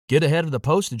Get ahead of the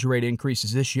postage rate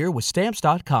increases this year with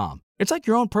Stamps.com. It's like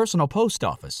your own personal post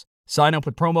office. Sign up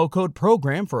with promo code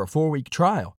PROGRAM for a 4-week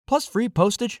trial, plus free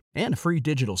postage and a free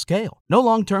digital scale. No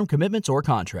long-term commitments or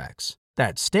contracts.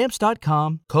 That's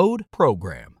Stamps.com, code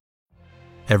PROGRAM.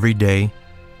 Every day,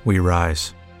 we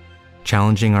rise,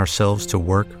 challenging ourselves to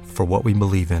work for what we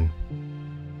believe in.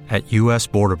 At U.S.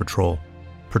 Border Patrol,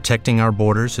 protecting our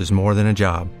borders is more than a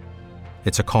job.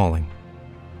 It's a calling.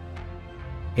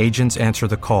 Agents answer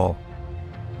the call,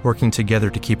 working together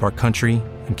to keep our country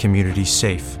and communities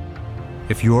safe.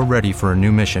 If you're ready for a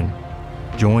new mission,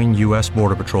 join U.S.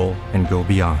 Border Patrol and go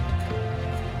beyond.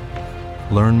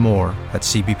 Learn more at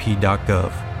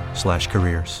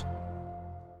cbp.gov/careers.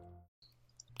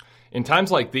 In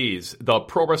times like these, the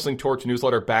Pro Wrestling Torch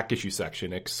newsletter back issue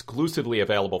section, exclusively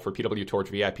available for PW Torch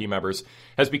VIP members,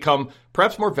 has become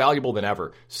perhaps more valuable than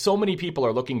ever. So many people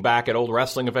are looking back at old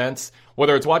wrestling events,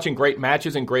 whether it's watching great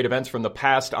matches and great events from the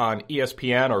past on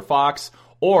ESPN or Fox,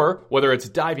 or whether it's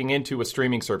diving into a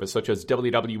streaming service such as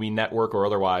WWE Network or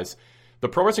otherwise. The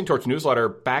Pro Wrestling Torch newsletter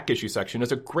back issue section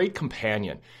is a great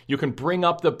companion. You can bring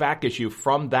up the back issue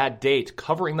from that date,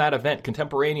 covering that event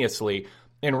contemporaneously,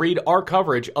 and read our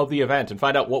coverage of the event and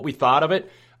find out what we thought of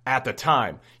it at the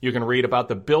time. You can read about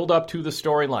the build-up to the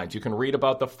storylines. You can read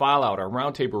about the fallout, our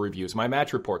roundtable reviews, my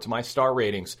match reports, my star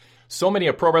ratings. So many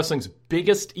of pro wrestling's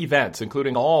biggest events,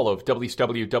 including all of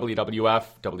WCW, WWF,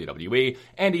 WWE,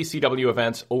 and ECW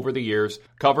events over the years,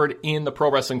 covered in the Pro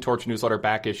Wrestling Torch newsletter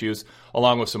back issues,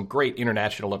 along with some great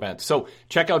international events. So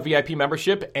check out VIP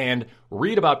membership and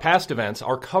read about past events,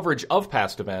 our coverage of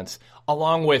past events,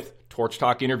 along with Torch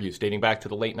Talk interviews dating back to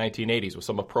the late 1980s with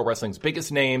some of pro wrestling's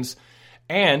biggest names,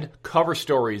 and cover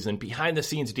stories and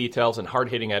behind-the-scenes details and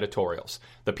hard-hitting editorials.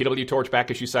 The PW Torch back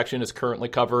issue section is currently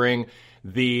covering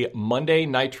the Monday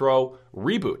Nitro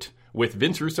reboot with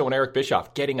Vince Russo and Eric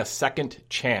Bischoff getting a second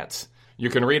chance. You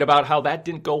can read about how that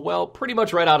didn't go well pretty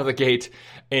much right out of the gate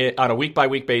on a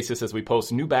week-by-week basis as we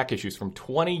post new back issues from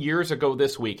 20 years ago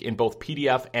this week in both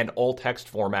PDF and all-text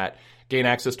format. Gain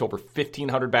access to over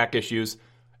 1,500 back issues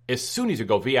as soon as you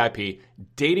go VIP,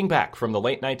 dating back from the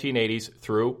late 1980s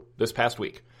through this past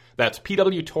week. That's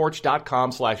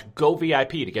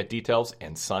pwtorch.com/govip to get details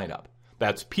and sign up.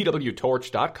 That's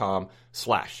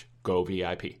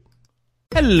pwtorch.com/govip.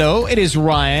 Hello, it is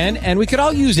Ryan, and we could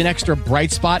all use an extra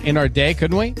bright spot in our day,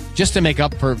 couldn't we? Just to make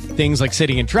up for things like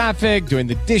sitting in traffic, doing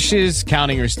the dishes,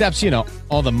 counting your steps,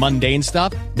 all the mundane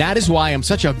stuff. That is why I'm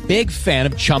such a big fan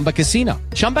of Chumba Casino.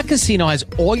 Chumba Casino has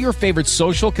all your favorite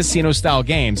social casino-style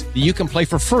games that you can play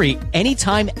for free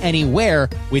anytime, anywhere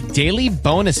with daily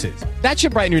bonuses. That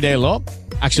should brighten your day a little.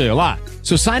 Actually, a lot.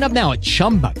 So sign up now at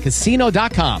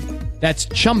ChumbaCasino.com. That's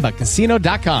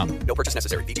ChumbaCasino.com. No purchase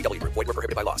necessary. VGW Group. Void where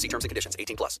prohibited by law. See terms and conditions.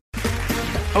 18+.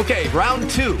 Okay, round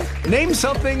two. Name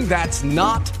something that's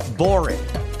not boring.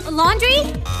 A laundry?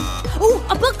 Ooh,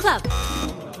 a book club.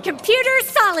 Computer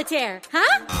solitaire,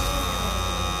 huh?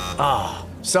 Ah,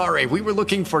 sorry. We were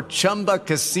looking for Chumba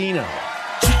Casino.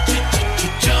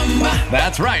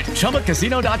 That's right.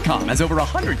 ChumbaCasino.com has over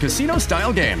 100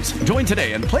 casino-style games. Join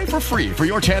today and play for free for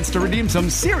your chance to redeem some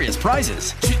serious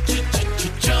prizes.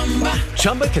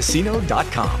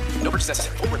 ChumbaCasino.com. No purchase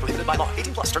necessary. Void where prohibited by law.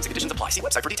 18+. Terms and conditions apply. See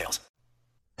website for details.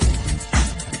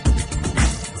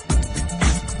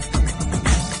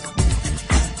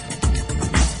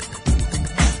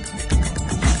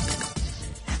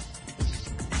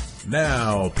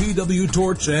 Now, PW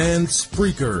Torch and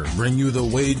Spreaker bring you the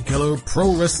Wade Keller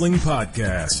Pro Wrestling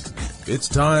Podcast. It's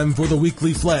time for the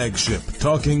weekly flagship,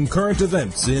 talking current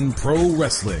events in pro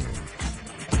wrestling.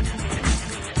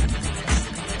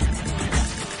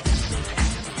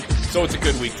 So it's a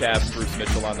good week to have Bruce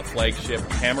Mitchell on the flagship.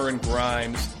 Cameron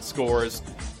Grimes scores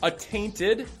a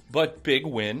tainted but big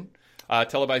win,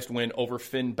 televised win over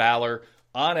Finn Balor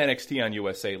on NXT on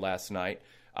USA last night.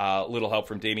 Little help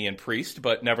from Damian Priest,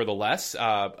 but nevertheless,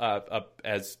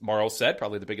 as Morrow said,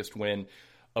 probably the biggest win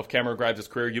of Cameron Grimes'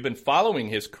 career. You've been following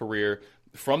his career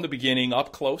from the beginning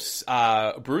up close.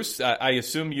 Bruce, I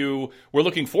assume you were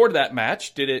looking forward to that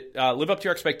match. Did it live up to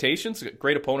your expectations?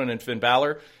 Great opponent in Finn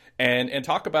Balor. And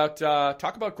talk about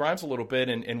Grimes a little bit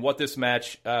and what this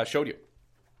match showed you.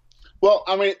 Well,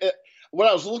 I mean, what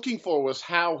I was looking for was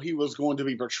how he was going to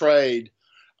be portrayed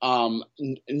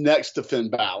next to Finn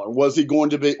Balor. Was he going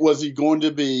to be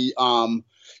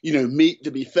meat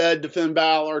to be fed to Finn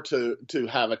Balor to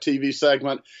have a TV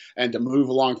segment and to move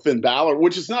along Finn Balor,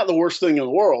 which is not the worst thing in the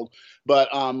world, but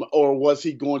or was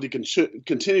he going to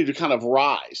continue to kind of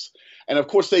rise? And of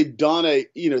course, they've done a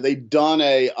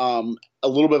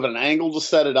little bit of an angle to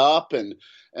set it up, and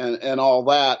and all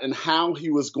that, and how he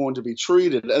was going to be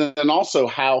treated, and also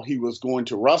how he was going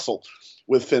to wrestle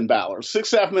with Finn Balor.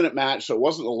 6.5 minute match, so it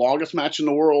wasn't the longest match in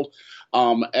the world,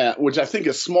 which I think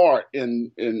is smart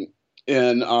in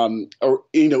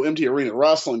empty arena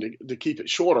wrestling to keep it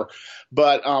shorter.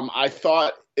 But I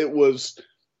thought it was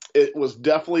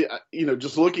definitely,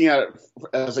 just looking at it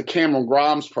as a Cameron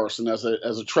Grimes person, as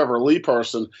a Trevor Lee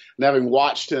person, and having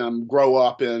watched him grow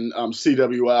up in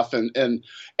CWF, and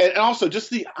also just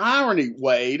the irony,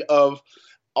 Wade, of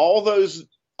all those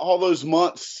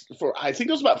months, for I think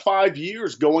it was about 5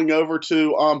 years, going over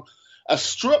to a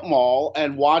strip mall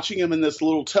and watching him in this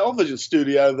little television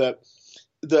studio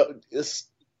that is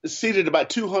seated about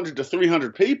 200 to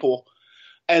 300 people,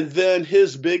 and then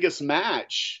his biggest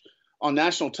match on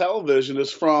national television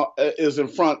is in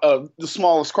front of the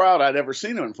smallest crowd I'd ever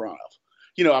seen him in front of.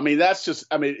 That's just,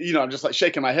 I'm just like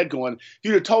shaking my head going, if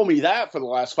you'd have told me that for the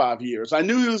last 5 years, I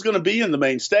knew he was going to be in the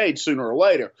main stage sooner or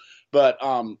later. But,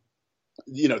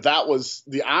 that was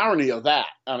the irony of that.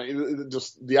 I mean,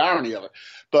 just the irony of it.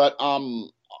 But,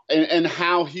 and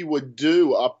how he would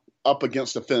do up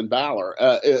against a Finn Balor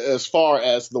as far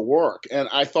as the work. And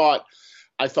I thought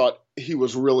he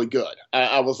was really good.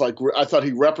 I thought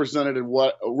he represented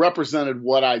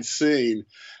what I'd seen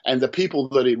and the people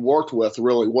that he'd worked with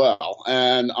really well.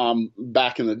 And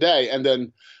back in the day, and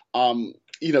then I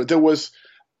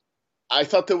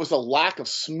thought there was a lack of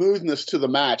smoothness to the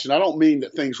match, and I don't mean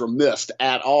that things were missed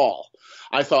at all.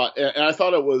 I thought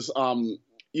it was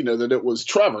that it was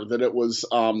Trevor, that it was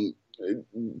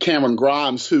Cameron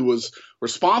Grimes who was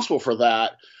responsible for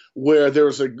that, where there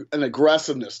was an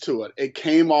aggressiveness to it. It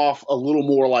came off a little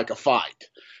more like a fight.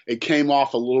 It came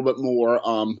off a little bit more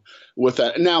with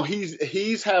that. Now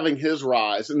he's having his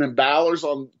rise, and then Balor's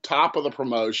on top of the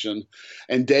promotion,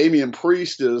 and Damian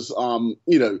Priest is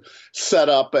set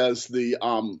up as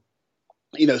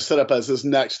his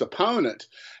next opponent,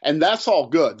 and that's all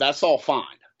good. That's all fine.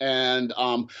 And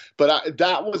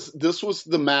this was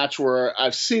the match where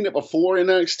I've seen it before in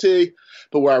NXT,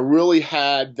 but where I really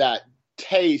had that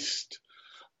taste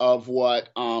of what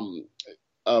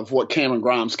Cameron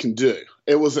Grimes can do.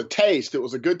 It was a taste. It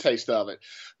was a good taste of it.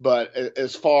 But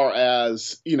as far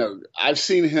as, I've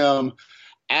seen him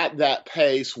at that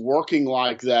pace, working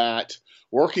like that,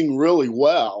 working really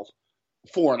well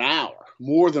for an hour,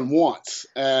 more than once,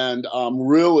 and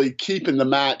really keeping the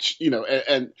match,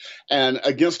 and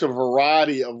against a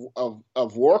variety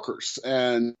of workers.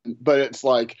 But it's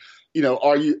like,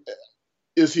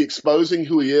 is he exposing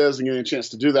who he is and getting a chance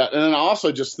to do that? And then I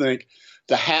also just think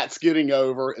the hat's getting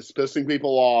over. It's pissing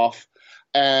people off.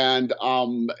 And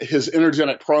his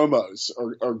energetic promos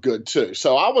are good too.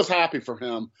 So I was happy for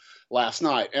him last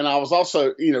night. And I was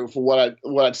also, for what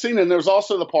I'd seen. And there's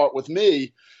also the part with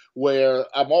me where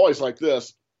I'm always like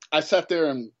this. I sat there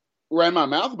and ran my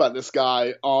mouth about this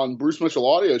guy on Bruce Mitchell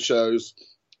audio shows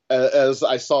as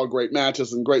I saw great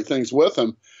matches and great things with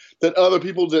him that other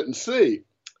people didn't see.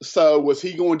 So was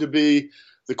he going to be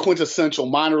the quintessential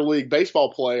minor league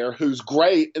baseball player who's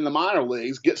great in the minor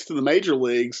leagues, gets to the major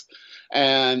leagues,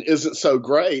 and isn't so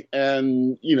great?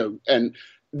 And, and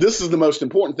this is the most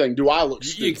important thing. Do I look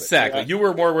stupid? Exactly. You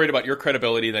were more worried about your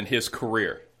credibility than his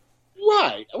career.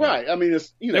 Right. I mean,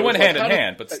 it's, they went hand in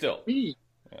hand, but still. Yes.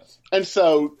 And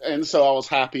so I was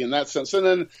happy in that sense. And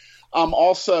then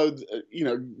also,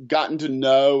 gotten to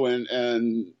know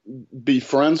and be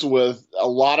friends with a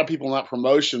lot of people in that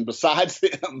promotion besides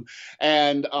him.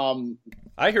 And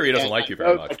I hear he doesn't like you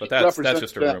very much, but that's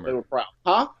just a rumor. They were proud.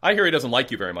 Huh? I hear he doesn't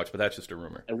like you very much, but that's just a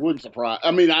rumor. It wouldn't surprise.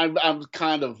 I mean, I'm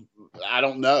kind of, I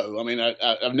don't know. I mean,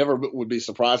 I've never would be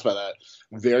surprised by that.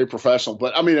 Very professional,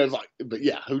 but I mean, it's like, but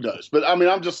yeah, who knows? But I mean,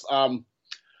 I'm just,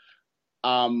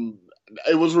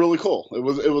 it was really cool. It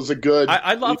was a good.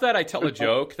 I love that I tell a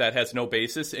joke that has no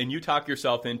basis, and you talk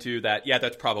yourself into that. Yeah,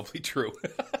 that's probably true.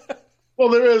 Well,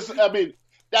 there is. I mean,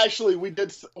 actually, we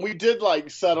did like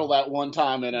settle that one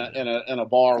time in a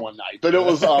bar one night. But it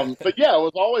was. But yeah, it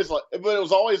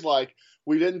was always like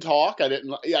we didn't talk.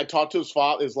 I talked to his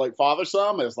father, his late father,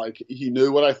 some. It's like he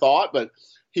knew what I thought, but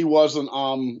he wasn't.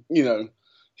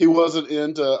 He wasn't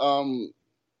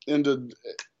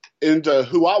into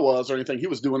who I was or anything. He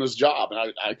was doing his job,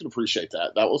 and I can appreciate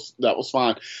that. That was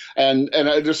fine. And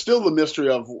there's still the mystery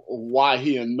of why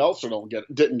he and Meltzer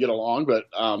didn't get along. But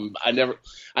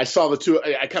I saw the two.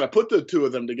 I kind of put the two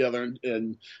of them together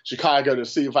in Chicago to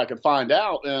see if I could find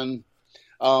out, and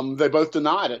they both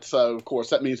denied it. So of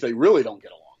course that means they really don't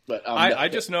get along. But I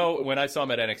just know when I saw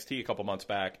him at NXT a couple months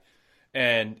back,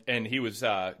 and he was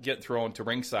getting thrown to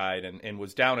ringside and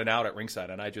was down and out at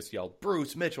ringside, and I just yelled,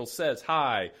 "Bruce Mitchell says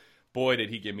hi." Boy, did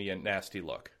he give me a nasty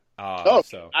look.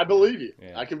 So I believe you.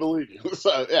 Yeah. I can believe you.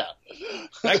 So, yeah.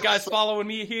 That guy's following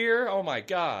me here? Oh, my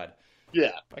God.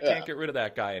 Yeah. I can't get rid of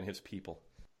that guy and his people.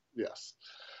 Yes.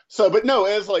 So, but no,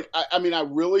 it's like, I mean, I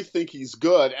really think he's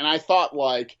good. And I thought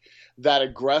like that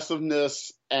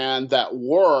aggressiveness and that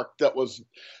work that was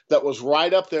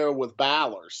right up there with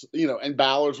Balor's, and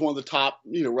Balor's one of the top,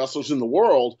 wrestlers in the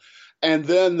world. And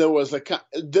then there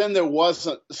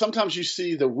wasn't, sometimes you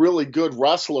see the really good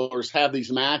wrestlers have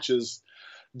these matches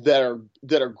that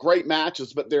are great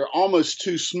matches, but they're almost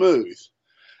too smooth.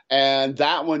 And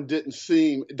that one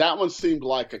seemed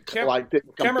like Cameron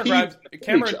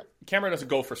doesn't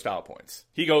go for style points.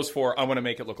 He goes for, I want to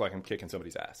make it look like I'm kicking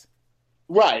somebody's ass.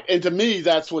 Right. And to me,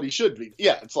 that's what he should be.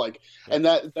 Yeah. It's like, and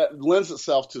that lends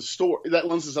itself to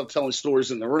telling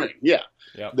stories in the ring. Yeah.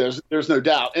 Yep. There's no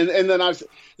doubt. And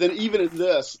then even in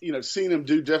this, seeing him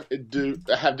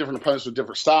have different opponents with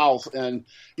different styles and,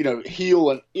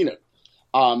 heel and,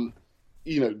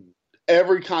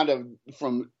 every kind of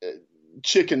from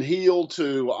chicken heel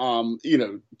to,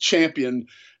 champion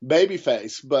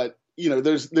babyface. But,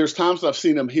 there's times I've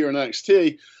seen him here in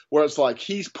NXT where it's like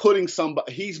he's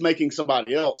making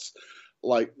somebody else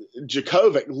like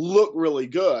Djokovic look really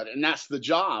good. And that's the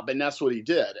job. And that's what he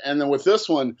did. And then with this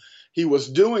one, he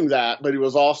was doing that, but he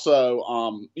was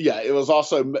also,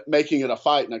 making it a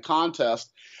fight and a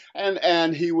contest.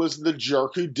 And he was the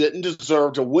jerk who didn't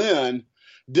deserve to win,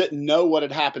 didn't know what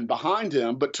had happened behind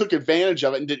him, but took advantage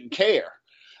of it and didn't care.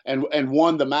 And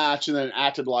won the match and then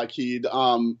acted like he'd,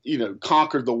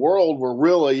 conquered the world where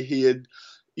really he had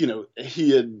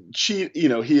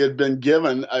been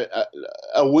given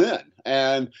a win.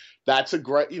 And that's a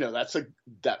great,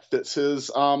 that fits his,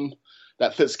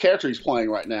 that fits character he's playing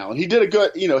right now. And he did a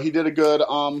good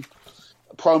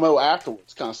promo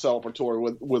afterwards, kind of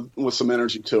celebratory with some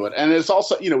energy to it. And it's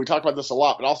also, we talk about this a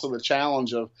lot, but also the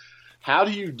challenge of how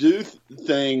do you do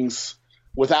things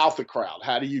without the crowd?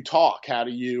 How do you talk? How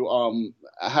do you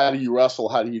wrestle?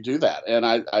 How do you do that? And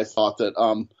I thought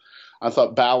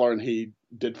Balor and he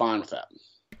did fine with that.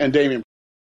 And Damian.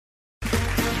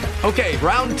 Okay,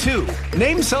 round two.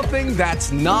 Name something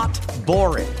that's not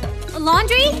boring. A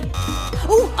laundry?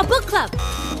 Ooh, a book club.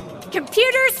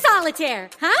 Computer solitaire,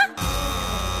 huh?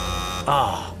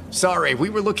 Ah, sorry, we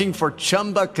were looking for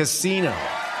Chumba Casino.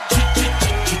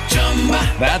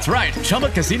 That's right.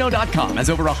 ChumbaCasino.com has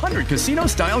over 100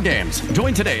 casino-style games.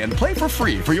 Join today and play for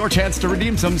free for your chance to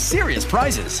redeem some serious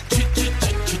prizes.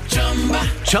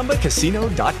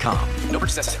 ChumbaCasino.com. No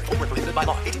purchase necessary. Void where prohibited by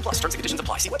law. 18+. Terms and conditions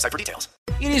apply. See website for details.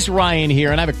 It is Ryan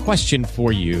here, and I have a question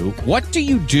for you. What do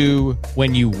you do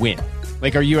when you win?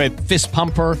 Like, are you a fist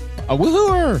pumper, a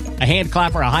woohooer, a hand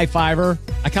clapper, a high fiver?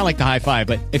 I kind of like the high five,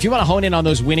 but if you want to hone in on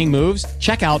those winning moves,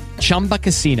 check out Chumba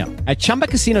Casino. At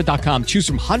ChumbaCasino.com, choose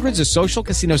from hundreds of social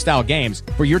casino-style games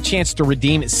for your chance to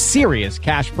redeem serious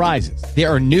cash prizes. There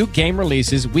are new game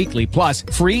releases weekly, plus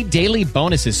free daily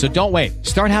bonuses, so don't wait.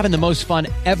 Start having the most fun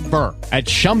ever at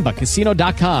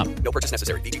ChumbaCasino.com. No purchase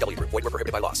necessary. VGW. Void where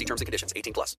prohibited by law. See terms and conditions.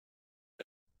 18+.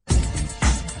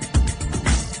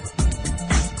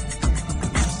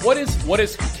 What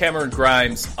is Cameron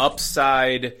Grimes'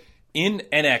 upside in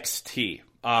NXT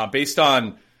based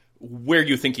on where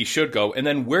you think he should go, and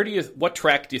then what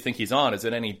track do you think he's on? Is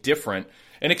it any different?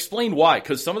 And explain why,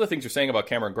 because some of the things you're saying about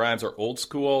Cameron Grimes are old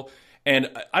school,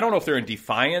 and I don't know if they're in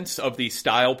defiance of the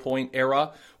Style Point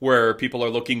era where people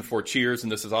are looking for cheers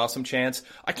and this is awesome chants.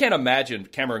 I can't imagine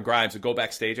Cameron Grimes would go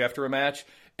backstage after a match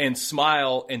and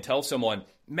smile and tell someone,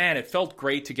 man, it felt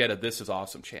great to get a this is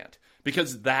awesome chant.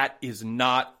 Because that is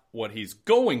not what he's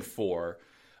going for.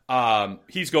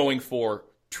 He's going for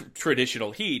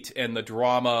traditional heat and the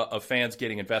drama of fans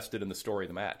getting invested in the story of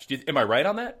the match. Am I right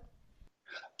on that?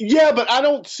 Yeah, but I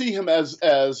don't see him as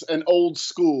an old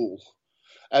school,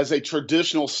 as a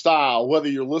traditional style, whether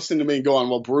you're listening to me and going,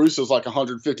 well, Bruce is like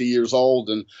 150 years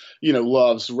old and,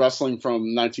 loves wrestling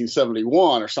from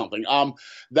 1971 or something.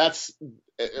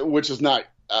 Which is not,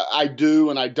 I do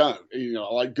and I don't,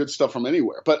 I like good stuff from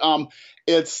anywhere, but I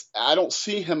don't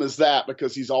see him as that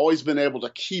because he's always been able to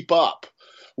keep up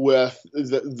with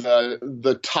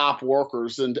the top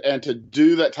workers and to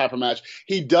do that type of match.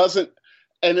 He doesn't,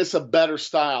 and it's a better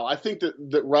style. I think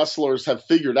that wrestlers have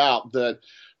figured out that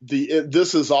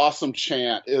this is awesome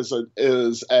chant is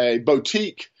a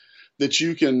boutique that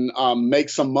you can make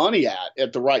some money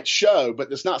at the right show, but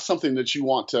it's not something that you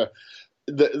want to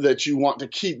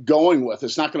keep going with.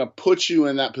 It's not going to put you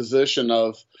in that position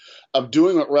of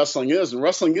doing what wrestling is, and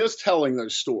wrestling is telling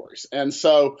those stories. And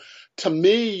so to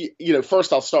me,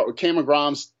 first I'll start with Cameron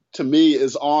Grimes. To me,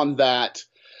 is on that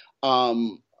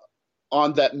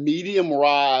that medium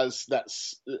rise.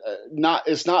 That's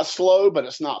it's not slow, but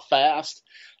it's not fast.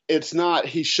 It's not.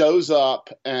 He shows up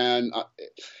and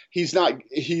he's not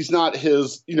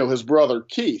his his brother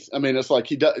Keith. I mean, it's like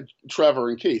Trevor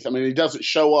and Keith. I mean, he doesn't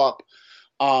show up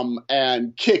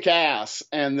and kick ass,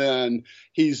 and then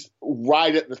he's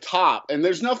right at the top. And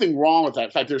there's nothing wrong with that.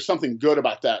 In fact, there's something good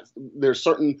about that. There's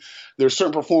certain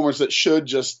performers that should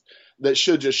just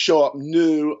show up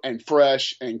new and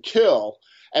fresh and kill.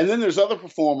 And then there's other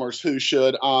performers who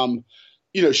should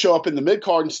show up in the mid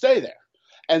card and stay there.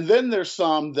 And then there's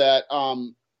some that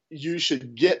you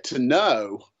should get to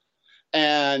know.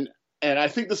 And I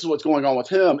think this is what's going on with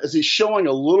him, is he's showing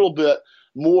a little bit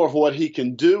more of what he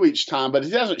can do each time, but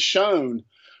he hasn't shown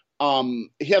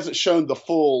the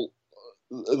full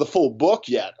book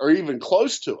yet, or even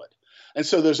close to it. And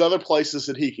so there's other places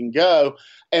that he can go.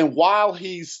 And while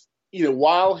he's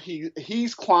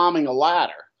climbing a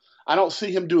ladder, I don't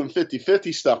see him doing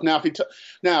 50-50 stuff. Now, if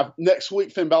next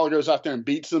week Finn Balor goes out there and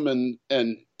beats him in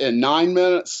 9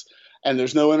 minutes, and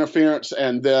there's no interference,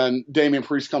 and then Damian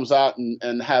Priest comes out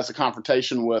and has a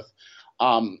confrontation with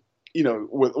Balor,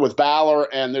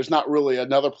 and there's not really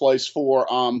another place for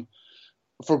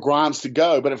Grimes to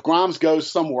go. But if Grimes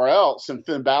goes somewhere else and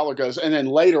Finn Balor goes, and then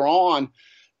later on,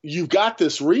 you've got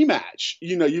this rematch.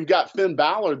 You've got Finn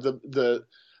Balor,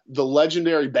 the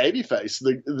legendary babyface,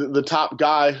 the top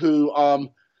guy who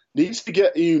needs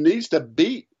to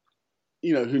beat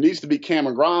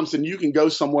Cameron Grimes, and you can go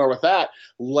somewhere with that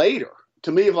later.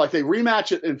 To me, if like they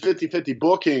rematch it in 50-50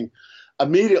 booking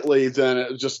immediately, then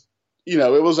it just,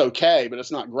 it was okay, but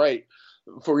it's not great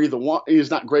for either one. It's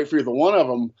not great for either one of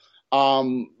them.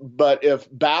 But if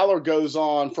Balor goes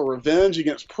on for revenge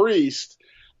against Priest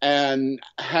and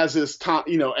has his time,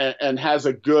 and has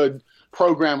a good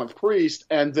program with Priest,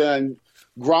 and then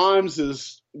Grimes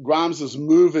is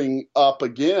moving up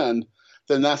again,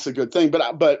 then that's a good thing.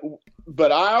 But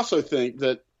I also think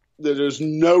that there's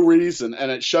no reason,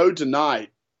 and it showed tonight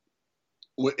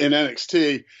in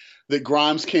NXT, that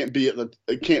Grimes can't be in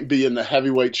the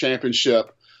heavyweight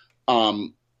championship,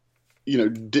 NXT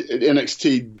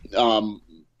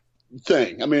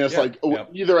thing. I mean, it's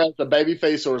either as a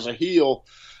babyface or as a heel,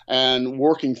 and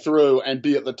working through and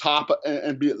be at the top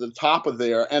of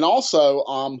there, and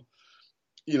also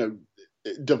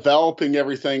developing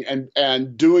everything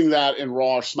and doing that in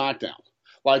Raw or SmackDown.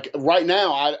 Like right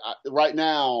now,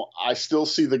 I still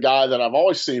see the guy that I've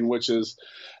always seen, which is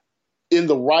in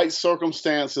the right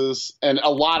circumstances, and a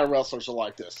lot of wrestlers are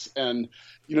like this. And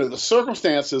the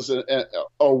circumstances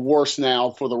are worse now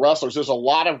for the wrestlers. There's a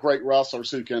lot of great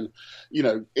wrestlers who can,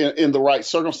 in the right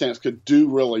circumstance, could do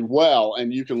really well.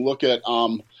 And you can look at,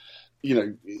 you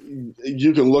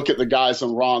can look at the guys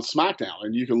on Raw and SmackDown,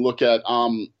 and you can look at,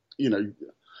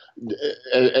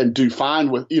 and do fine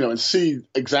with, and see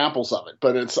examples of it.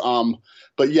 But it's,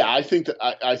 but yeah, I think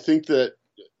that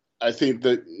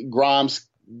Grimes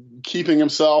keeping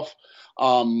himself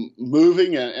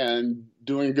moving and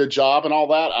doing a good job and all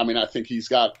that. I mean, I think he's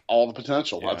got all the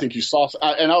potential. Yeah. I think you saw,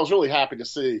 and I was really happy to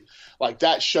see, like,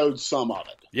 that showed some of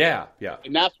it. Yeah.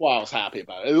 And that's why I was happy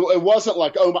about it. It wasn't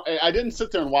like, I didn't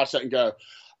sit there and watch that and go,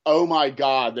 oh my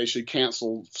God, they should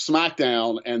cancel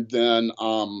SmackDown and then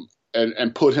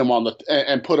and put him on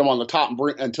the top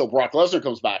until Brock Lesnar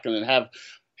comes back, and then have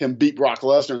him beat Brock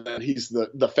Lesnar, and he's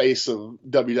the face of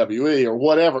WWE or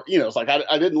whatever. It's like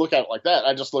I didn't look at it like that.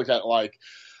 I just looked at it like,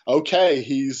 okay,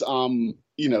 he's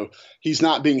he's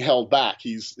not being held back.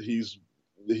 He's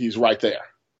right there.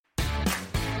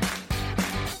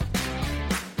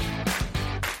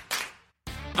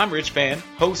 I'm Rich Fan,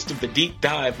 host of The Deep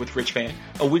Dive with Rich Fan,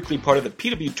 a weekly part of the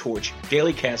PW Torch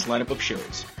Daily Cast lineup of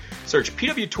shows. Search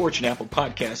PW Torch in Apple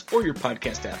Podcasts or your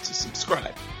podcast apps to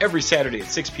subscribe. Every Saturday at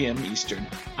 6 p.m. Eastern,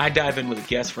 I dive in with a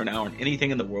guest for an hour on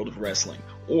anything in the world of wrestling,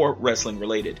 or wrestling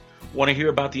related. Want to hear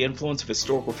about the influence of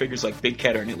historical figures like Big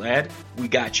Cat Ernie Ladd? We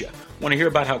got you. Want to hear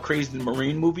about how crazy the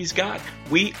Marine movies got?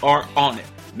 We are on it.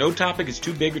 No topic is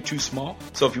too big or too small,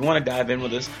 so if you want to dive in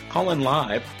with us, call in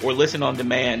live or listen on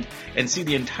demand and see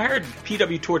the entire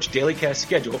PW Torch Daily Cast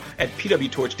schedule at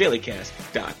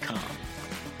pwtorchdailycast.com.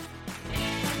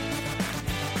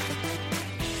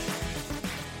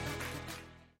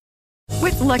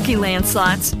 With Lucky Land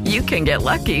Slots, you can get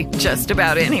lucky just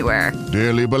about anywhere.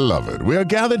 Dearly beloved, we are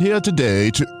gathered here today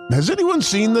to... Has anyone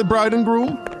seen the bride and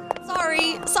groom?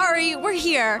 Sorry, we're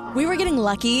here. We were getting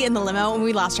lucky in the limo and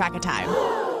we lost track of time.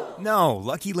 No,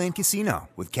 Lucky Land Casino,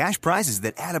 with cash prizes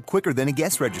that add up quicker than a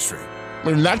guest registry.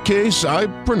 In that case, I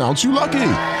pronounce you lucky.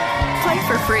 Play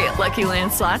for free at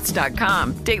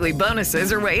LuckyLandSlots.com. Daily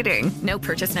bonuses are waiting. No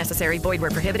purchase necessary. Void where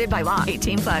prohibited by law.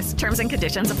 18+. Terms and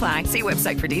conditions apply. See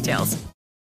website for details.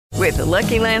 With the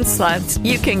Lucky Land Slots,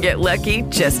 you can get lucky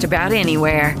just about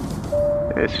anywhere.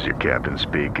 This is your captain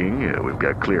speaking. We've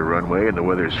got clear runway and the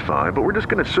weather's fine, but we're just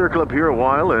going to circle up here a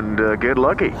while and get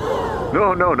lucky.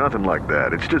 No, nothing like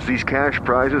that. It's just these cash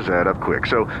prizes add up quick.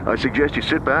 So I suggest you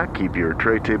sit back, keep your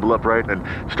tray table upright, and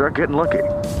start getting lucky.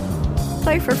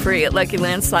 Play for free at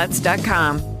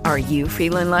LuckyLandSlots.com. Are you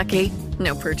feeling lucky?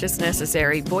 No purchase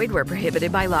necessary. Void where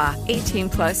prohibited by law.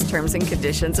 18+ terms and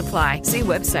conditions apply. See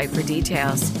website for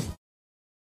details.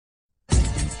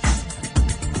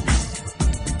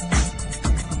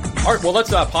 All right, well, let's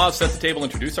pause, set the table,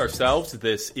 introduce ourselves.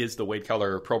 This is the Wade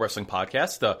Keller Pro Wrestling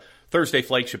Podcast, the Thursday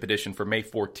flagship edition for May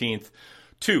 14th,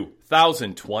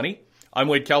 2020. I'm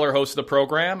Wade Keller, host of the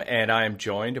program, and I am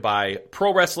joined by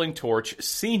Pro Wrestling Torch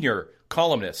senior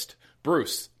columnist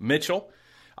Bruce Mitchell.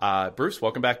 Bruce,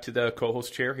 welcome back to the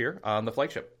co-host chair here on the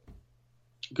flagship.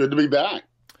 Good to be back.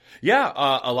 Yeah,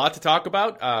 a lot to talk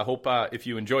about. Hope if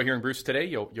you enjoy hearing Bruce today,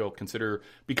 you'll consider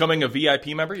becoming a VIP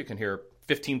member. You can hear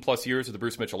 15-plus years of the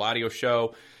Bruce Mitchell Audio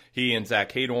Show. He and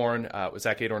Zach Haydorn, with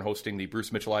Zach Haydorn hosting the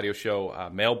Bruce Mitchell Audio Show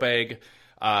Mailbag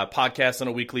podcast on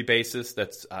a weekly basis.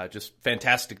 That's just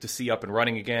fantastic to see up and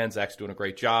running again. Zach's doing a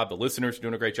great job. The listeners are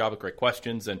doing a great job with great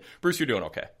questions. And Bruce, you're doing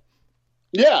okay.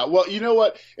 Yeah, well, you know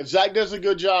what? If Zach does a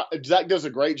good job, if Zach does a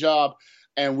great job,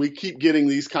 and we keep getting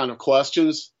these kind of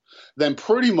questions, then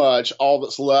pretty much all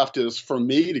that's left is for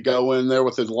me to go in there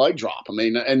with his leg drop. I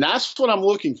mean, and that's what I'm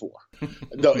looking for.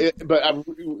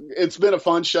 It's been a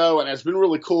fun show, and it's been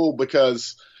really cool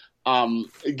because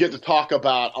you get to talk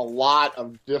about a lot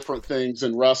of different things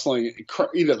in wrestling,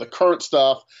 either the current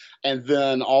stuff and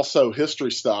then also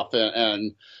history stuff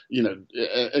and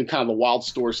kind of the wild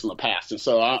stories from the past. And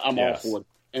so I'm all for it.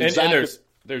 And Zach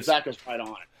is right on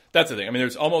it. That's the thing. I mean,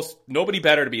 there's almost nobody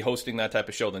better to be hosting that type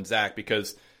of show than Zach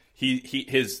because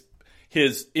his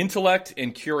intellect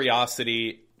and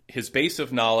curiosity, his base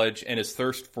of knowledge and his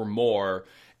thirst for more,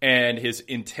 and his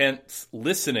intense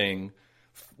listening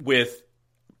with,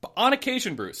 on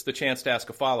occasion, Bruce, the chance to ask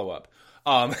a follow-up,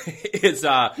 is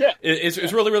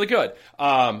really, really good.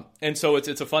 And so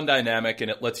it's a fun dynamic, and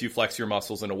it lets you flex your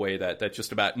muscles in a way that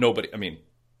just about nobody, I mean,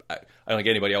 I don't think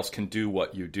anybody else can do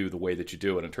what you do the way that you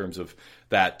do it in terms of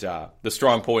that, the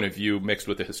strong point of view mixed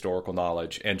with the historical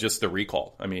knowledge and just the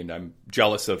recall. I mean, I'm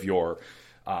jealous of your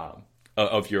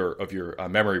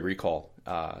memory recall.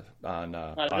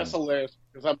 That's hilarious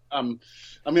because I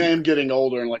am getting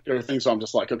older and like there are things where I'm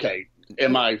just like, okay,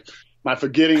 am I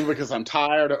forgetting because I'm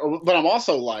tired? But I'm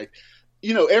also like,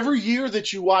 every year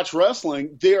that you watch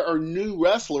wrestling, there are new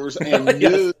wrestlers and yes.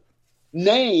 new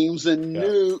names and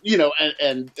new,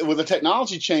 and with the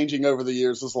technology changing over the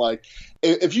years, it's like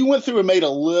if you went through and made a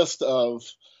list of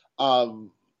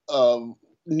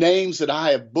names that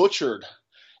I have butchered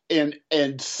in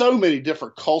so many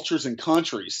different cultures and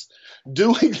countries,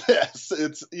 doing this,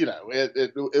 it's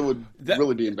it would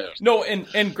really be embarrassing. No,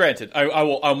 and granted,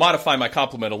 I'll modify my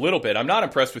compliment a little bit. I'm not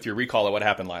impressed with your recall of what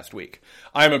happened last week.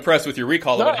 I'm impressed with your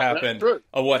recall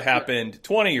of what happened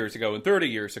 20 years ago and 30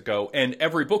 years ago, and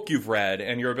every book you've read,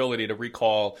 and your ability to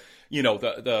recall,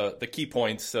 the key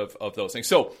points of those things.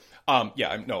 So,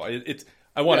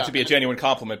 I want it to be a genuine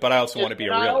compliment, but I also want to be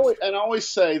a realist. I always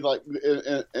say, like,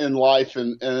 in life,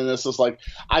 and this is like,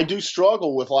 I do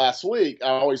struggle with last week. I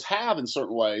always have in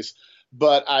certain ways,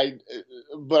 but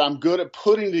I'm good at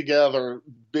putting together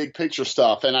big picture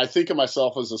stuff. And I think of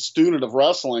myself as a student of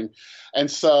wrestling. And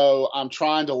so I'm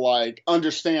trying to, like,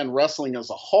 understand wrestling as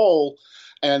a whole.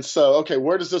 And so, okay,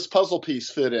 where does this puzzle piece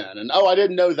fit in? And, I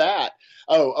didn't know that.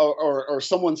 Or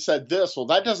someone said this. Well,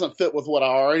 that doesn't fit with what I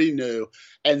already knew.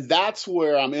 And that's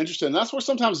where I'm interested. And that's where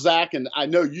sometimes Zach, and I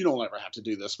know you don't ever have to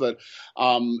do this, but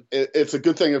it's a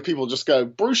good thing if people just go,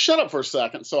 Bruce, shut up for a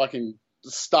second so I can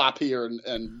stop here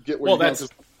and get where you're going.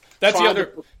 That's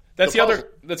the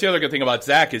other good thing about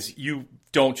Zach is you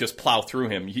don't just plow through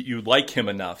him. You like him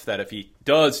enough that if he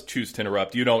does choose to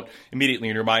interrupt, you don't immediately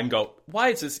in your mind go, why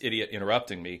is this idiot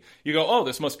interrupting me? You go, oh,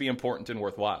 this must be important and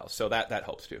worthwhile. So that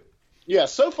helps too. Yeah,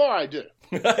 so far I do.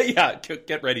 Yeah,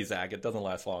 get ready, Zach. It doesn't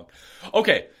last long.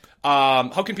 Okay,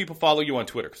 how can people follow you on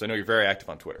Twitter? Because I know you're very active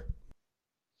on Twitter.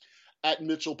 At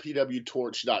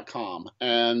MitchellPWTorch.com.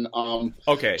 And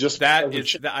okay,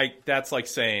 that's like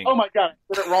saying, oh my God, I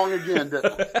did it wrong again.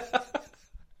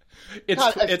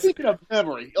 Speaking of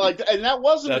memory, like, and that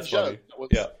wasn't a joke.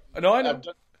 Yeah, no, I know.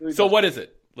 So what is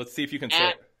it? Let's see if you can say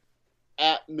it.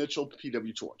 at Mitchell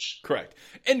PW Torch. Correct.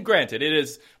 And granted, it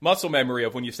is muscle memory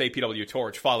of when you say PW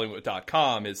Torch, following with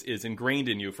 .com is ingrained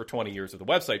in you for 20 years of the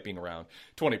website being around,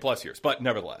 20 plus years. But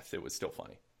nevertheless, it was still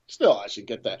funny. Still, I should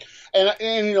get that.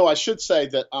 And you know, I should say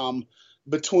that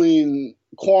between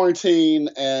quarantine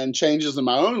and changes in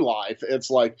my own life, it's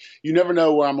like you never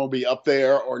know where I'm going to be up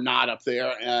there or not up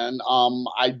there, and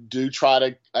I do try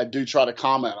to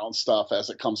comment on stuff as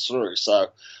it comes through. So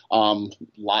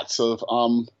lots of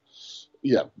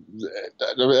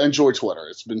enjoy Twitter.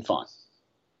 It's been fun.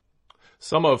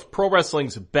 Some of pro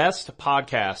wrestling's best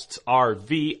podcasts are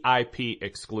VIP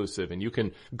exclusive, and you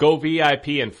can go VIP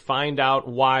and find out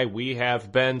why we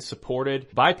have been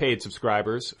supported by paid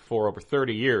subscribers for over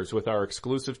 30 years with our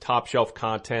exclusive top shelf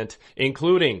content,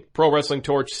 including Pro Wrestling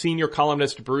Torch senior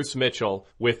columnist Bruce Mitchell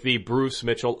with the Bruce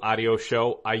Mitchell Audio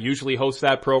Show. I usually host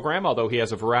that program, although he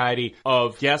has a variety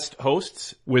of guest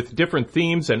hosts with different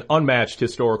themes and unmatched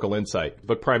historical insight,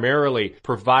 but primarily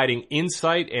providing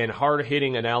insight and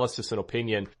hard-hitting analysis and opinion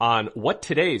on what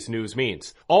today's news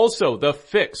means. Also, The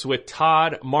Fix with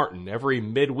Todd Martin. Every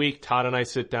midweek, Todd and I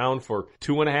sit down for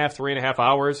 3.5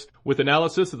 hours with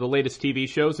analysis of the latest TV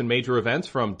shows and major events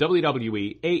from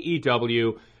WWE,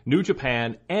 AEW, New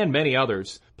Japan, and many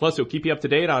others. Plus, he'll keep you up to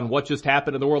date on what just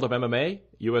happened in the world of MMA,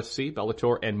 UFC,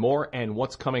 Bellator, and more, and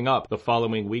what's coming up the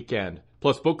following weekend.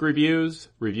 Plus book reviews,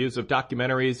 reviews of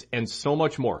documentaries, and so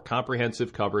much more.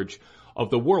 Comprehensive coverage of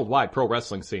the worldwide pro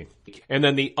wrestling scene. And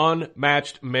then the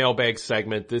unmatched mailbag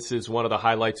segment. This is one of the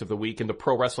highlights of the week in the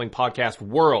pro wrestling podcast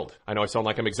world. I know I sound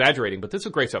like I'm exaggerating, but this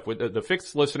is great stuff. The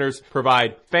Fixed listeners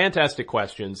provide fantastic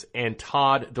questions, and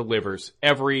Todd delivers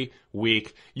every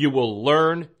week. You will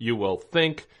learn, you will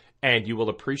think, and you will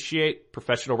appreciate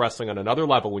professional wrestling on another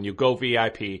level when you go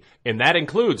VIP. And that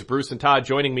includes Bruce and Todd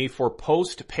joining me for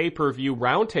post-pay-per-view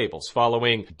roundtables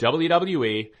following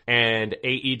WWE and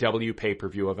AEW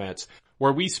pay-per-view events,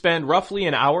 where we spend roughly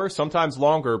an hour, sometimes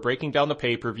longer, breaking down the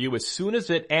pay-per-view. As soon as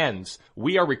it ends,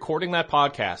 we are recording that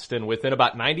podcast, and within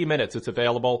about 90 minutes, it's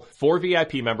available for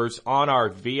VIP members on our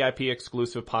VIP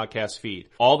exclusive podcast feed.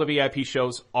 All the VIP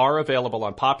shows are available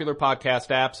on popular podcast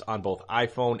apps on both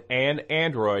iPhone and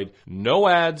Android. No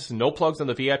ads, no plugs on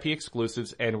the VIP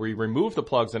exclusives, and we remove the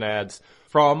plugs and ads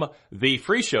from the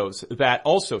free shows that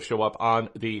also show up on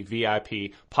the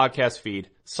VIP podcast feed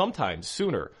sometimes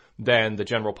sooner than the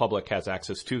general public has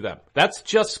access to them. That's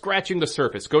just scratching the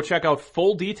surface. Go check out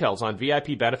full details on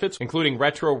VIP benefits, including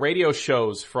retro radio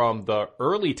shows from the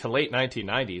early to late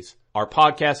 1990s, our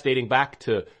podcast dating back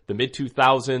to the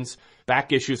mid-2000s,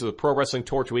 back issues of the Pro Wrestling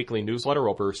Torch Weekly newsletter,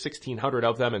 over 1,600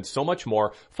 of them, and so much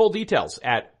more. Full details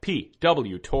at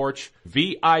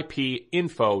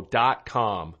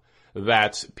pwtorchvipinfo.com.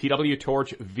 That's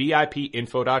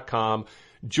pwtorchvipinfo.com.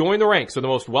 Join the ranks of the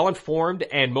most well-informed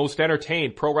and most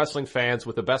entertained pro wrestling fans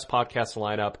with the best podcast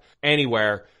lineup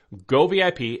anywhere. Go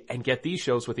VIP and get these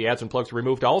shows with the ads and plugs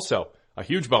removed also. A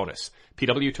huge bonus.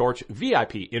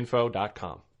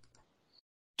 pwtorchvipinfo.com.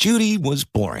 Judy was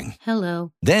boring.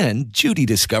 Hello. Then Judy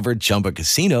discovered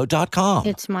ChumbaCasino.com.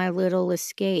 It's my little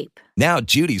escape. Now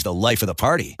Judy's the life of the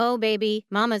party. Oh, baby,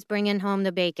 mama's bringing home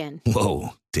the bacon.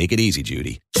 Whoa, take it easy,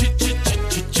 Judy.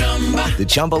 The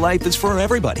Chumba life is for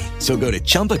everybody. So go to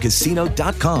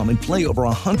ChumbaCasino.com and play over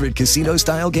 100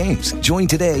 casino-style games. Join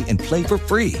today and play for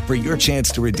free for your chance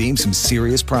to redeem some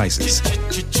serious prizes.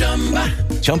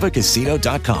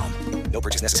 ChumbaCasino.com. No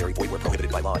purchase necessary. Void where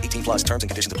prohibited by law. 18 plus terms and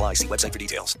conditions apply. See website for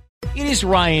details. It is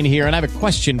Ryan here, and I have a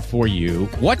question for you.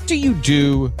 What do you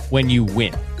do when you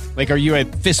win? Like, are you a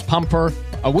fist pumper,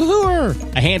 a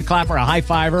woohooer, a hand clapper, a high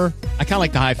fiver? I kind of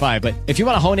like the high five, but if you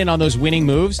want to hone in on those winning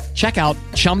moves, check out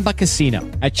Chumba Casino.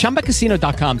 At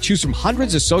ChumbaCasino.com, choose from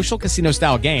hundreds of social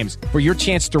casino-style games for your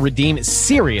chance to redeem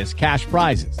serious cash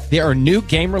prizes. There are new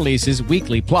game releases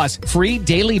weekly, plus free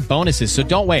daily bonuses, so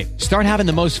don't wait. Start having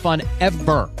the most fun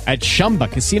ever at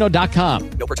ChumbaCasino.com.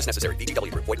 No purchase necessary.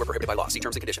 VGW. Void where prohibited by law. See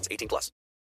terms and conditions. 18 plus.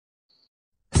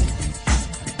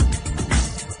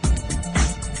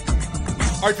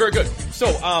 All right, very good.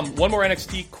 So, one more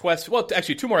NXT question. Well,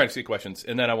 actually, two more NXT questions,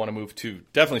 and then I want to move to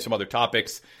definitely some other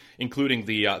topics, including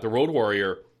the Road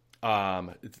Warrior,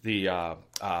 Dark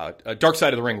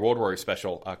Side of the Ring Road Warrior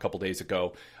special a couple days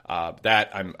ago.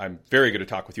 That I'm very good to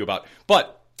talk with you about.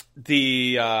 But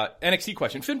the NXT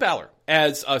question: Finn Balor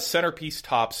as a centerpiece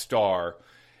top star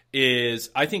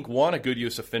is, I think, one, a good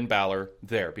use of Finn Balor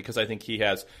there, because I think he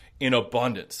has an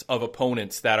abundance of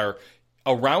opponents that are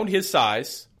around his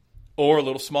size or a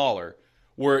little smaller,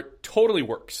 where it totally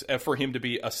works for him to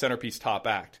be a centerpiece top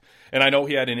act. And I know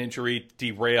he had an injury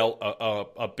derail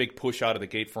a big push out of the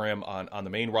gate for him on the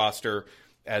main roster.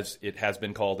 as it has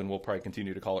been called, and we'll probably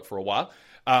continue to call it for a while.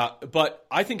 But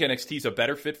I think NXT is a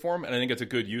better fit for him, and I think it's a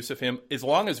good use of him. As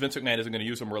long as Vince McMahon isn't going to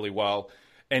use him really well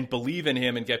and believe in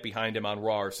him and get behind him on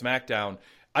Raw or SmackDown,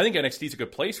 I think NXT is a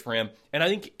good place for him. And I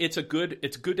think it's good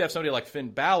to have somebody like Finn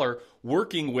Balor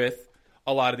working with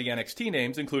a lot of the NXT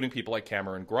names, including people like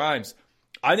Cameron Grimes.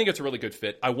 I think it's a really good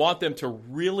fit. I want them to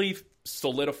really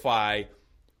solidify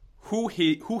who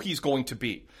he's going to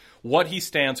be, what he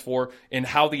stands for, and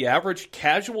how the average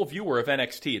casual viewer of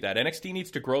NXT, that NXT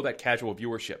needs to grow that casual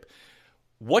viewership.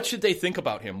 What should they think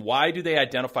about him? Why do they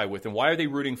identify with him? Why are they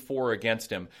rooting for or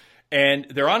against him? And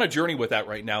they're on a journey with that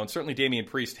right now, and certainly Damian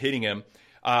Priest hitting him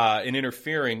and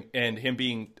interfering and him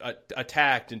being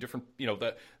attacked and different,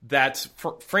 that's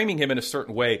framing him in a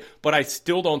certain way. But I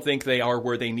still don't think they are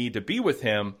where they need to be with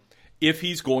him if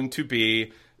he's going to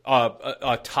be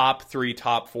a top 3,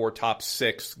 top 4, top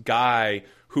 6 guy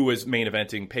who is main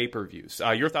eventing pay-per-views.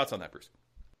 Your thoughts on that, Bruce?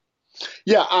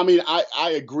 Yeah, I mean,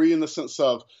 I agree in the sense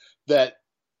of that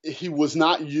he was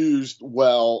not used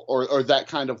well or that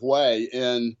kind of way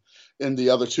in the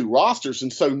other two rosters.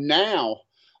 And so now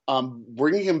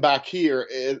bringing him back here,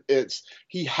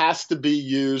 he has to be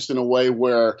used in a way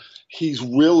where he's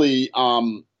really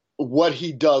what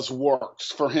he does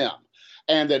works for him.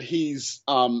 And that he's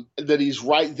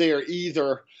right there,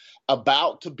 either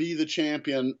about to be the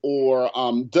champion or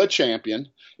the champion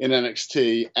in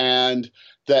NXT, and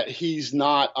that he's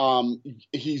not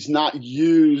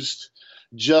used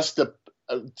just to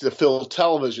fill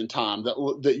television time.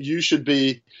 That you should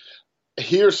be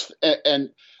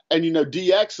and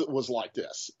DX was like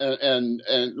this, and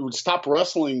top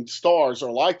wrestling stars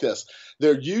are like this.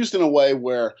 They're used in a way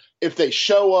where if they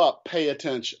show up, pay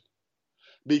attention.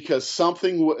 Because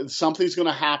something's going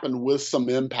to happen with some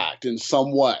impact in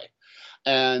some way.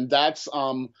 And that's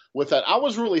with that. I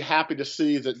was really happy to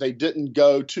see that they didn't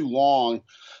go too long.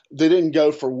 They didn't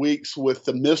go for weeks with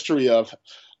the mystery of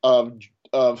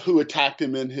who attacked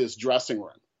him in his dressing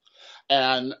room.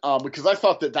 And because I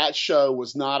thought that show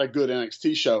was not a good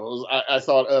NXT show. I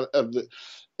thought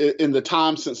in the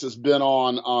time since it's been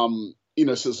on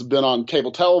since it's been on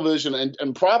cable television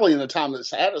and probably in the time that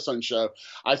it's had its own show,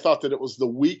 I thought that it was the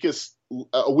weakest,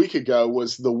 a week ago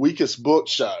was the weakest booked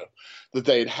show that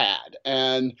they'd had.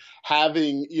 And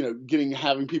having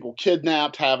people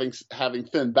kidnapped, having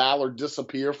Finn Balor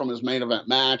disappear from his main event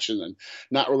match and then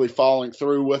not really following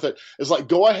through with it. It's like,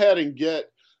 go ahead and get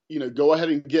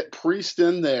Priest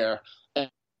in there.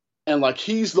 And like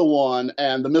he's the one,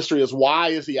 and the mystery is why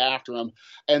is he after him?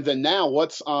 And then now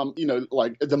what's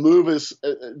like the move is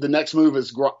the next move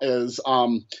is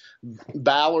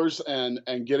Balor's and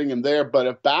getting him there. But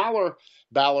if Balor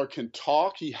can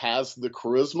talk, he has the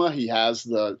charisma, he has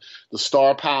the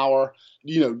star power,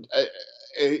 an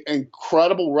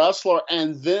incredible wrestler.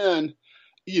 And then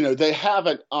they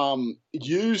haven't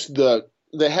used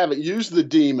the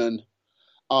demon.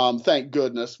 Thank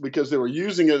goodness, because they were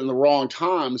using it in the wrong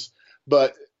times.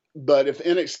 But if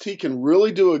NXT can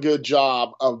really do a good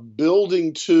job of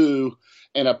building to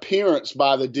an appearance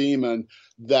by the demon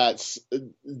that's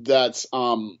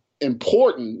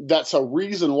important, that's a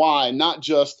reason why, not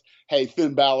just, hey,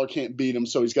 Finn Balor can't beat him,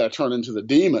 so he's got to turn into the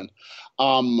demon.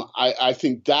 I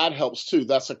think that helps too.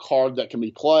 That's a card that can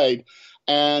be played.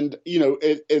 And,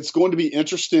 it's going to be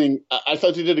interesting. I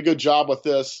thought they did a good job with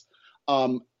this.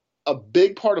 A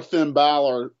big part of Finn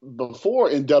Balor before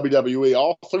in WWE,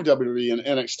 all through WWE and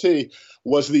NXT,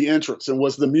 was the entrance and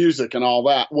was the music and all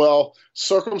that. Well,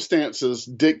 circumstances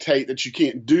dictate that you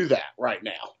can't do that right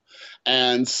now.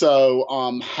 And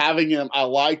so having him, I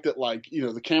liked it. Like,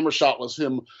 the camera shot was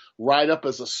him right up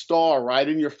as a star, right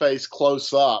in your face,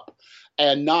 close up,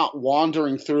 and not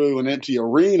wandering through an empty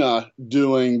arena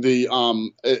doing the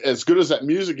as good as that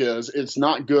music is, it's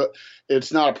not good.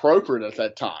 It's not appropriate at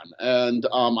that time. And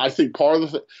I think one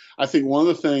of the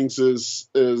things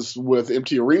is with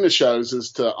empty arena shows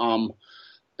is to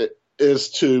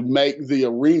make the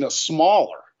arena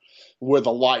smaller, where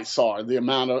the lights are, the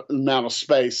amount of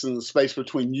space and the space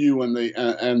between you and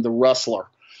the wrestler,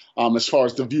 as far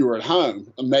as the viewer at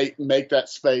home, make that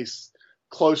space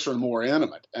closer and more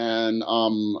intimate, and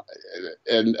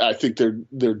I think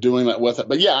they're doing that with it.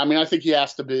 But yeah, I mean, I think he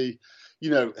has to be,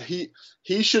 he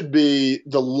should be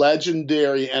the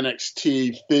legendary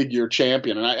NXT figure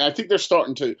champion, and I think they're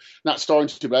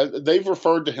but they've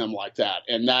referred to him like that,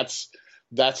 and that's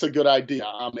a good idea.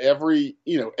 Every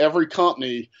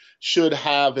company should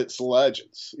have its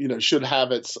legends, should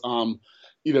have its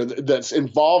that's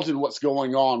involved in what's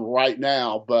going on right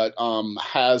now, but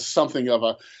has something of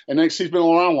and NXT's been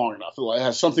around long enough. It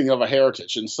has something of a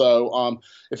heritage. And so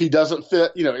if he doesn't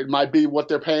fit, it might be what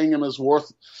they're paying him is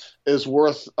worth is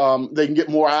worth. They can get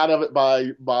more out of it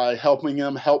by helping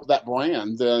him help that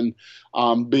brand than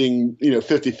being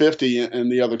 50-50 in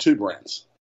the other two brands.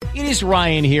 It is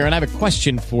Ryan here, and I have a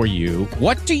question for you.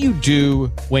 What do you do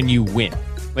when you win?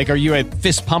 Like, are you a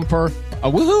fist pumper, a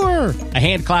woohooer, a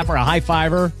hand clapper, a high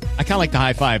fiver? I kind of like the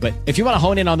high five, but if you want to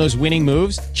hone in on those winning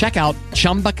moves, check out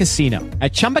Chumba Casino.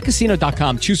 At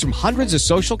ChumbaCasino.com, choose from hundreds of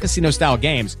social casino-style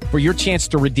games for your chance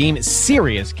to redeem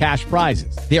serious cash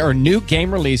prizes. There are new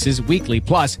game releases weekly,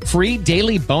 plus free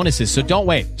daily bonuses. So don't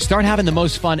wait. Start having the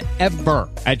most fun ever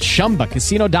at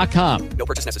ChumbaCasino.com. No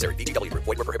purchase necessary. VGW Group.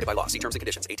 Void where prohibited by law. See terms and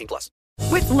conditions. 18+.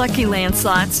 With Lucky Land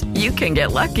Slots, you can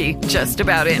get lucky just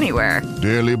about anywhere.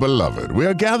 Dearly beloved, we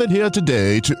are gathered here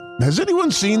today to... Has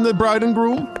anyone seen the bride and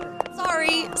groom?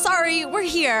 Sorry, we're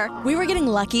here. We were getting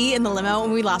lucky in the limo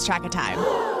and we lost track of time.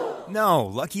 No,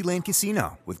 Lucky Land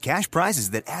Casino, with cash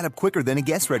prizes that add up quicker than a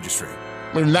guest registry.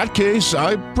 In that case,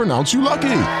 I pronounce you lucky.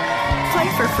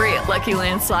 Play for free at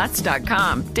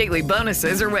LuckyLandSlots.com. Daily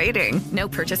bonuses are waiting. No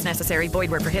purchase necessary.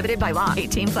 Void where prohibited by law.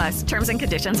 18+. Terms and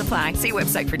conditions apply. See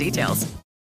website for details.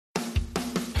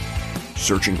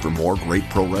 Searching for more great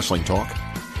pro wrestling talk?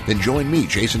 Then join me,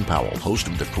 Jason Powell, host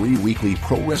of the free weekly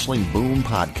Pro Wrestling Boom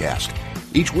podcast.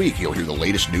 Each week, you'll hear the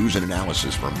latest news and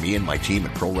analysis from me and my team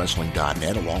at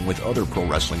ProWrestling.net, along with other pro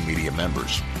wrestling media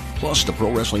members. Plus, the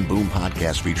Pro Wrestling Boom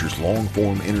podcast features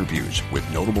long-form interviews with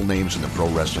notable names in the pro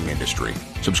wrestling industry.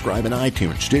 Subscribe in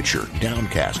iTunes, Stitcher,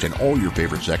 Downcast, and all your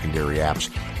favorite secondary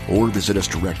apps, or visit us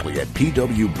directly at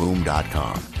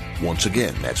pwboom.com. Once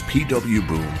again, that's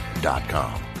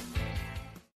pwboom.com.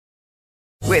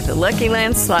 With the Lucky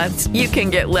Land Slots, you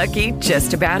can get lucky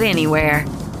just about anywhere.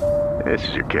 This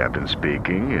is your captain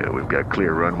speaking. We've got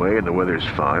clear runway and the weather's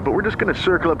fine, but we're just going to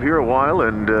circle up here a while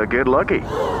and get lucky.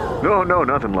 No,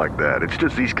 nothing like that. It's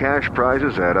just these cash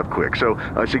prizes add up quick. So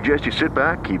I suggest you sit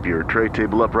back, keep your tray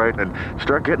table upright, and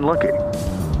start getting lucky.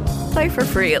 Play for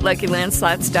free at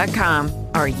LuckyLandSlots.com.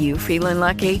 Are you feeling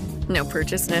lucky? No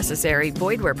purchase necessary.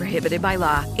 Void where prohibited by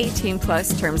law.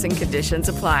 18+ terms and conditions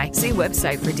apply. See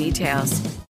website for details.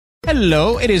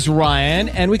 Hello, it is Ryan,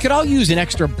 and we could all use an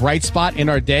extra bright spot in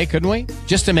our day, couldn't we?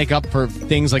 Just to make up for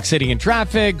things like sitting in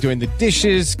traffic, doing the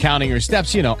dishes, counting your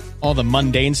steps, all the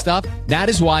mundane stuff. That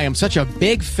is why I'm such a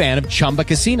big fan of Chumba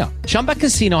Casino. Chumba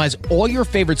Casino has all your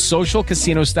favorite social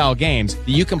casino-style games that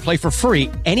you can play for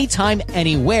free anytime,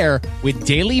 anywhere with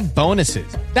daily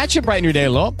bonuses. That should brighten your day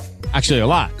a little. Actually, a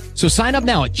lot. So sign up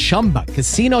now at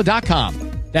ChumbaCasino.com.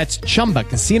 That's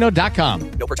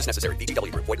ChumbaCasino.com. No purchase necessary.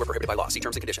 VGW Group. Void where prohibited by law. See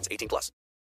terms and conditions. 18+.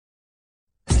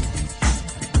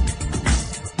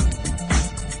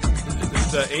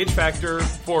 The age factor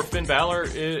for Finn Balor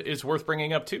is worth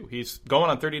bringing up too. He's going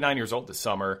on 39 years old this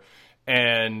summer,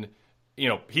 and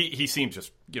he seems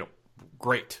just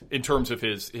great in terms of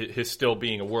his still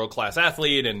being a world-class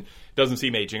athlete, and doesn't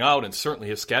seem aging out. And certainly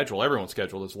his schedule, everyone's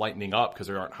schedule, is lightening up because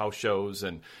there aren't house shows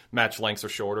and match lengths are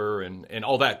shorter and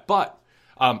all that. But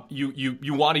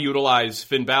you want to utilize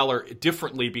Finn Balor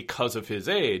differently because of his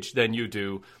age than you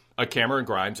do a Cameron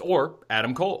Grimes or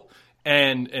Adam Cole.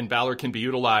 And Balor can be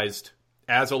utilized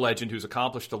as a legend who's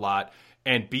accomplished a lot,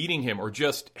 and beating him or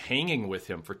just hanging with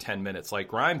him for 10 minutes like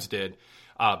Grimes did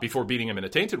before beating him in a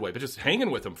tainted way, but just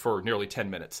hanging with him for nearly 10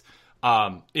 minutes.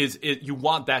 You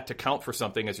want that to count for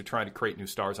something as you're trying to create new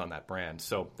stars on that brand.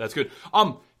 So that's good.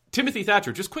 Timothy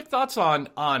Thatcher, just quick thoughts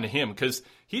on him, because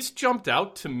he's jumped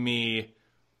out to me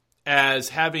as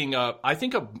having I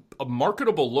think a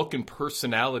marketable look and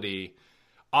personality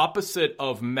opposite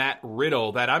of Matt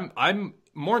Riddle that I'm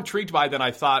more intrigued by than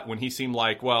I thought when he seemed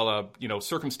like,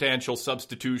 circumstantial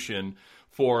substitution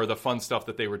for the fun stuff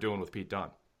that they were doing with Pete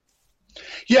Dunne.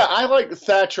 Yeah, I like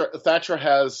Thatcher. Thatcher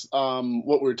has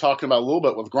what we were talking about a little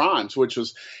bit with Grimes, which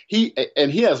was he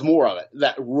has more of it.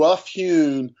 That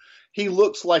rough-hewn, he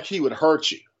looks like he would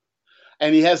hurt you,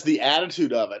 and he has the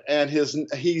attitude of it. And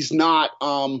he's not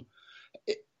all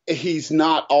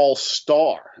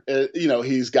star.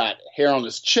 He's got hair on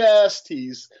his chest.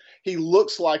 He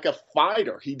looks like a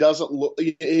fighter. He doesn't look.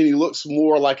 He looks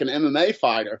more like an MMA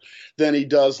fighter than he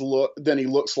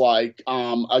looks like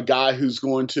a guy who's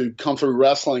going to come through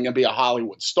wrestling and be a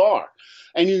Hollywood star.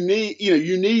 And you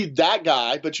need that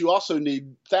guy, but you also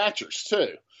need Thatcher's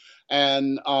too,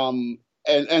 and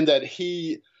that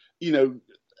he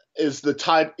is the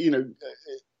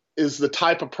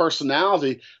type of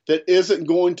personality that isn't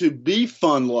going to be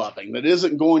fun loving, that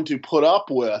isn't going to put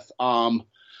up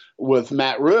with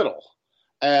Matt Riddle,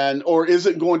 or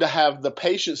isn't going to have the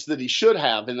patience that he should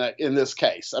have in this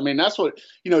case. I mean, that's what,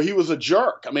 he was a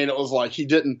jerk. I mean, it was like he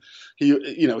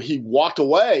walked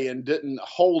away and didn't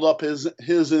hold up his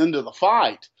end of the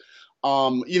fight.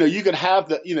 You can have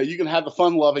the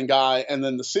fun-loving guy and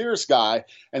then the serious guy,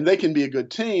 and they can be a good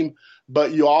team.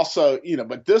 But you also,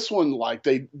 but this one, like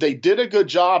they did a good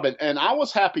job, and I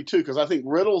was happy too because I think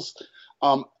Riddle's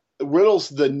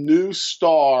the new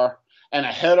star and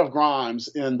ahead of Grimes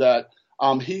in that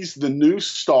he's the new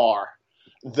star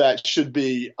that should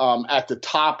be at the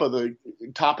top of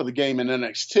the game in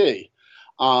NXT.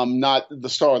 Not the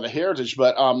star of the heritage,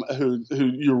 but who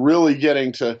you're really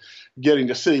getting to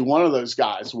see one of those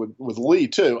guys with Lee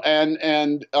too,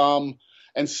 and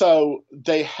so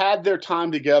they had their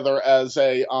time together as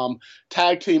a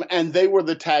tag team, and they were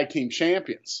the tag team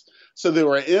champions. So they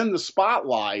were in the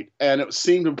spotlight, and it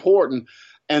seemed important.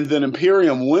 And then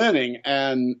Imperium winning,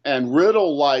 and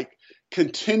Riddle like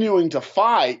continuing to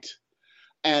fight.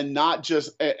 And not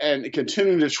just and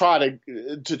continuing to try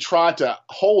to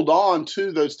hold on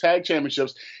to those tag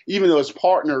championships, even though his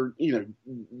partner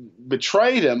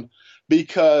betrayed him,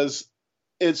 because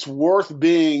it's worth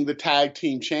being the tag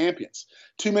team champions.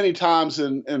 Too many times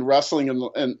in wrestling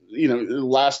and in the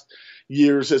last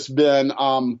years, it's been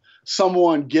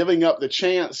someone giving up the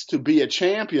chance to be a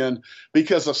champion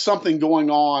because of something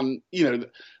going on. The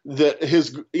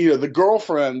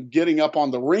girlfriend getting up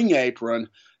on the ring apron.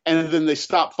 And then they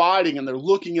stop fighting, and they're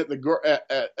looking at the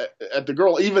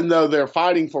girl, even though they're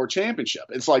fighting for a championship.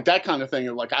 It's like that kind of thing.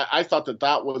 Like I thought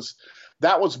that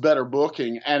was better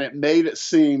booking, and it made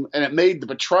the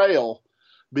betrayal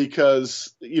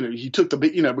because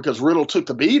because Riddle took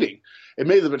the beating. It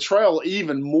made the betrayal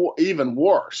even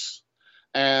worse.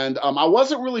 And I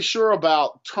wasn't really sure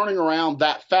about turning around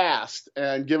that fast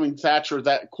and giving Thatcher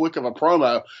that quick of a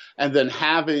promo and then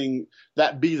having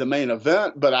that be the main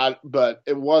event. But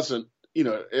it wasn't,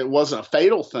 it wasn't a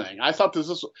fatal thing. I thought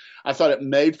it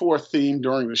made for a theme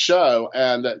during the show,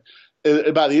 and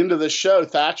that by the end of this show,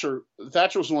 Thatcher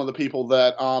was one of the people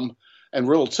that, and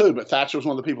Riddle too, but Thatcher was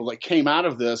one of the people that came out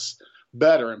of this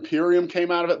better. Imperium came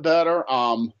out of it better.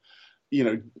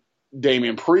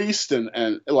 Damian Priest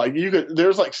and like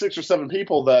there's like 6 or 7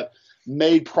 people that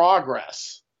made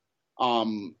progress,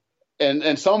 and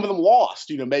some of them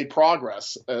lost, made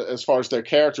progress as far as their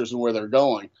characters and where they're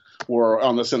going were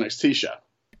on this NXT show.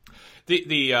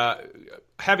 The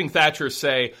having Thatcher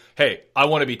say, "Hey, I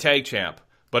want to be tag champ,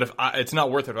 but if it's not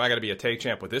worth it, if I got to be a tag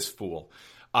champ with this fool,"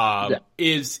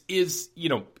 is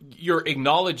you're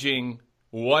acknowledging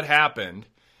what happened,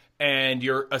 and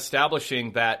you're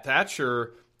establishing that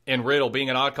Thatcher and Riddle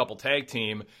being an odd couple tag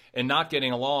team and not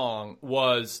getting along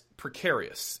was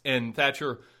precarious. And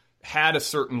Thatcher had a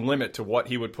certain limit to what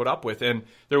he would put up with, and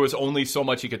there was only so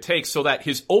much he could take, so that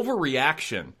his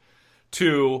overreaction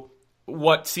to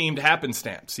what seemed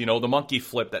happenstance, the monkey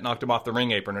flip that knocked him off the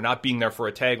ring apron, or not being there for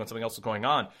a tag when something else was going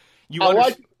on. I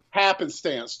like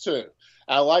happenstance too.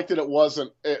 I liked that it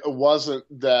wasn't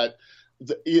that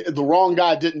the wrong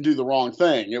guy didn't do the wrong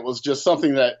thing. It was just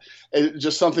something that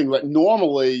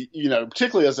normally,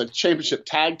 particularly as a championship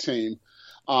tag team,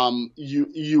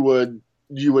 you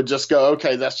would just go,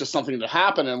 okay, that's just something that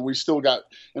happened, and we still got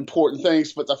important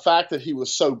things. But the fact that he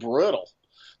was so brittle,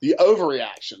 the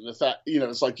overreaction, the fact,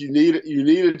 it's like you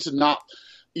needed to not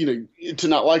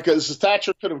like this.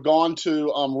 Thatcher could have gone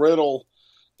to Riddle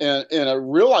in a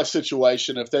real life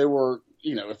situation if they were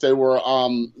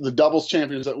the doubles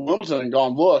champions at Wimbledon and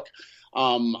gone, look,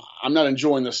 I'm not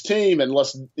enjoying this team, and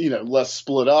let's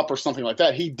split up or something like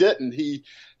that. He didn't.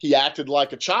 He acted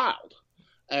like a child,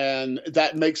 and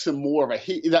that makes him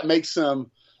that makes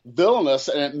him villainous,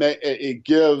 and it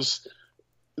gives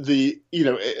the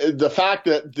fact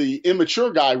that the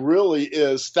immature guy really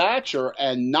is Thatcher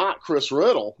and not Chris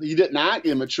Riddle. He didn't act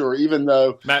immature, even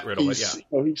though Matt Riddle, he's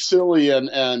silly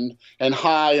and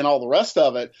high and all the rest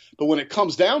of it. But when it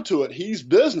comes down to it, he's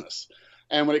business.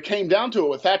 And when it came down to it,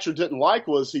 what Thatcher didn't like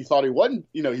was he thought he wasn't,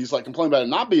 he's like complaining about it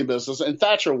not being business, and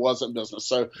Thatcher wasn't business.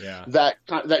 So that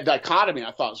dichotomy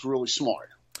I thought was really smart.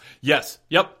 Yes.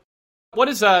 Yep. What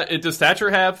does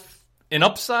Thatcher have an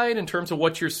upside in terms of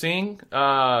what you're seeing?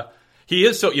 He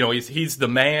is he's the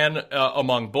man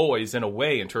among boys in a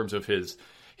way in terms of his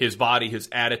body, his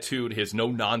attitude, his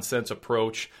no nonsense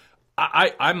approach.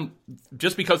 I'm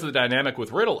just because of the dynamic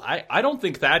with Riddle. I don't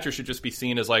think Thatcher should just be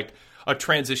seen as like a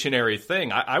transitionary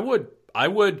thing. I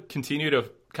would continue to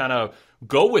kind of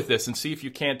go with this and see if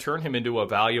you can't turn him into a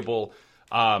valuable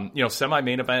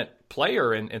semi-main event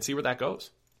player and see where that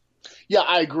goes. Yeah,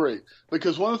 I agree.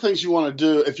 Because one of the things you want to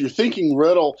do, if you're thinking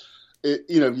Riddle, if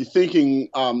you're thinking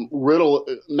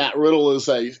Matt Riddle as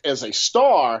a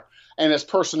star, his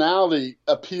personality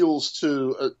appeals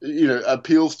to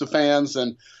fans,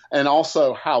 and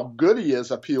also how good he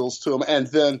is appeals to them, and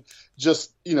then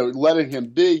just letting him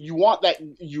be. You want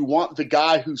the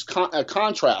guy who's a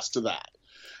contrast to that,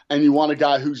 and you want a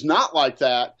guy who's not like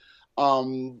that,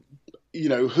 who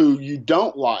you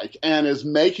don't like, and is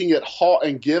making it hard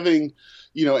and giving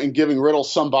Riddle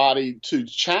somebody to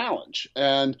challenge,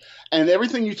 and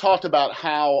everything you talked about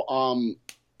how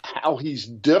he's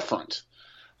different.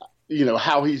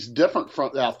 How he's different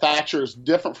from Thatcher is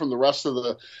different from the rest of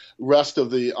the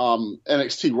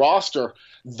NXT roster.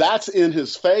 That's in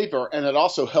his favor, and it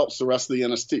also helps the rest of the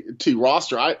NXT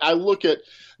roster. I look at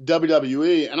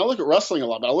WWE, and I look at wrestling a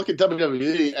lot, but I look at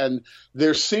WWE, and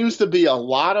there seems to be a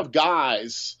lot of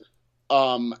guys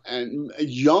and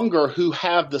younger who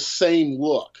have the same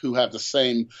look, who have the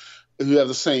same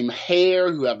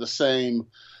hair, who have the same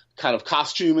kind of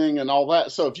costuming and all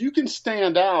that. So if you can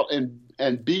stand out and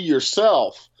be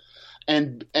yourself,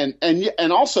 and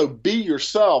also be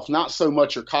yourself, not so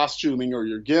much your costuming or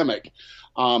your gimmick,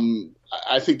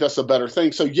 I think that's a better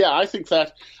thing. So yeah, I think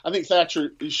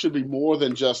Thatcher should be more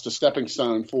than just a stepping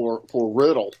stone for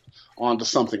Riddle onto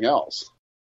something else.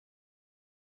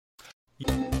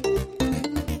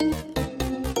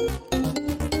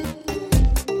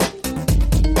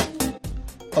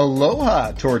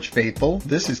 Aloha, Torch Faithful.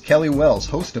 This is Kelly Wells,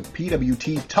 host of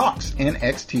PWT Talks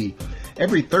NXT.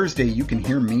 Every Thursday you can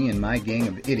hear me and my gang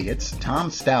of idiots,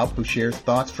 Tom Stout, who shares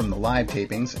thoughts from the live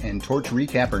tapings, and Torch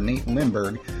recapper Nate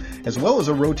Lindberg, as well as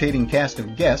a rotating cast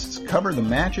of guests, cover the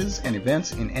matches and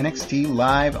events in NXT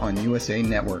live on USA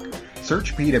Network.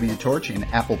 Search PW Torch in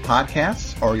Apple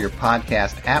Podcasts or your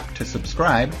podcast app to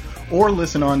subscribe, or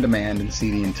listen on demand and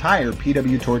see the entire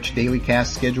PW Torch Daily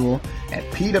Cast schedule at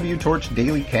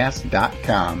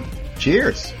pwtorchdailycast.com.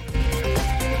 Cheers!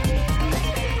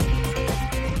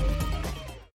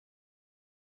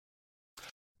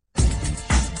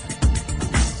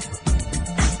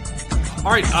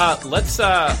 All right, let's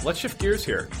shift gears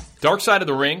here. Dark Side of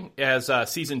the Ring as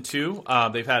season 2.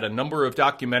 They've had a number of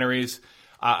documentaries.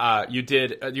 You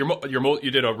did a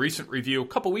recent review a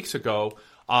couple weeks ago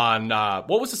on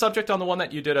what was the subject on the one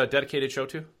that you did a dedicated show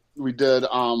to? We did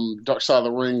Dark Side of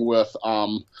the Ring with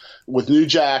New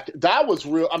Jack. That was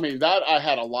real. I mean, that I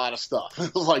had a lot of stuff.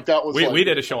 It was like that was we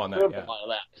did a show on that. Yeah.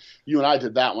 You and I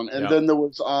did that one, and then there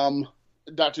was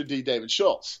Dr. D. David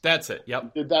Schultz. That's it.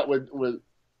 Yep. Did that with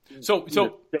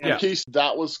Dan Keith.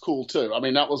 That was cool too. I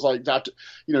mean, that was like Dr.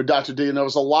 D, and there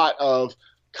was a lot of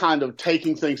kind of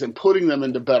taking things and putting them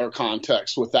into better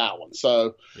context with that one.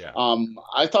 So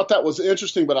I thought that was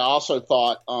interesting, but I also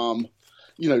thought,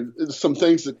 some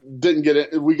things that didn't get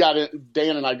it.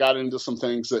 Dan and I got into some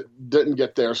things that didn't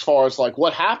get there as far as like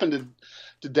what happened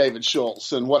to David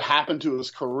Schultz and what happened to his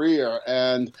career.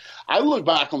 And I look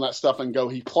back on that stuff and go,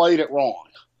 he played it wrong.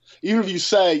 Even if you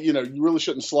say, you really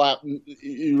shouldn't slap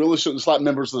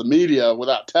members of the media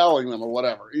without telling them or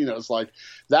whatever, it's like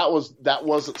that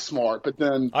wasn't smart. But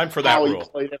then I'm for that how rule. He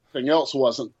played everything else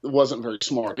wasn't very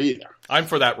smart either. I'm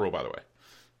for that rule, by the way.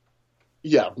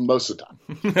 Yeah, most of the time.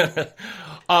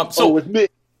 With me,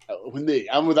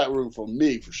 I'm with that rule for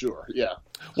me for sure. Yeah.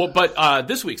 Well, but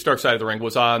this week's Dark Side of the Ring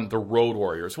was on the Road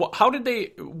Warriors. Well, how do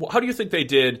you think they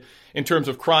did in terms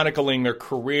of chronicling their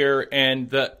career and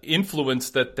the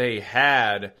influence that they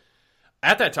had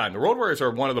at that time? The Road Warriors are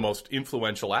one of the most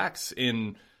influential acts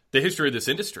in the history of this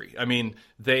industry. I mean,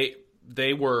 they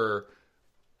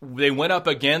went up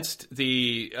against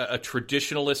a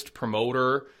traditionalist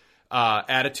promoter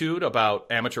attitude about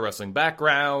amateur wrestling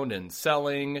background and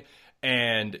selling.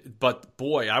 But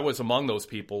boy, I was among those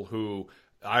people who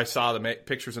I saw the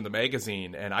pictures in the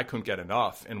magazine and I couldn't get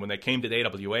enough. And when they came to the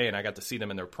AWA and I got to see them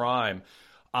in their prime,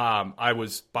 I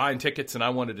was buying tickets and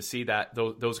I wanted to see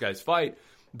those guys fight.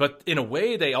 But in a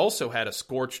way, they also had a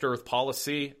scorched earth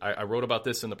policy. I wrote about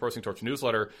this in the Pro Wrestling Torch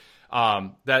newsletter.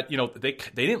 That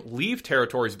they didn't leave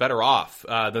territories better off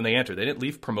than they entered. They didn't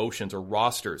leave promotions or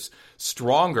rosters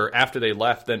stronger after they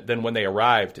left than when they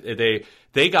arrived.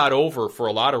 They got over for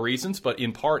a lot of reasons, but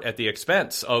in part at the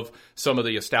expense of some of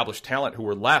the established talent who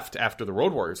were left after the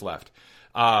Road Warriors left.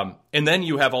 And then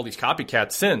you have all these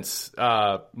copycats since,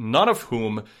 none of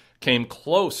whom came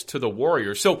close to the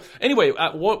Warriors. So anyway,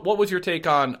 what was your take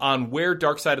on where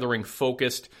Dark Side of the Ring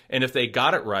focused and if they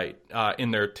got it right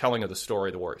in their telling of the story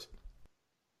of the Warriors?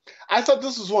 I thought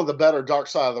this was one of the better Dark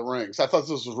Side of the Rings. I thought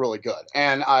this was really good.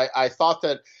 And I thought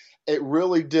that it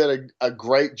really did a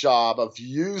great job of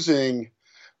using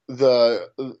the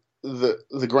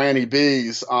Granny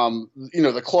Bees,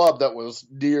 the club that was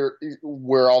near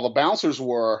where all the bouncers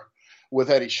were with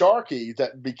Eddie Sharkey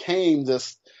that became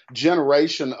this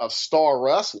generation of star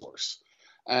wrestlers.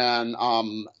 And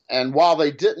while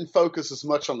they didn't focus as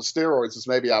much on the steroids as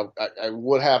maybe I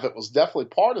would have, it was definitely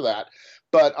part of that.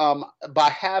 But by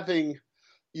having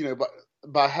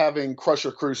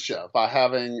Crusher Khrushchev, by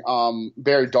having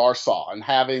Barry Darsow, and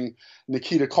having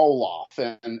Nikita Koloff,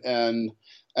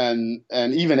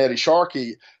 and even Eddie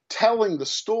Sharkey telling the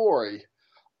story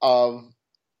of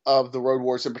the Road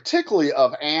Warriors, and particularly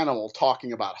of Animal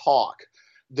talking about Hawk,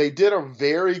 they did a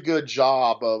very good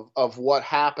job of what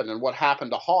happened and what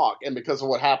happened to Hawk, and because of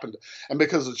what happened, and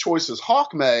because of the choices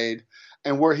Hawk made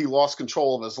and where he lost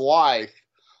control of his life,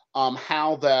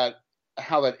 how that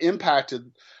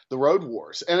impacted the Road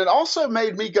Wars. And it also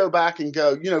made me go back and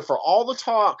go, for all the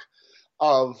talk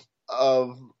of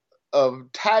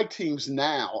tag teams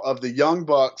now, of the Young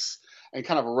Bucks and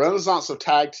kind of a renaissance of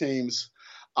tag teams,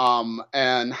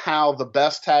 and how the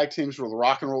best tag teams were the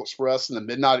Rock and Roll Express and the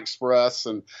Midnight Express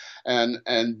and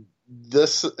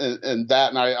this and that,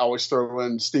 and I always throw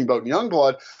in Steamboat and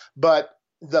Youngblood, but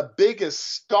the biggest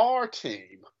star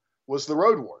team was the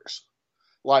Road Warriors.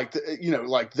 Like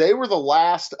they were the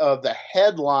last of the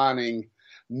headlining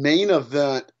main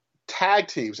event tag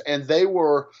teams, and they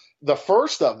were the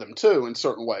first of them too, in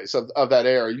certain ways of that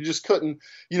era. You just couldn't,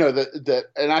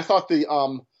 and I thought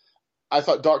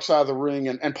Dark Side of the Ring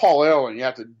and Paul Ellering, you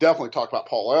have to definitely talk about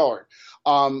Paul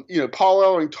Ellering. Paul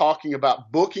Ellering talking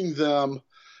about booking them,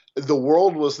 the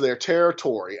world was their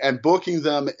territory, and booking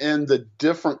them in the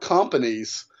different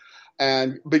companies.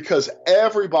 And because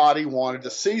everybody wanted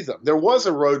to see them. There was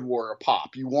a Road Warrior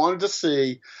pop. You wanted to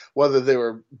see whether they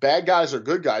were bad guys or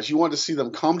good guys. You wanted to see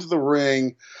them come to the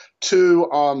ring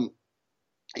to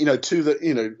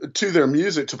their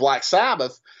music, to Black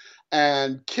Sabbath,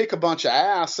 and kick a bunch of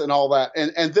ass and all that.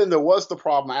 And then there was the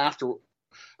problem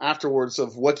afterwards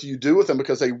of what do you do with them,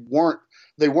 because they weren't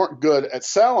good at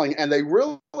selling, and they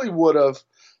really would have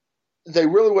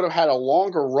had a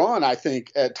longer run, I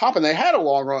think, at top. And they had a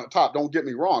long run at top, don't get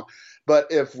me wrong. But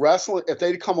if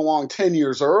they'd come along 10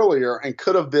 years earlier and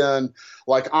could have been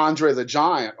like Andre the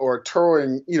Giant or a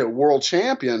touring, world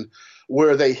champion,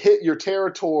 where they hit your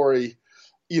territory,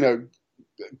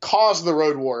 caused the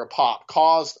Road Warrior pop,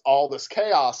 caused all this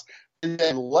chaos, and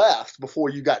then left before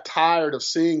you got tired of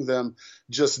seeing them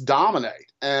just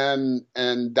dominate. And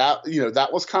that,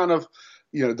 that was kind of,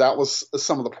 that was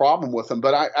some of the problem with them.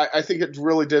 But I think it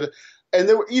really did. And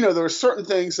there were certain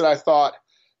things that I thought,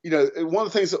 one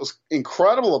of the things that was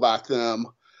incredible about them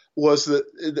was that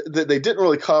they didn't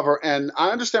really cover. And I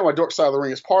understand why Dark Side of the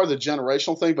Ring is part of the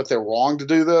generational thing, but they're wrong to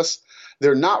do this.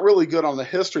 They're not really good on the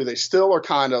history. They still are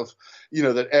kind of,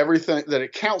 that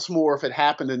it counts more if it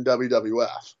happened in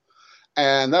WWF.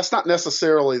 And that's not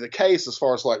necessarily the case as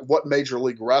far as like what Major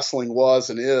League Wrestling was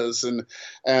and is, and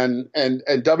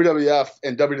WWF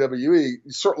and WWE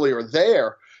certainly are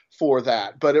there for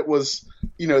that. But it was,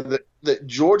 that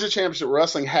Georgia Championship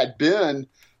Wrestling had been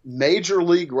Major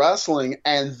League Wrestling,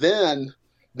 and then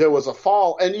there was a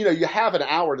fall. And you have an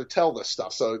hour to tell this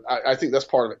stuff, so I think that's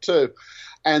part of it too.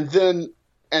 And then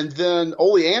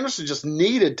Ole Anderson just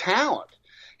needed talent.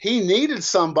 He needed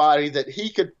somebody that he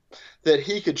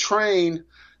could train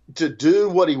to do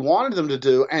what he wanted them to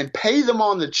do and pay them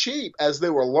on the cheap as they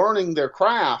were learning their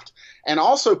craft, and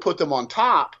also put them on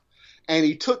top. And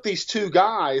he took these two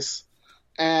guys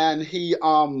and he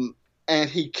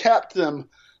kept them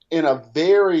in a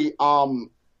very,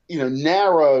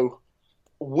 narrow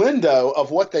window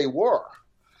of what they were.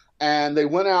 And they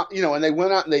went out,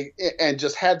 and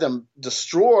just had them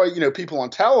destroy, people on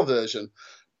television.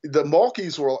 The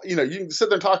Mulkeys were, you can sit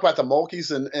there and talk about the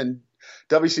Mulkeys and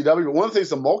WCW, but one of the things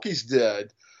the Mulkeys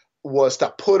did was to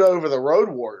put over the Road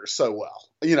Warriors so well.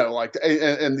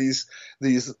 And these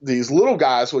little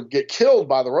guys would get killed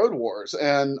by the Road Warriors,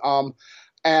 and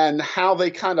how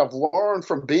they kind of learned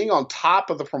from being on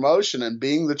top of the promotion and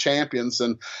being the champions.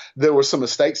 And there were some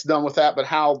mistakes done with that, but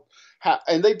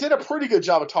and they did a pretty good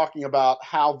job of talking about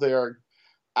how their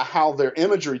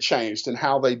imagery changed and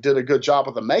how they did a good job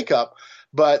of the makeup.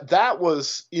 But that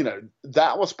was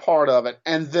part of it.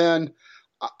 And then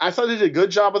I thought they did a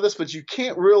good job of this, but you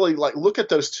can't really look at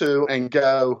those two and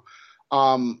go,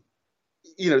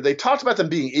 they talked about them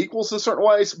being equals in certain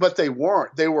ways, but they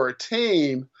weren't. They were a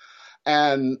team,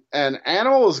 and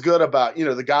Animal was good about,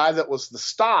 the guy that was the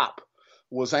stop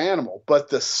was Animal, but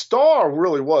the star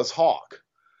really was Hawk.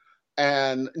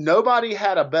 And nobody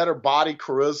had a better body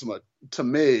charisma to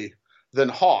me than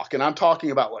Hawk. And I'm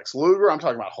talking about Lex Luger. I'm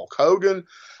talking about Hulk Hogan.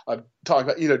 I'm talking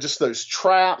about, just those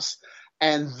traps.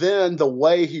 And then the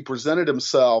way he presented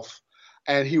himself,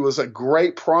 and he was a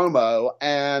great promo,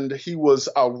 and he was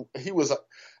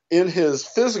in his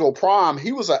physical prime,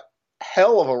 he was a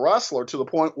hell of a wrestler, to the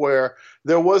point where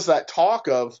there was that talk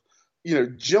of,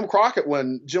 Jim Crockett,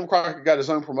 when Jim Crockett got his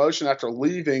own promotion after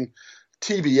leaving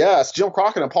TBS, Jim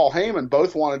Crockett and Paul Heyman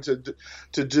both wanted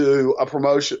to do a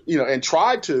promotion, and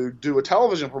tried to do a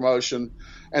television promotion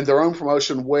and their own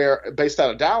promotion based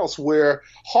out of Dallas, where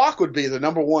Hawk would be the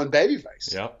number one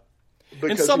babyface. Yep.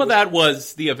 And some of that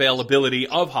was the availability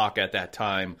of Hawk at that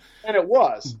time. And it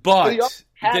was. But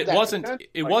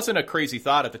it wasn't a crazy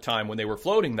thought at the time when they were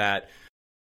floating that.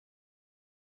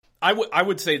 I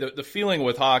would say that the feeling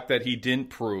with Hawk that he didn't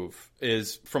prove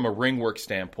is, from a ring work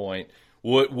standpoint,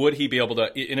 would he be able to,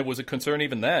 and it was a concern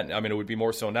even then, I mean, it would be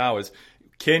more so now, is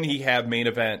can he have main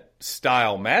event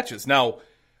style matches? Now,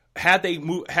 had they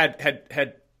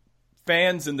had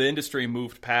fans in the industry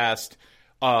moved past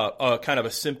a kind of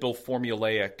a simple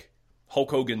formulaic Hulk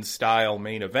Hogan style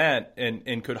main event,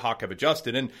 and could Hawk have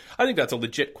adjusted? And I think that's a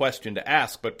legit question to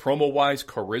ask, but promo wise,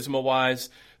 charisma wise,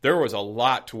 there was a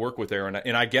lot to work with there,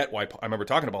 and I get why. I remember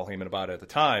talking to Paul Heyman about it at the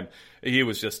time. He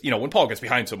was just, when Paul gets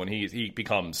behind someone, he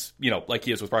becomes, like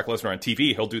he is with Brock Lesnar on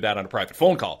TV, he'll do that on a private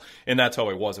phone call, and that's how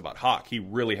it was about Hawk. He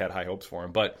really had high hopes for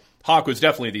him, but Hawk was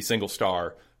definitely the single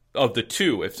star of the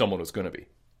two, if someone was going to be.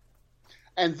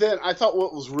 And then I thought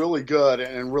what was really good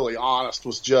and really honest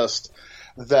was just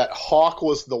that Hawk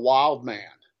was the wild man,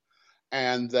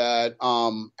 and that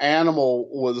Animal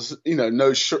was,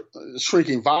 no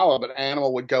shrinking violet, but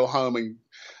Animal would go home and,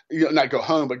 not go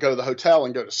home, but go to the hotel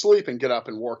and go to sleep and get up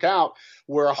and work out,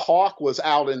 where Hawk was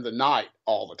out in the night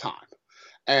all the time.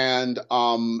 And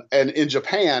in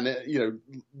Japan, the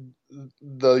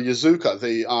Yakuza,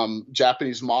 the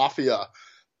Japanese mafia,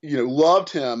 loved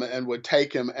him and would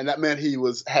take him, and that meant he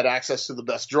had access to the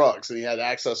best drugs, and he had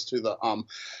access to the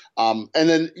and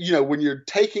then when you're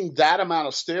taking that amount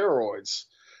of steroids,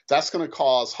 that's going to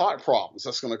cause heart problems.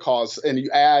 That's going to cause, and you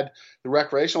add the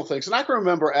recreational things. And I can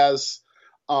remember as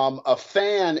a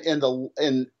fan in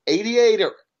 88,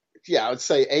 or I would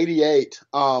say 88,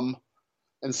 and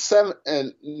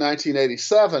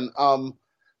 1987,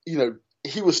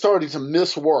 he was starting to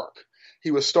miss work.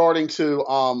 He was starting to,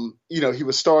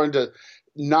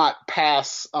 not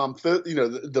pass,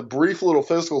 the brief little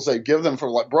physicals they give them for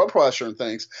like blood pressure and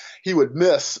things. He would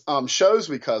miss shows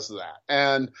because of that,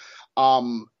 and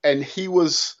he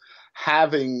was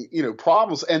having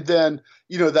problems. And then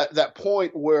that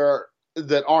point where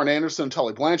that Arn Anderson and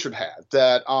Tully Blanchard had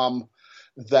the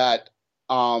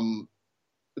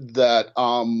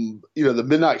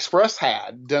Midnight Express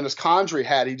had, Dennis Condrey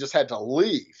had. He just had to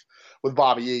leave with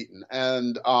Bobby Eaton,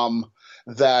 and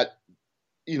that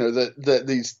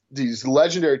these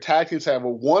legendary tag teams have,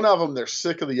 one of them, they're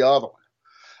sick of the other one,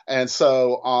 and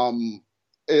so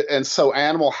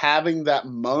Animal having that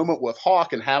moment with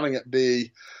Hawk and having it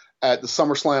be at the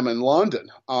SummerSlam in London,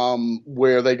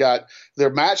 where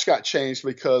their match got changed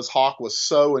because Hawk was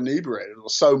so inebriated, it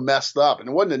was so messed up, and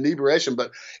it wasn't inebriation, but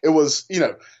it was,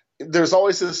 there's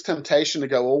always this temptation to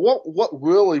go, well, what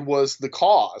really was the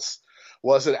cause?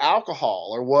 Was it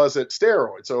alcohol, or was it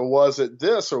steroids, or was it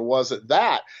this, or was it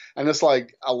that? And it's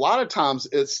like, a lot of times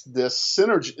it's this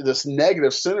synergy, this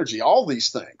negative synergy, all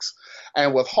these things.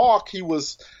 And with Hawk, he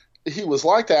was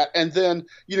like that. And then,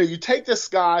 you take this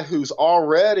guy who's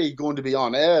already going to be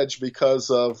on edge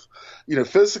because of,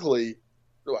 physically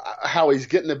how he's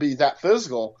getting to be that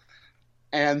physical.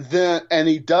 And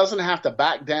he doesn't have to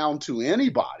back down to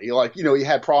anybody. Like, he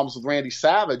had problems with Randy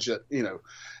Savage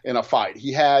in a fight.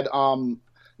 He had,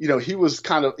 he was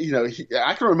kind of,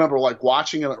 I can remember like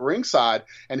watching him at ringside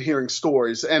and hearing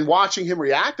stories and watching him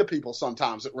react to people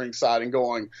sometimes at ringside and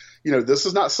going, this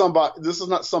is not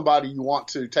somebody you want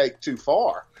to take too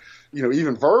far,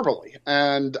 even verbally.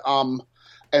 And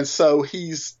so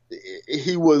he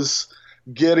was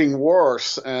getting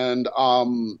worse and,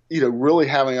 really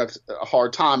having a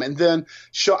hard time. And then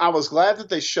I was glad that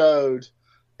they showed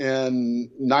in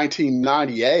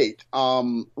 1998,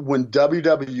 when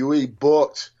WWE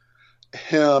booked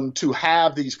him to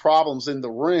have these problems in the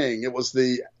ring. It was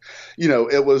the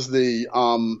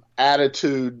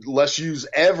attitude, let's use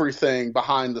everything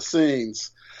behind the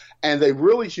scenes. And they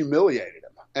really humiliated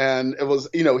him. And it was,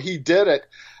 he did it,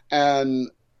 and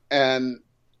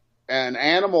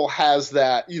Animal has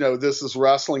that, this is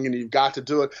wrestling and you've got to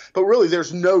do it. But really,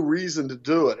 there's no reason to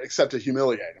do it except to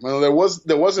humiliate him. I mean, there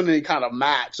wasn't any kind of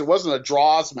match. It wasn't a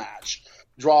Draws match.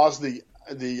 Draws the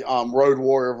Road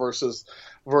Warrior versus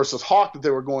Hawk that they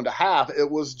were going to have. It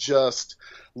was just,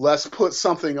 let's put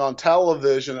something on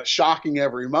television that's shocking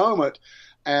every moment.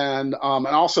 And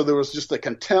also there was just a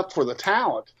contempt for the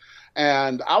talent.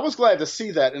 And I was glad to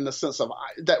see that, in the sense of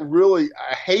that really,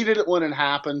 I hated it when it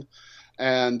happened.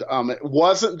 And it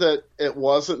wasn't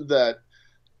that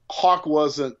Hawk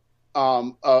wasn't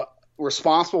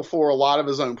responsible for a lot of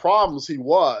his own problems. He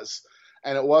was,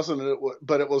 and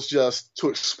but it was just to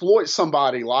exploit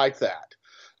somebody like that,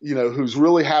 who's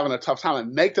really having a tough time,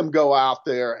 and make them go out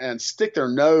there and stick their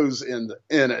nose in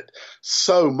it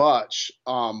so much.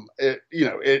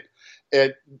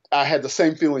 I had the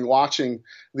same feeling watching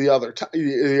the other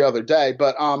day,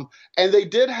 but and they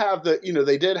did have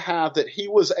that he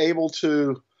was able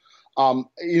to. I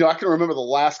can remember the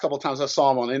last couple of times I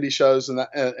saw him on indie shows and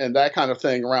that kind of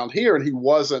thing around here, and he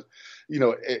wasn't,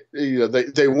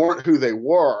 they weren't who they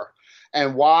were,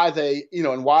 and why they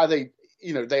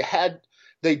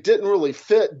didn't really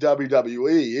fit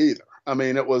WWE either. I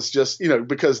mean, it was just,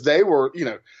 because they were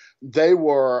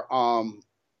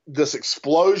this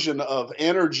explosion of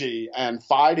energy and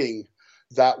fighting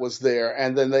that was there,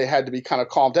 and then they had to be kind of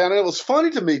calmed down. And it was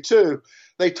funny to me too.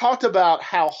 They talked about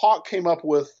how Hawk came up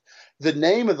with the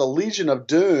name of the Legion of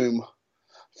Doom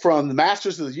from the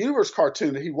Masters of the Universe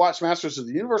cartoon. He watched Masters of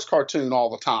the Universe cartoon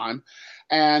all the time,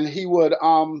 and he would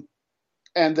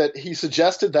and that he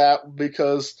suggested that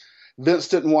because Vince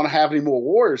didn't want to have any more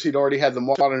warriors. He'd already had the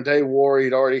Modern Day Warrior.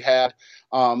 He'd already had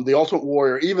the Ultimate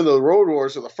Warrior. Even though the Road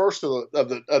Warriors are the first of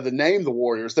the name, the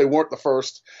Warriors, they weren't the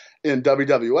first in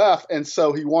WWF, and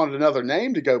so he wanted another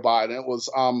name to go by, and it was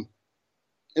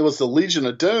the Legion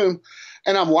of Doom.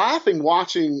 And I'm laughing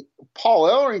watching Paul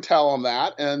Ellering tell him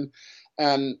that, and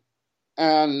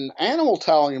Animal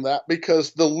telling him that,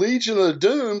 because the Legion of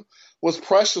Doom was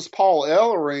Precious Paul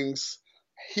Ellering's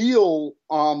heel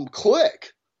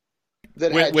clique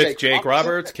that had with Jake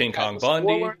Roberts, King Kong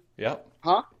Bundy, yep,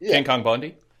 huh? Yeah. King Kong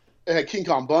Bundy. It had King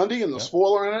Kong Bundy and the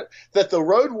spoiler in it that the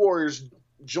Road Warriors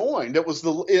joined. It was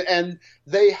and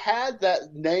they had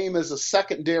that name as a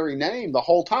secondary name the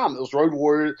whole time. It was Road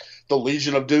Warrior, the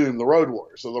Legion of Doom, the Road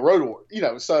Warriors, or the Road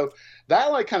Warriors. So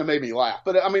that kind of made me laugh.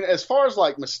 But I mean, as far as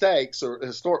mistakes or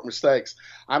historic mistakes,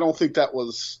 I don't think that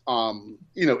was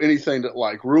anything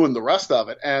that ruined the rest of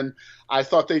it. And I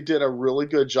thought they did a really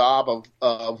good job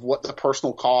of what the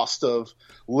personal cost of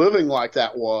living like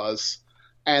that was.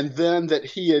 And then that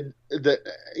Nikita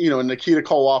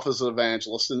Koloff is an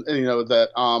evangelist, and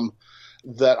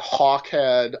that Hawk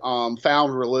had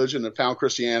found religion and found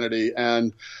Christianity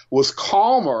and was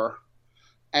calmer.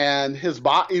 And his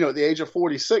body, at the age of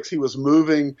 46, he was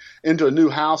moving into a new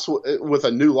house with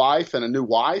a new life and a new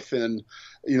wife, and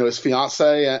his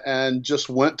fiance, and just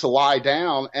went to lie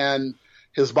down, and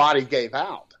his body gave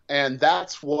out. And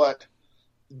that's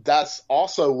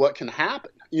also what can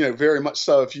happen. Very much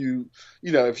so if you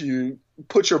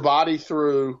put your body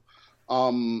through,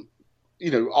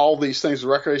 all these things,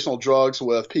 recreational drugs,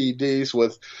 with PEDs,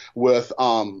 with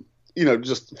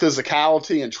just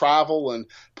physicality and travel, and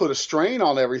put a strain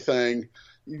on everything,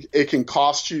 it can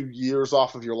cost you years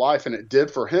off of your life, and it did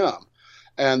for him.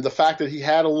 And the fact that he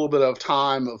had a little bit of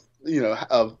time of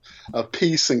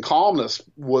peace and calmness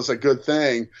was a good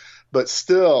thing. But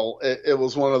still, it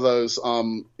was one of those, it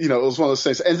was one of those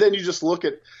things. And then you just look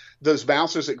at those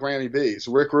bouncers at Granny B's,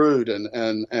 Rick Rude and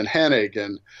Hennig,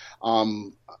 and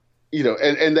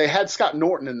and they had Scott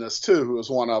Norton in this too, who was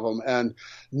one of them. And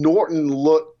Norton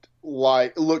looked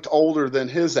older than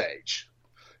his age.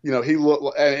 He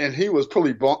looked, and he was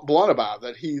pretty blunt about it,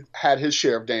 that he had his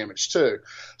share of damage too.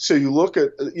 So you look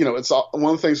at, it's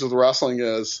one of the things with wrestling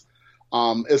is,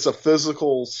 it's a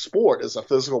physical sport, it's a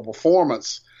physical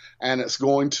performance. And it's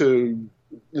and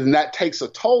that takes a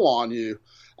toll on you.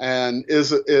 And is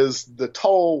the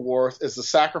toll worth, is the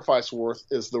sacrifice worth,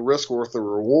 is the risk worth the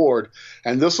reward?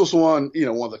 And this was one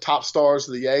of the top stars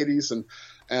of the 80s,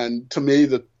 and to me,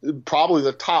 probably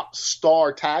the top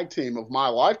star tag team of my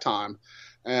lifetime.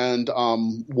 And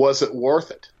was it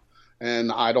worth it?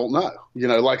 And I don't know.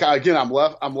 I'm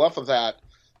left with that.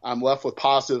 I'm left with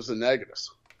positives and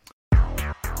negatives.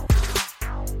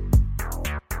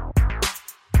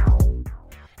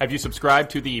 Have you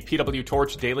subscribed to the PW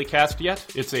Torch Daily Cast yet?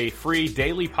 It's a free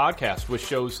daily podcast with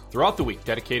shows throughout the week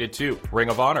dedicated to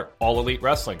Ring of Honor, All Elite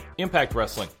Wrestling, Impact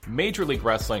Wrestling, Major League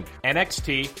Wrestling,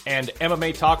 NXT, and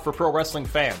MMA Talk for pro wrestling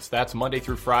fans. That's Monday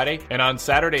through Friday. And on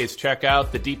Saturdays, check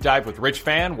out the Deep Dive with Rich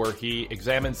Fan, where he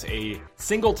examines a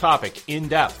single topic in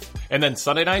depth. And then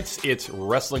Sunday nights, it's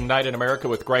Wrestling Night in America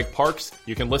with Greg Parks.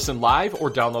 You can listen live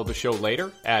or download the show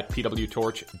later at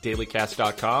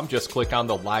pwtorchdailycast.com. Just click on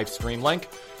the live stream link.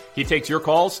 He takes your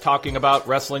calls talking about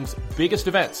wrestling's biggest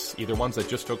events, either ones that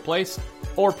just took place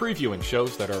or previewing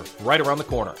shows that are right around the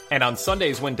corner. And on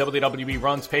Sundays when WWE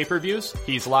runs pay-per-views,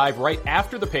 he's live right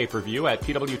after the pay-per-view at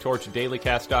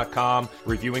pwtorchdailycast.com,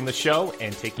 reviewing the show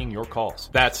and taking your calls.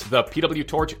 That's the PW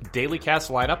Torch Dailycast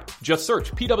lineup. Just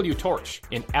search PW Torch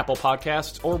in Apple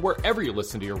Podcasts or wherever you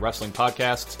listen to your wrestling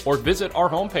podcasts, or visit our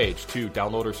homepage to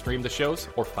download or stream the shows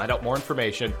or find out more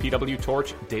information,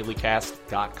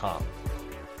 pwtorchdailycast.com.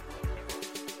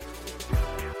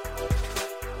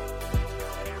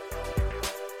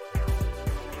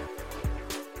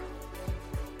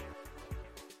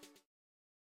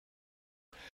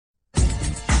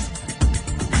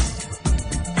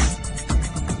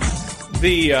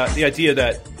 The idea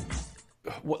that,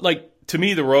 like, to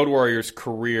me, the Road Warriors'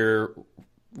 career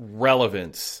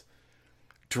relevance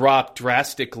dropped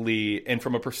drastically, and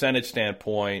from a percentage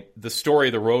standpoint, the story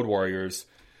of the Road Warriors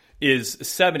is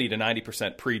 70 to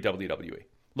 90% pre-WWE.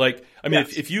 Like, I mean,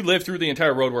 yes. if you live through the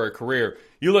entire Road Warrior career,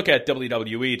 you look at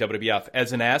WWE, WWF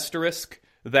as an asterisk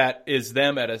that is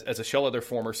them as a shell of their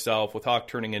former self, with Hawk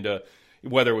turning into,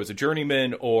 whether it was a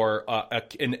journeyman or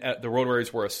the Road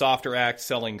Warriors were a softer act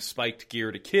selling spiked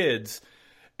gear to kids,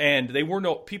 and they were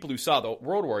no people who saw the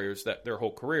Road Warriors that their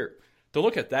whole career. To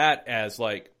look at that as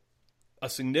like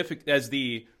as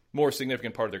the more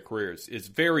significant part of their careers is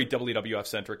very WWF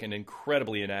centric and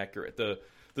incredibly inaccurate. The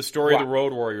story of the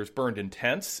Road Warriors burned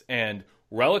intense and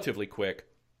relatively quick,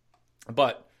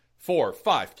 but 4,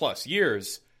 5+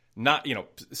 years. Not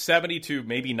 70 to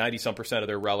maybe 90% of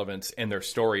their relevance and their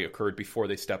story occurred before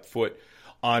they stepped foot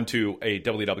onto a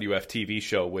WWF TV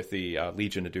show with the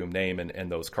Legion of Doom name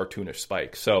and those cartoonish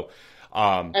spikes. So,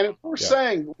 and if we're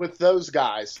saying with those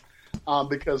guys,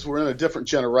 because we're in a different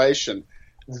generation,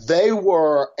 they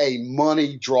were a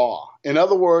money draw. In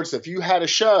other words, if you had a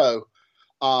show,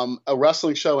 a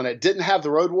wrestling show, and it didn't have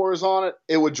the Road Warriors on it,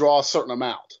 it would draw a certain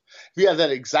amount. If you had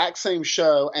that exact same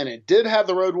show and it did have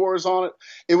the Road Warriors on it,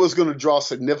 it was going to draw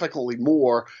significantly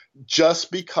more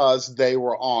just because they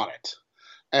were on it.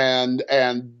 And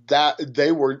that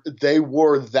they were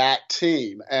that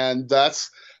team. And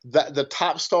that's that the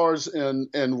top stars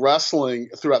in wrestling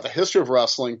throughout the history of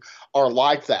wrestling are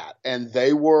like that. And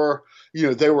they were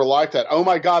like that. Oh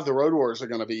my God, the Road Warriors are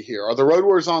going to be here. Are the Road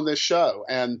Warriors on this show?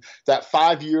 And that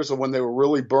 5 years of when they were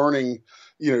really burning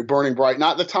bright.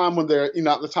 Not the time when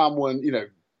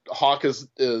Hawk is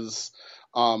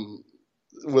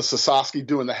with Sasaki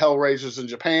doing the Hellraisers in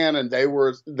Japan, and they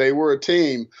were a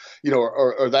team,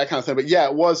 or that kind of thing. But yeah,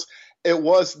 it was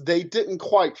they didn't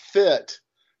quite fit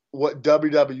what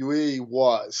WWE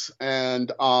was, and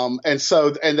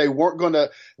they weren't going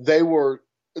to they were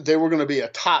going to be a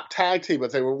top tag team,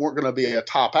 but they weren't going to be a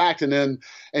top act, and then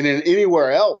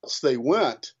anywhere else they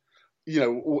went.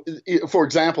 For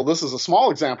example, this is a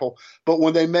small example, but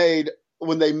when they made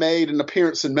an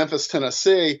appearance in Memphis,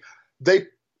 Tennessee, they,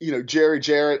 Jerry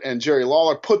Jarrett and Jerry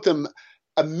Lawler put them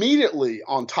immediately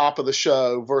on top of the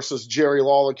show versus Jerry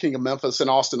Lawler, King of Memphis, and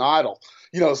Austin Idol.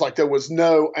 It's like there was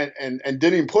no, and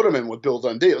didn't even put them in with Bill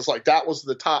Dundee. It was like that was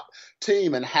the top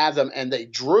team and had them, and they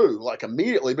drew like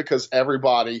immediately because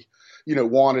everybody,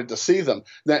 wanted to see them.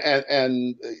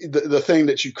 And the thing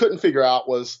that you couldn't figure out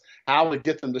was how to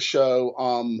get them to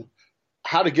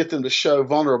show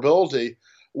vulnerability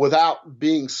without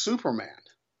being Superman,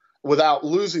 without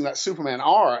losing that Superman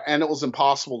aura, and it was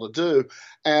impossible to do.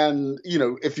 And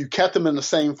if you kept them in the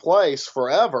same place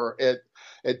forever, it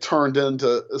turned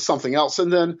into something else.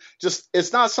 And then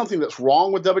it's not something that's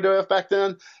wrong with WWF back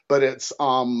then, but it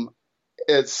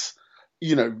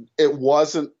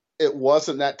wasn't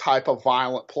that type of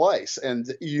violent place,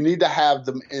 and you need to have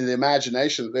them in the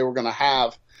imagination that they were going to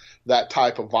have that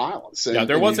type of violence. And,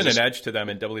 there wasn't an edge to them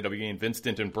in WWE, and Vince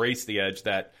didn't embrace the edge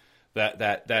that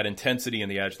intensity and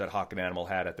the edge that Hawk and Animal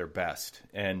had at their best.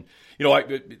 And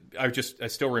I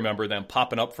still remember them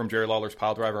popping up from Jerry Lawler's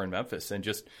piledriver in Memphis and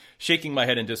just shaking my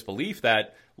head in disbelief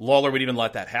that Lawler would even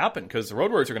let that happen, because the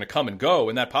Road Warriors are going to come and go,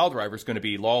 and that piledriver is going to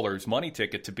be Lawler's money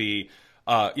ticket to be,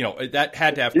 that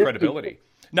had to have credibility.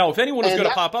 Now, if anyone was going to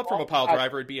pop up from a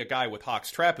piledriver, it'd be a guy with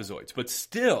Hawk's trapezoids. But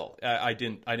still, I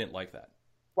didn't like that.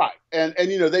 Right, and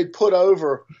they put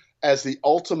over as the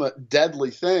ultimate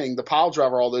deadly thing the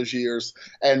piledriver all those years,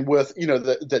 and with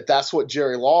that's what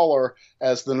Jerry Lawler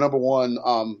as the number one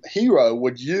hero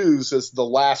would use as the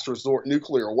last resort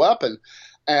nuclear weapon,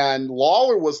 and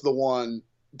Lawler was the one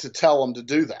to tell him to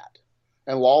do that,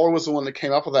 and Lawler was the one that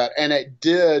came up with that, and it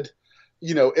did.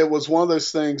 It was one of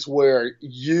those things where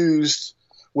used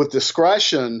with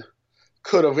discretion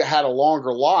could have had a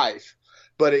longer life.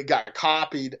 but it got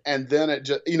copied, and then it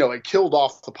just, it killed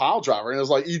off the pile driver. And it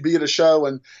was like you'd be at a show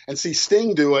and see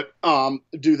Sting do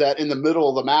that in the middle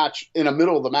of the match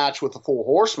with the Four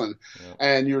Horsemen,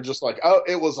 and you're just like, oh,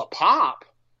 it was a pop,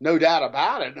 no doubt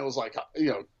about it. And it was like,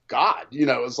 God,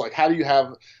 it's like, how do you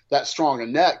have that strong a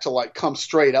neck to like come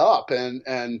straight up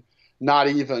and not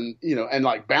even, and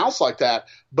like bounce like that?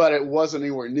 But it wasn't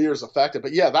anywhere near as effective.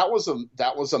 But yeah, that was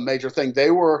a major thing. They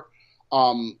were,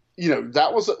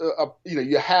 that was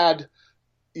you had,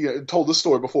 told this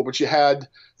story before, but you had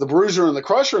the Bruiser and the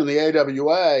Crusher in the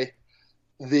AWA,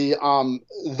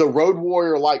 the Road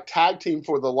Warrior like tag team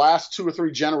for the last 2 or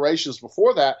 3 generations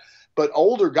before that, but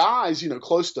older guys,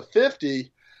 close to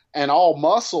 50 and all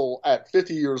muscle at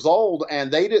 50 years old, and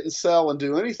they didn't sell and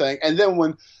do anything. And then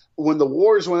when the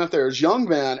Warriors went up there as young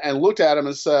men and looked at them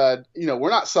and said, we're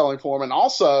not selling for them, and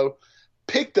also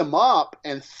picked them up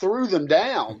and threw them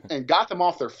down and got them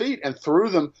off their feet and threw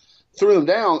them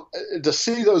down, to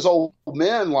see those old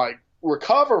men like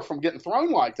recover from getting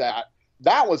thrown like that,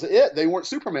 that was it. They weren't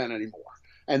Superman anymore.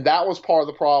 And that was part of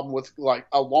the problem with like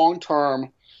a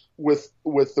long-term with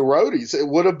the roadies.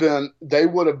 They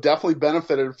would have definitely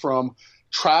benefited from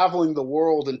traveling the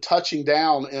world and touching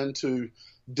down into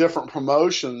different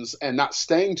promotions and not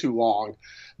staying too long.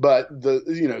 But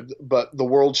the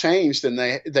world changed, and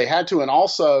they had to. And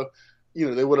also,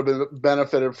 they would have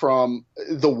benefited from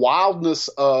the wildness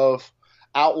of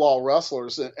outlaw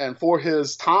wrestlers. And for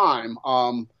his time,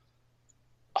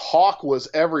 Hawk was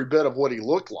every bit of what he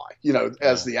looked like,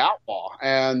 as the outlaw.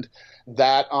 And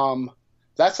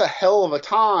that's a hell of a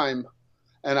time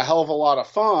and a hell of a lot of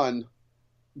fun.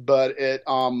 But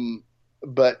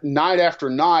but night after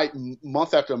night,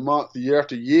 month after month, year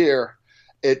after year,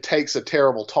 it takes a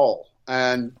terrible toll.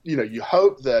 And, you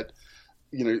hope that,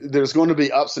 there's going to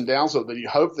be ups and downs with it, but you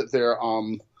hope that there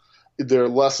are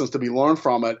lessons to be learned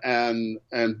from it. And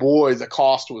boy, the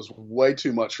cost was way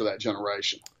too much for that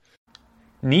generation.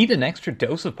 Need an extra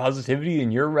dose of positivity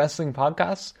in your wrestling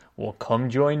podcasts? Well, come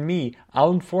join me,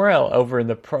 Alan Forel, over in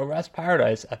the Pro Wrest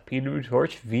Paradise at PW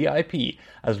Torch VIP,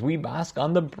 as we bask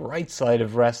on the bright side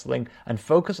of wrestling and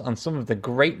focus on some of the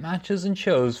great matches and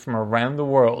shows from around the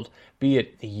world, be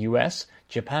it the US,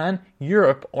 Japan,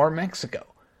 Europe, or Mexico.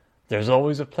 There's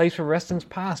always a place for wrestling's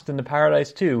past in the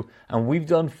Paradise too, and we've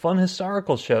done fun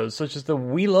historical shows such as the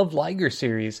We Love Liger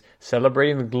series,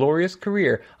 celebrating the glorious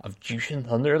career of Jushin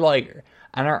Thunder Liger,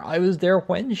 and our I Was There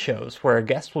When shows, where a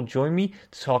guest will join me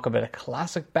to talk about a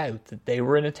classic bout that they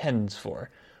were in attendance for.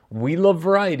 We love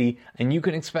variety, and you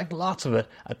can expect lots of it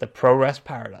at the Pro Wrest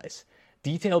Paradise.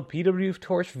 Detailed PW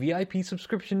Torch VIP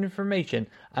subscription information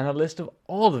and a list of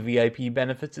all the VIP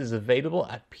benefits is available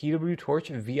at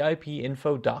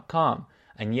pwtorchvipinfo.com.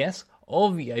 And yes, all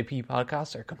VIP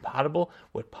podcasts are compatible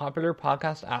with popular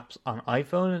podcast apps on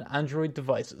iPhone and Android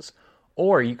devices,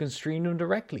 or you can stream them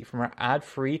directly from our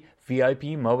ad-free VIP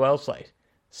mobile site.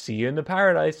 See you in the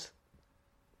Paradise!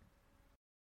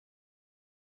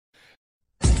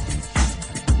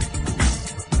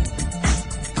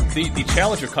 The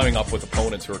challenge of coming up with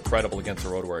opponents who are credible against the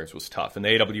Road Warriors was tough. And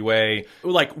the AWA,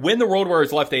 like when the Road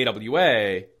Warriors left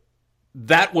AWA,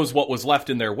 that was what was left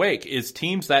in their wake, is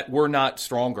teams that were not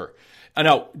stronger. I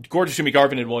know, Gorgeous Jimmy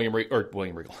Garvin and William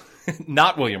Regal,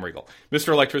 not William Regal, Mr.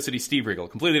 Electricity Steve Regal,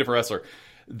 completely different wrestler.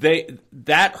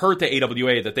 That hurt the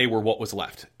AWA that they were what was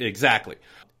left. Exactly.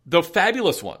 The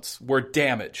Fabulous Ones were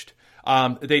damaged.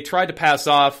 They tried to pass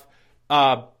off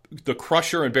the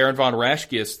Crusher and Baron von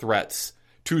Raschke's threats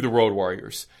to the Road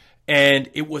Warriors, and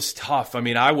it was tough. I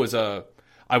mean, I was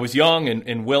young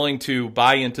and willing to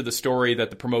buy into the story that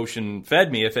the promotion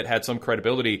fed me if it had some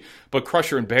credibility, but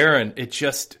Crusher and Baron, it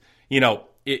just,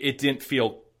 it didn't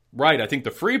feel right. I think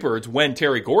the Freebirds, when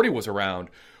Terry Gordy was around,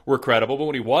 were credible, but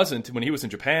when he wasn't, when he was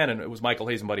in Japan and it was Michael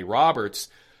Hayes and Buddy Roberts,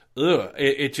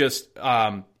 it just,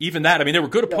 even that, I mean, they were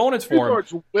good opponents for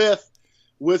him.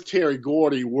 With Terry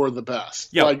Gordy were the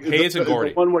best. Yeah, like Hayes and Gordy.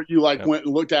 The one where you went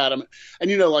and looked at him. And,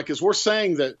 as we're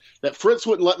saying that Fritz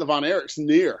wouldn't let the Von Erichs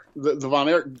near, the Von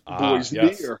Erich boys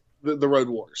near the Road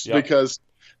Warriors, because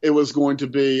it was going to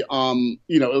be, it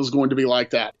was going to be like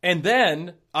that. And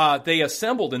then they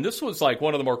assembled, and this was like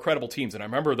one of the more credible teams. And I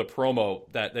remember the promo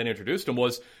that introduced him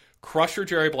was Crusher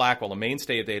Jerry Blackwell, a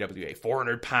mainstay of the AWA,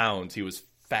 400 pounds. He was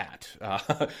fat,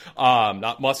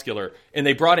 not muscular. And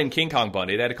they brought in King Kong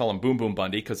Bundy. They had to call him Boom Boom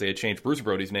Bundy because they had changed Bruiser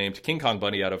Brody's name to King Kong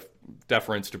Bundy out of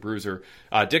deference to Bruiser,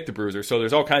 Dick the Bruiser. So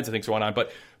there's all kinds of things going on.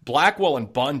 But Blackwell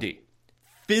and Bundy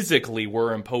physically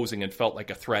were imposing and felt like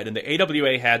a threat. And the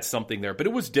AWA had something there, but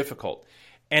it was difficult.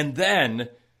 And then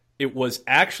it was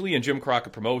actually in Jim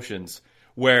Crockett Promotions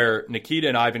where Nikita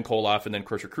and Ivan Koloff and then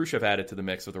Khrushchev Khrushchev added to the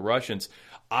mix of the Russians.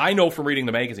 I know from reading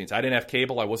the magazines, I didn't have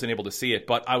cable, I wasn't able to see it,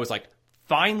 but I was like,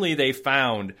 finally they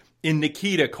found in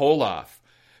Nikita Koloff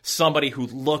somebody who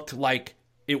looked like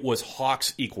it was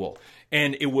Hawks equal.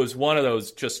 And it was one of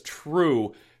those just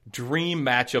true dream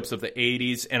matchups of the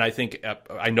 80s. And I think,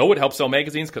 I know it helped sell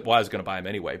magazines, because I was going to buy them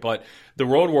anyway. But the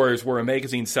Road Warriors were a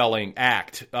magazine-selling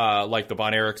act, like the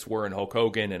Von Erichs were and Hulk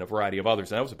Hogan and a variety of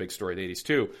others. And that was a big story of the 80s,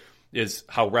 too, is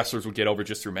how wrestlers would get over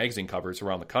just through magazine covers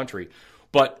around the country.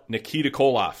 But Nikita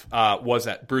Koloff was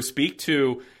that. Bruce, speak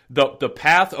to the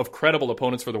path of credible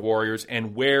opponents for the Warriors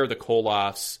and where the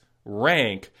Koloffs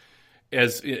rank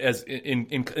as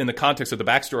in the context of the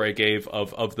backstory I gave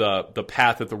of the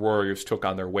path that the Warriors took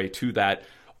on their way to that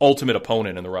ultimate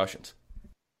opponent in the Russians.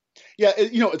 Yeah,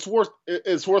 it's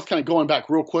worth kind of going back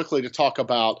real quickly to talk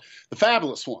about the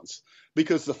Fabulous Ones,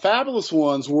 because the Fabulous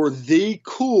Ones were the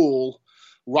cool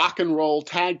rock and roll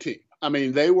tag team. I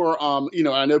mean, they were,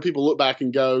 I know people look back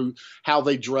and go how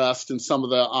they dressed and some of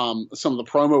the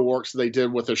promo works they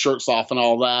did with their shirts off and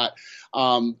all that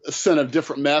sent a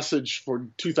different message for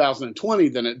 2020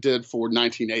 than it did for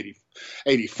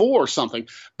 1984 or something.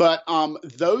 But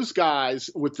those guys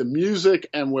with the music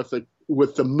and with the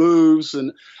moves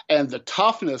and the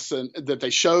toughness that they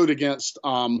showed against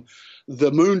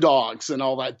the Moondogs and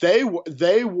all that, they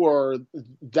were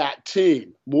that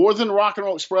team more than Rock and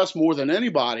Roll Express, more than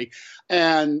anybody.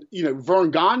 And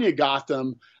Vern Gagne got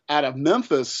them out of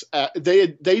Memphis. They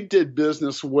did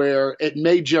business where it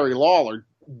made Jerry Lawler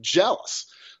jealous,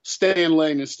 Stan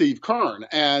Lane and Steve Kern,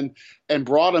 and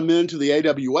brought them into the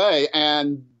AWA,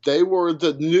 and they were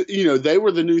the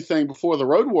new thing before the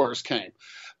Road Warriors came.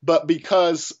 But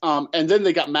because and then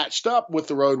they got matched up with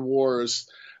the Road Warriors.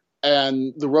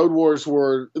 And the Road Warriors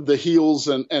were the heels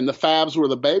and the Fabs were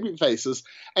the baby faces.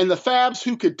 And the Fabs,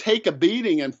 who could take a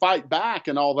beating and fight back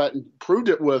and all that, and proved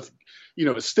it with,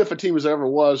 as stiff a team as ever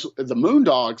was, the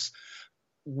Moondogs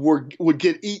would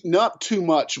get eaten up too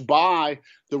much by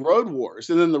the Road Warriors.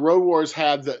 And then the Road Warriors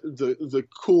had the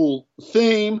cool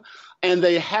theme, and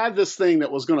they had this thing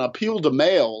that was going to appeal to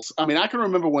males. I mean, I can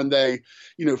remember when they,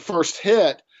 first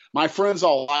hit, my friends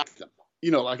all liked them,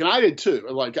 and I did too.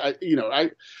 Like,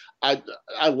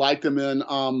 I liked them in,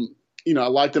 I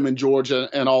liked them in Georgia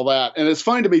and all that. And it's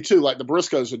funny to me too, like the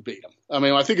Briscoes would beat them. I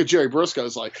mean, I think of Jerry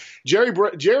Briscoe's, like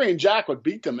Jerry and Jack would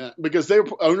beat them because they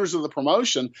were owners of the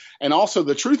promotion. And also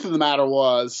the truth of the matter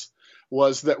was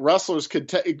that wrestlers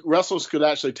could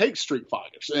actually take street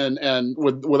fighters and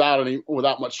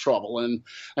without much trouble.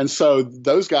 And so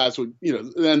those guys would,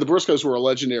 and the Briscoes were a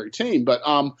legendary team, but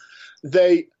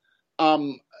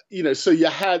so you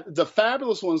had the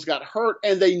Fabulous Ones got hurt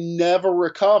and they never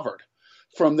recovered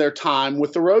from their time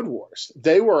with the Road Warriors.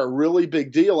 They were a really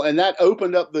big deal, and that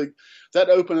opened up the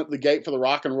gate for the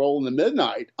Rock and Roll in the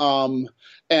Midnight, and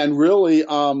really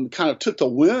kind of took the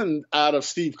wind out of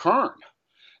Steve Kern.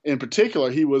 In particular,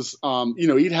 he was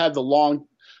he'd had the long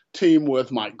team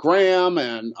with Mike Graham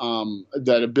and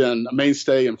that had been a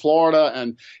mainstay in Florida,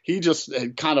 and he just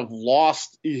had kind of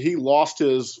lost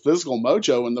his physical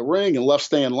mojo in the ring and left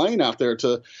Stan Lane out there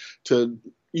to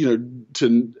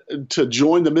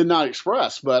join the Midnight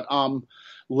Express. But so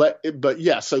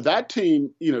that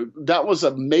team, that was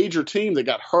a major team that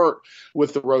got hurt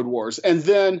with the Road Warriors. And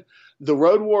then the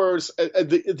Road Warriors,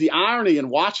 the irony in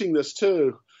watching this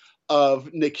too,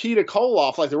 of Nikita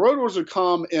Koloff, like the Road Warriors would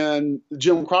come in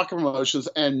Jim Crockett Promotions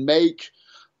and make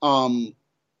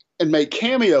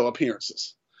cameo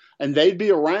appearances, and they'd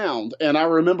be around. And I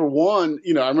remember going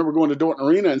to Dorton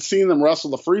Arena and seeing them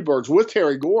wrestle the Freebirds with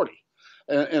Terry Gordy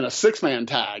in a 6-man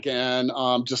tag, and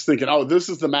just thinking, oh, this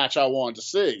is the match I wanted to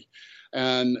see.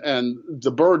 And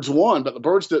the Birds won, but the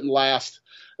Birds didn't last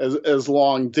as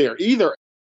long there either.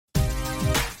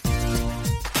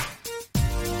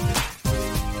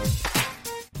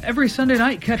 Every Sunday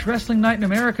night, catch Wrestling Night in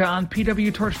America on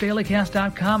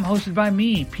PWTorchDailyCast.com, hosted by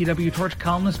me, PW Torch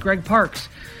columnist Greg Parks.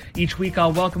 Each week,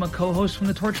 I'll welcome a co-host from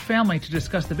the Torch family to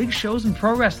discuss the big shows in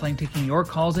pro wrestling, taking your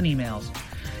calls and emails.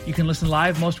 You can listen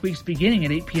live most weeks beginning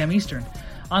at 8 p.m. Eastern.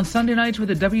 On Sunday nights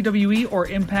with a WWE or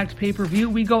Impact pay-per-view,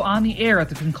 we go on the air at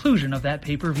the conclusion of that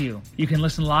pay-per-view. You can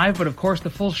listen live, but of course the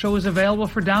full show is available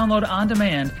for download on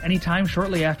demand anytime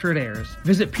shortly after it airs.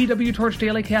 Visit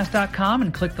PWTorchDailyCast.com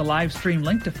and click the live stream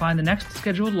link to find the next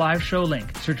scheduled live show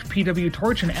link. Search PW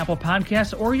Torch in Apple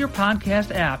Podcasts or your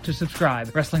podcast app to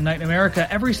subscribe. Wrestling Night in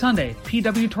America every Sunday,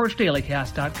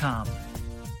 PWTorchDailyCast.com.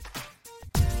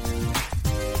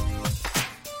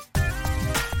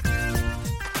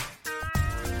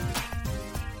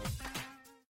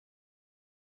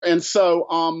 And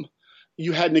so,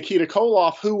 you had Nikita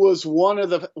Koloff, who was one of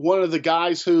the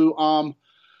guys who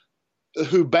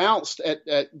bounced at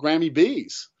Grammy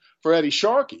B's for Eddie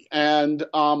Sharkey, and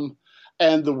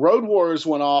the Road Warriors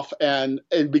went off and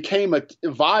became a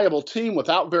viable team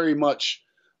without very much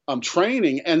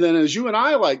training. And then, as you and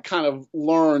I kind of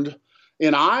learned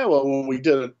in Iowa when we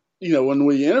did when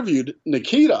we interviewed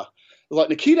Nikita,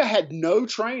 Nikita had no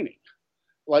training.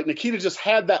 Nikita just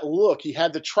had that look. He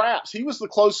had the traps. He was the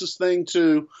closest thing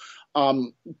to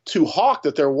Hawk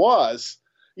that there was,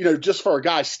 just for a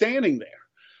guy standing there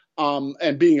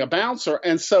and being a bouncer.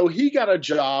 And so he got a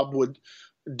job with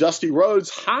Dusty Rhodes,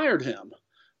 hired him.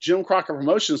 Jim Crockett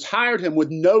Promotions hired him with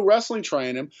no wrestling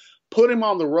training, put him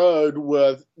on the road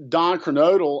with Don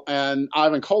Kernodle and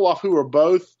Ivan Koloff, who were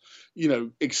both,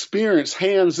 experienced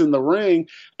hands in the ring,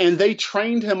 and they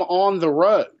trained him on the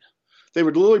road. They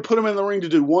would literally put him in the ring to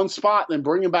do one spot, then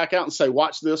bring him back out and say,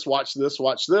 watch this, watch this,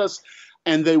 watch this.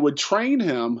 And they would train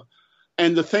him.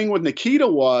 And the thing with Nikita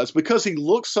was, because he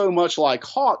looked so much like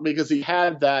Hawk, because he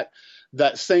had that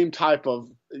same type of,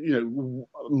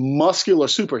 muscular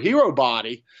superhero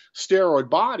body, steroid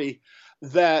body,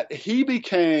 that he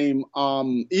became,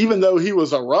 even though he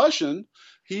was a Russian,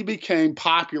 he became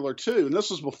popular too. And this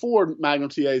was before Magnum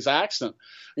TA's accident.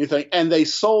 And they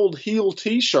sold heel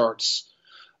T-shirts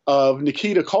of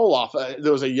Nikita Koloff.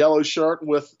 There was a yellow shirt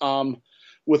with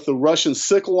the Russian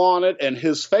sickle on it and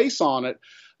his face on it,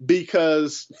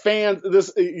 because fans,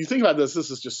 you think about this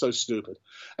is just so stupid.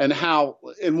 And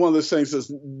one of those things is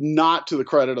not to the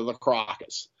credit of the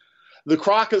Crockett's. The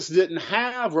Crockett's didn't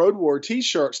have Road Warrior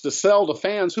T-shirts to sell to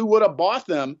fans who would have bought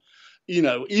them,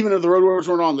 even if the Road Warriors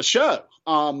weren't on the show.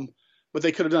 But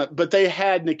they could have done it. But they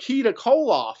had Nikita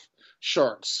Koloff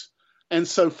shirts. And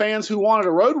so fans who wanted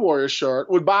a Road Warrior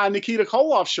shirt would buy a Nikita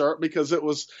Koloff shirt because it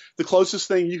was the closest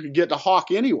thing you could get to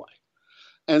Hawk anyway.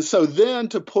 And so then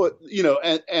to put,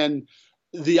 and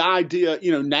the idea,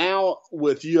 now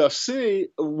with UFC,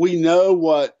 we know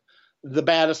what the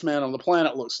baddest man on the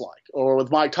planet looks like. Or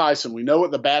with Mike Tyson, we know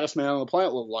what the baddest man on the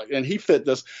planet looked like. And he fit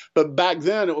this. But back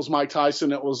then it was Mike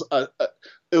Tyson. It was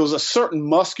a certain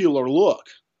muscular look.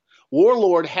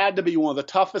 Warlord had to be one of the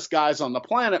toughest guys on the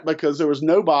planet because there was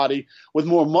nobody with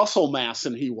more muscle mass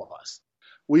than he was.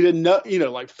 We didn't know,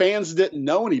 fans didn't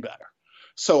know any better.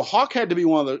 So Hawk had to be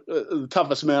one of the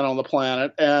toughest men on the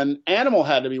planet, and Animal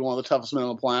had to be one of the toughest men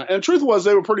on the planet. And the truth was,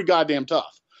 they were pretty goddamn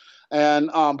tough. And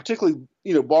particularly,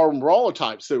 barroom brawler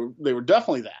types, they were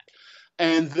definitely that.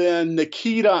 And then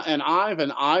Nikita and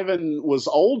Ivan was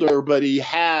older, but he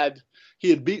had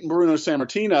beaten Bruno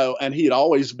Sammartino, and he had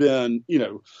always been,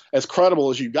 as credible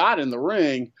as you got in the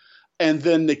ring. And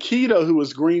then Nikita, who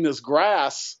was green as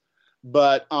grass,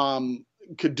 but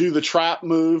could do the trap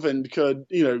move and could,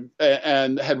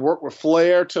 and had worked with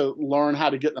Flair to learn how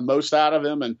to get the most out of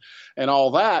him and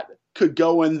all that, could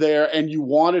go in there, and you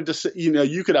wanted to see,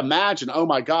 you could imagine, oh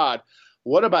my God,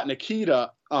 what about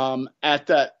Nikita at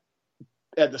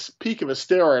the peak of his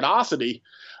steroidosity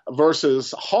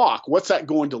versus Hawk? What's that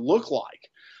going to look like?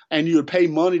 And you would pay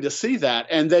money to see that,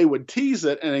 and they would tease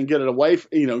it and then get away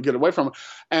from it.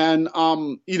 And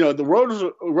the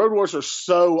Road Warriors are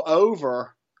so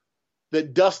over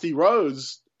that Dusty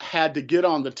Rhodes had to get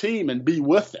on the team and be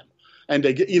with them, and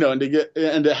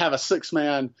to have a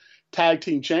 6-man tag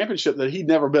team championship that he'd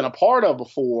never been a part of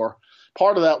before.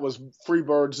 Part of that was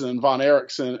Freebirds and Von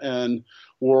Erichs and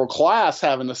World Class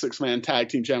having a 6-man tag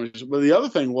team championship. But the other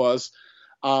thing was,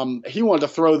 he wanted to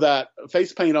throw that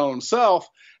face paint on himself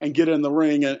and get in the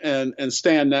ring and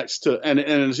stand next to, and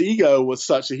his ego was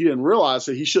such that he didn't realize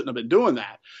that he shouldn't have been doing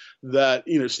that,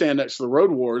 stand next to the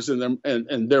Road Warriors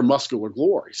and their muscular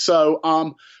glory. So,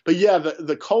 but yeah,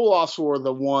 the Koloffs were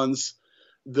the ones,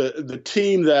 the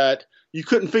team that you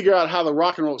couldn't figure out how the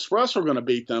Rock and Roll Express were going to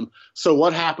beat them. So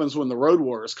what happens when the Road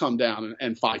Warriors come down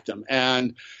and fight them?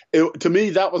 And to me,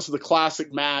 that was the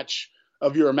classic match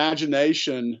of your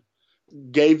imagination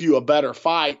gave you a better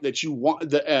fight that you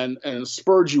want and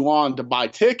spurred you on to buy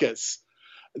tickets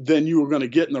than you were going to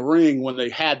get in the ring when they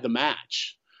had the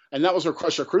match. And that was where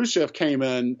Crusher Khrushchev came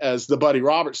in as the Buddy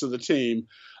Roberts of the team,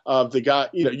 of the guy,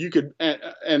 you could,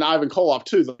 and Ivan Koloff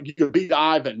too. You could beat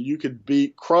Ivan, you could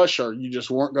beat Crusher. You just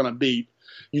weren't going to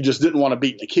you just didn't want to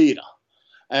beat Nikita,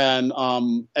 and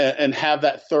have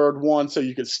that third one. So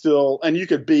you could you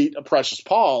could beat a Precious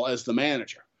Paul as the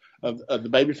manager of the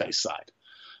babyface side.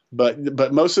 But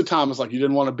most of the time it's like you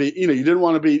didn't want to beat either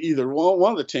one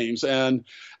of the teams, and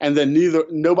then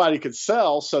nobody could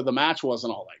sell. So the match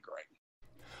wasn't all that great.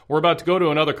 We're about to go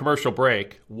to another commercial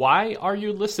break. Why are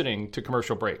you listening to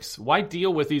commercial breaks? Why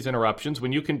deal with these interruptions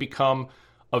when you can become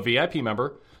a VIP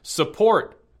member,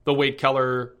 support the Wade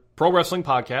Keller pro wrestling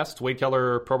podcasts, Wade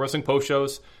Keller Pro Wrestling Post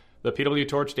Shows, the PW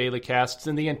Torch Daily Casts,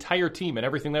 and the entire team and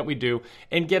everything that we do,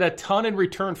 and get a ton in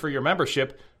return for your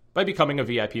membership by becoming a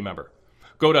VIP member.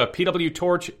 Go to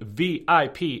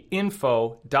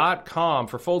pwtorchvipinfo.com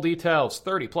for full details.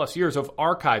 30 plus years of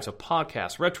archives of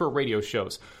podcasts, retro radio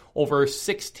shows, over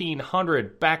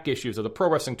 1,600 back issues of the Pro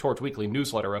Wrestling Torch Weekly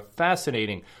newsletter, a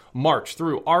fascinating march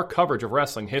through our coverage of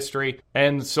wrestling history,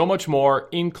 and so much more,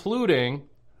 including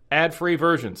ad-free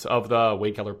versions of the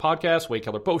Wade Keller podcast, Wade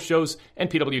Keller Post Shows, and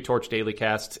PW Torch Daily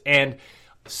Casts, and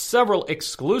several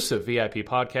exclusive VIP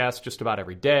podcasts just about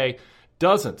every day,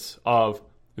 dozens of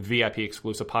VIP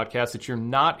exclusive podcasts that you're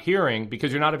not hearing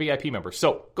because you're not a VIP member.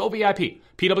 So go VIP,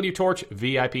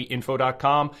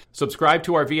 pwtorchvipinfo.com. Subscribe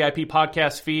to our VIP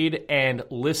podcast feed and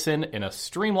listen in a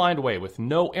streamlined way with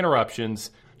no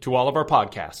interruptions to all of our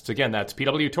podcasts. Again, that's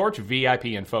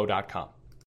pwtorchvipinfo.com.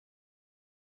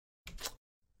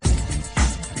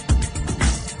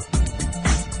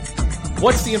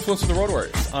 What's the influence of the Road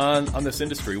Warriors on this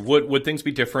industry? Would things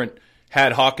be different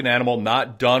had Hawk and Animal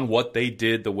not done what they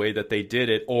did the way that they did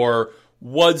it? Or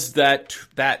was that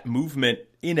movement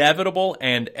inevitable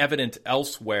and evident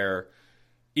elsewhere,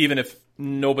 even if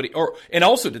nobody... And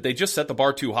also, did they just set the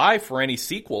bar too high for any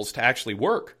sequels to actually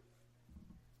work?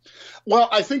 Well,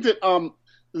 I think that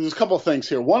there's a couple of things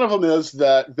here. One of them is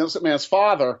that Vince McMahon's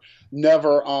father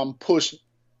never pushed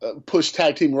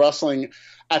tag team wrestling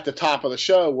at the top of the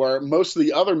show, where most of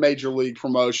the other major league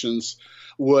promotions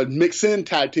would mix in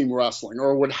tag team wrestling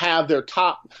or would have their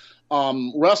top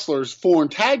wrestlers form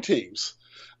tag teams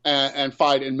and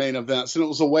fight in main events. And it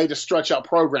was a way to stretch out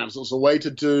programs. It was a way to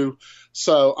do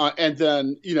so. And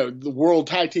then, the World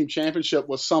Tag Team Championship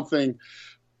was something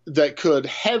that could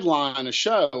headline a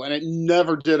show, and it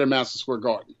never did in Madison Square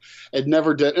Garden. It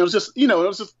never did. It was just,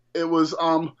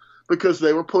 because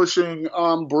they were pushing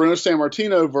Bruno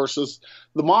Sammartino versus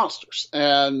the Monsters,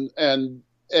 and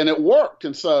it worked,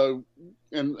 and so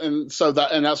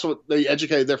that's what they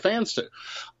educated their fans to,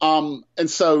 and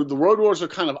so the Road Warriors are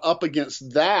kind of up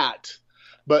against that,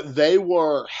 but they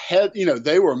were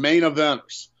they were main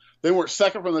eventers. They weren't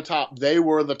second from the top; they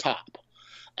were the top,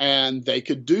 and they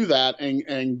could do that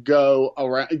and go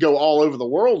all over the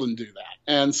world and do that,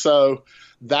 and so.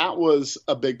 That was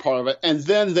a big part of it. And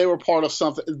then they were part of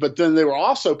something, but then they were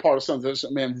also part of something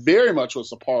that man very much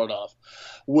was a part of,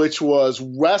 which was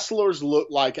wrestlers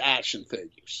looked like action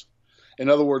figures. In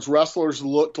other words, wrestlers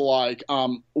looked like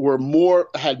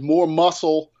had more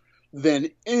muscle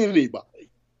than anybody.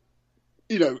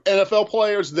 NFL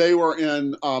players, they were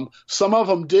in some of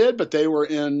them did, but they were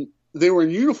in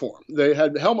uniform. They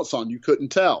had helmets on, you couldn't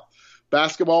tell.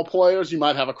 Basketball players, you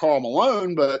might have a Karl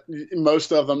Malone, but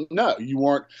most of them, no, you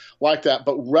weren't like that.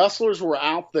 But wrestlers were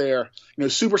out there,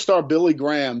 superstar Billy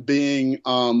Graham being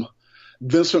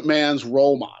Vince McMahon's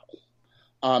role model.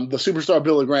 The superstar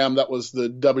Billy Graham that was the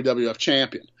WWF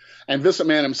champion. And Vince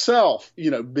McMahon himself,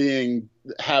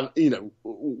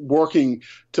 working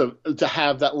to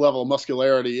have that level of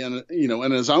muscularity in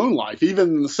his own life,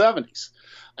 even in the 70s.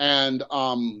 And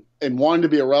wanting to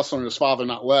be a wrestler and his father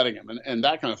not letting him, and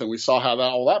that kind of thing. We saw how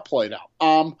all that played out.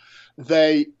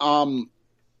 They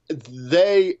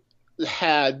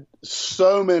had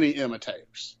so many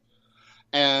imitators,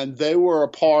 and they were a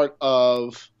part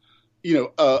of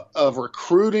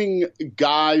recruiting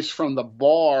guys from the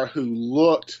bar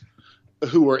who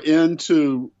were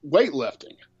into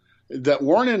weightlifting, that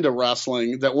weren't into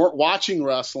wrestling, that weren't watching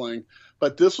wrestling,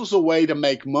 but this was a way to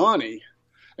make money.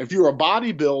 If you were a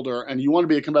bodybuilder and you want to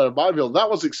be a competitive bodybuilder,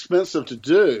 that was expensive to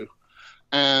do.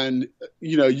 And,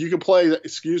 you could play,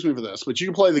 excuse me for this, but you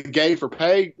could play the gay for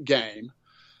pay game,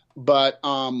 but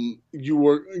you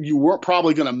weren't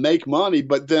probably going to make money.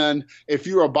 But then if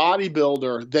you're a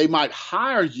bodybuilder, they might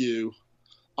hire you.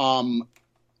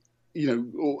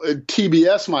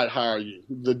 TBS might hire you.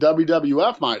 The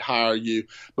WWF might hire you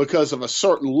because of a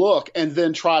certain look, and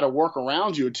then try to work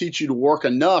around you and teach you to work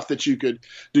enough that you could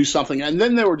do something. And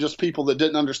then there were just people that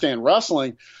didn't understand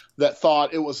wrestling that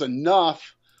thought it was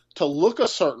enough to look a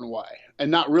certain way,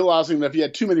 and not realizing that if you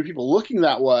had too many people looking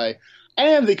that way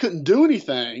and they couldn't do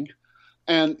anything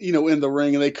and, in the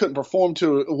ring, and they couldn't perform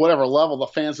to whatever level the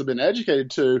fans have been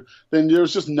educated to, then there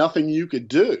was just nothing you could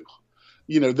do.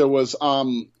 There was,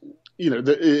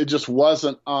 it just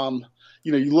wasn't,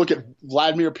 you look at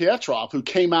Vladimir Petrov, who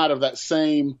came out of that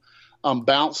same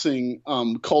bouncing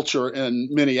culture in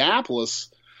Minneapolis,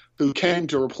 who came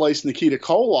to replace Nikita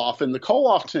Koloff. And the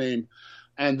Koloff team,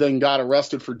 and then got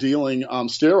arrested for dealing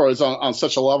steroids on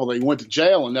such a level that he went to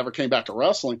jail and never came back to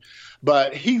wrestling.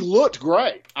 But he looked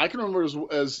great. I can remember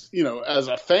as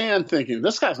a fan thinking,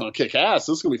 this guy's going to kick ass.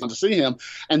 This is going to be fun to see him.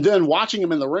 And then watching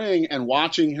him in the ring and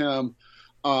watching him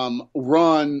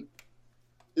run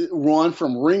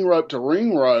from ring rope to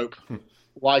ring rope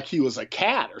like he was a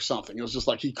cat or something. It was just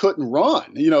like he couldn't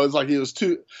run. It's like he was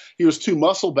too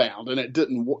muscle bound, and it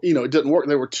didn't work.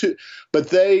 They were too, but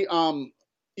they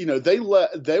they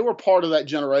were part of that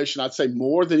generation, I'd say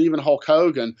more than even Hulk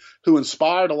Hogan, who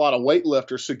inspired a lot of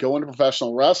weightlifters to go into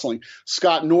professional wrestling.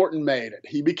 Scott Norton made it.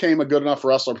 He became a good enough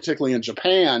wrestler, particularly in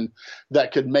Japan,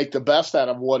 that could make the best out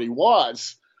of what he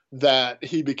was, that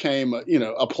he became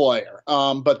a player.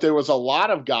 But there was a lot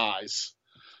of guys,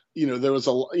 there was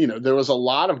a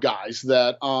lot of guys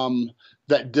that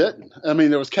didn't. I mean,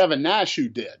 there was Kevin Nash who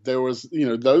did. There was,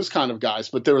 those kind of guys,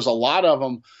 but there was a lot of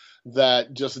them there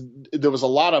was a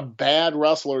lot of bad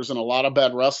wrestlers and a lot of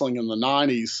bad wrestling in the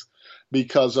 90s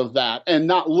because of that. And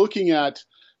not looking at,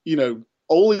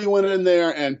 Ole went in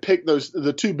there and picked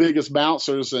the two biggest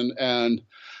bouncers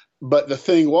but the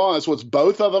thing was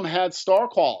both of them had star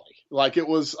quality. Like it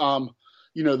was,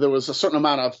 there was a certain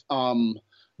amount of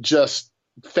just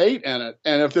fate in it.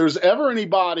 And if there's ever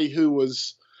anybody who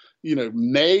was,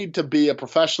 made to be a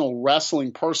professional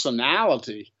wrestling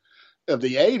personality of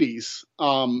the 80s,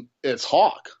 it's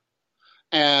Hawk.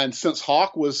 And since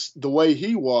Hawk was the way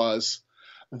he was,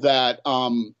 that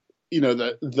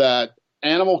that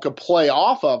Animal could play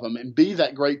off of him and be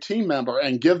that great team member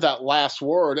and give that last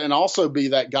word, and also be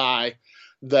that guy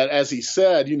that, as he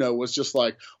said, was just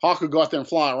like Hawk would go out there and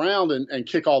fly around and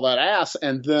kick all that ass,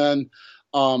 and then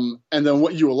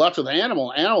what you were left with Animal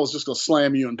was just going to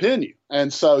slam you and pin you.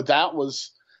 And so that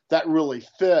really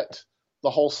fit the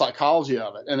whole psychology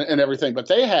of it and everything. But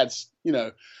they had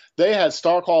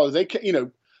star quality.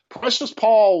 Precious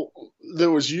Paul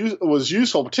was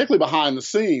useful, particularly behind the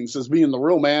scenes, as being the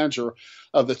real manager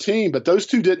of the team. But those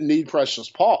two didn't need Precious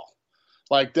Paul.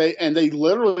 They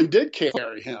literally did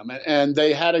carry him, and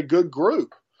they had a good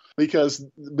group because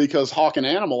Hawk and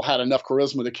Animal had enough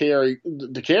charisma to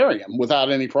carry him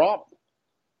without any problem.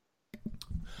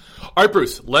 All right,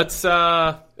 Bruce, let's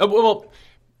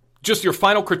just your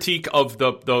final critique of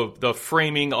the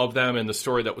framing of them and the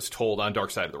story that was told on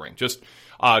Dark Side of the Ring. Just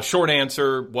short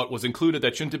answer: what was included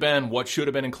that shouldn't have been? What should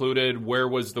have been included? Where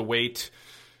was the weight?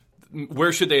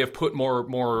 Where should they have put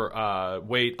more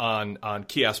weight on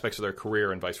key aspects of their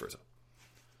career and vice versa?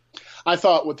 I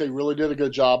thought what they really did a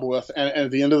good job with, and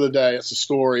at the end of the day, it's a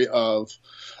story of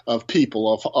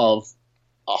people, of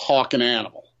a Hawk and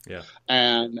Animal. Yeah.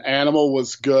 And Animal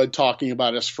was good talking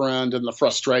about his friend and the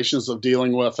frustrations of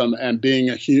dealing with him and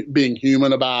being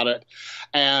human about it.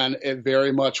 And it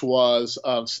very much was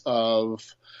of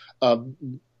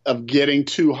going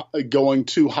too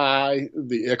high,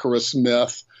 the Icarus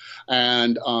myth,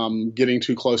 and getting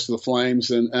too close to the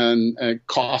flames and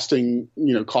costing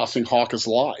Hawk his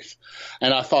life.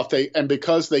 And I thought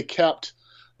because they kept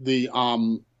the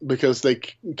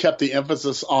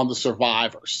emphasis on the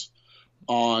survivors,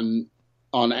 on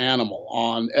Animal,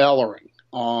 on Ellering,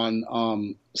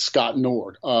 on Scott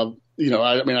Nord. I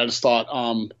just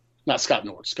thought not Scott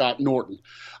Nord, Scott Norton.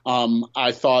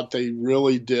 I thought they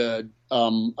really did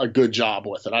a good job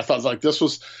with it. I thought this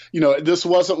was, this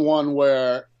wasn't one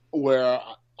where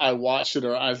I watched it,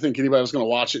 or I think anybody was going to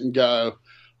watch it and go,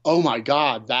 oh my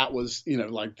God, that was,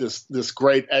 this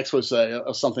great expose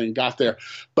of something that got there.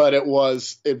 But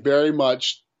it very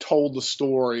much told the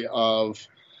story of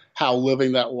how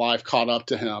living that life caught up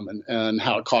to him and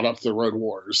how it caught up to the Road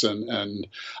Warriors. And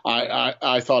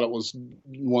I thought it was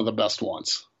one of the best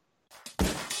ones.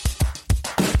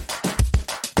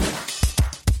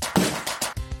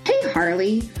 Hey,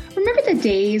 Harley. Remember the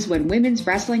days when women's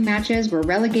wrestling matches were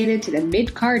relegated to the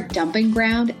mid-card dumping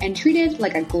ground and treated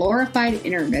like a glorified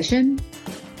intermission?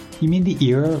 You mean the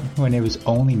era when it was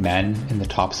only men in the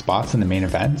top spots in the main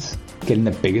events, getting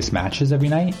the biggest matches every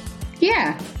night?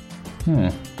 Yeah.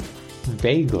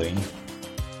 Vaguely.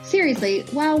 Seriously,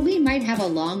 while we might have a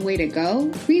long way to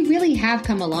go, we really have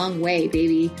come a long way,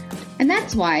 baby. And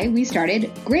that's why we started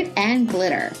Grit and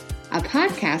Glitter, a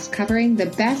podcast covering the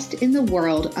best in the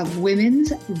world of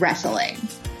women's wrestling.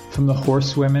 From the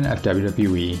horsewomen of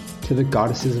WWE to the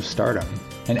goddesses of stardom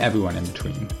and everyone in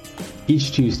between.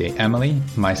 Each Tuesday, Emily,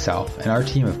 myself, and our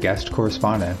team of guest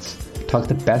correspondents talk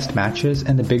the best matches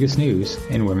and the biggest news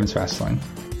in women's wrestling.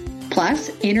 Plus,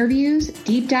 interviews,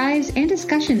 deep dives, and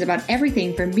discussions about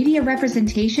everything from media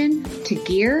representation to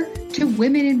gear to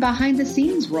women in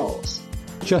behind-the-scenes roles.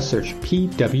 Just search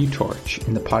PW Torch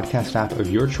in the podcast app of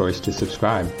your choice to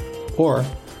subscribe, or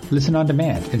listen on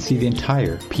demand and see the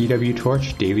entire PW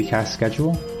Torch Daily Cast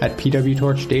schedule at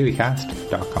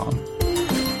pwtorchdailycast.com.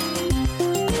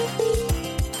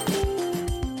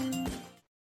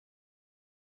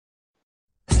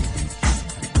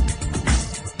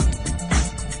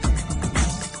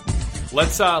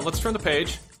 Let's turn the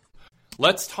page.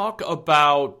 Let's talk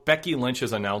about Becky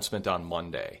Lynch's announcement on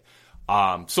Monday.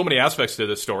 So many aspects to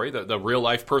this story: the real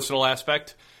life, personal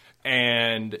aspect,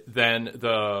 and then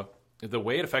the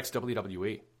way it affects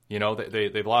WWE. You know,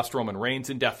 they've lost Roman Reigns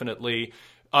indefinitely.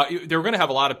 They're going to have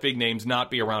a lot of big names not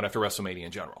be around after WrestleMania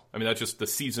in general. I mean, that's just the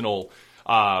seasonal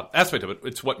aspect of it.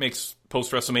 It's what makes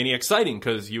post-WrestleMania exciting,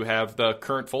 because you have the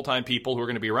current full-time people who are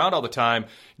going to be around all the time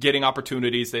getting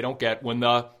opportunities they don't get when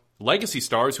the legacy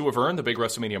stars who have earned the big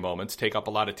WrestleMania moments take up a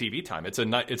lot of TV time.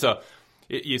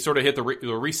 You sort of hit the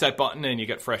reset button and you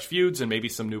get fresh feuds and maybe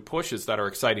some new pushes that are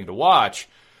exciting to watch.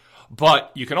 But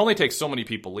you can only take so many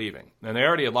people leaving. And they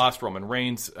already had lost Roman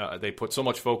Reigns. They put so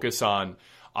much focus on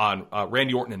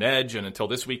Randy Orton and Edge, and until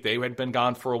this week they had been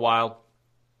gone for a while.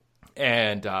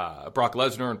 And Brock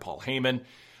Lesnar and Paul Heyman.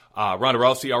 Ronda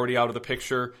Rousey already out of the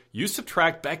picture. You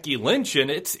subtract Becky Lynch and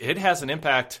it has an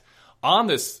impact on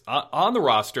the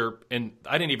roster, and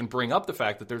I didn't even bring up the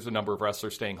fact that there's a number of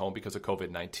wrestlers staying home because of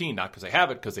COVID-19, not because they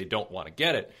have it, because they don't want to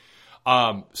get it.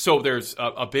 So there's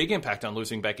a big impact on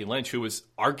losing Becky Lynch, who is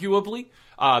arguably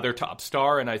their top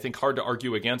star, and I think hard to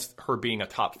argue against her being a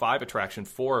top 5 attraction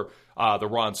for the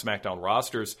Raw and SmackDown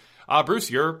rosters. Bruce,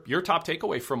 your top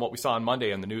takeaway from what we saw on Monday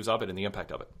and the news of it and the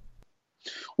impact of it.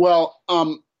 Well,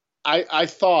 I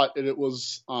thought that it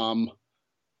was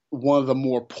one of the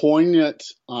more poignant,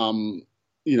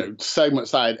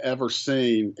 segments I had ever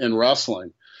seen in wrestling.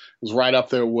 It was right up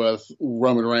there with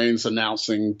Roman Reigns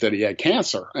announcing that he had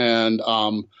cancer, and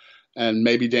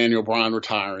maybe Daniel Bryan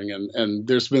retiring, and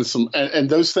there's been some, and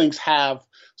those things have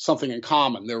something in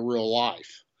common. They're real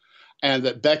life, and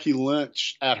that Becky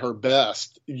Lynch at her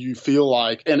best, you feel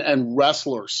like, and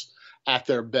wrestlers at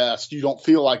their best, you don't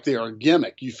feel like they're a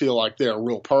gimmick. You feel like they're a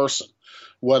real person.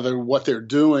 Whether what they're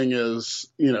doing is,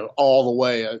 all the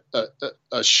way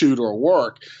a shoot or a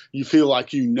work, you feel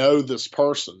like you know this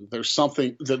person. There's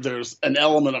an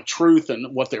element of truth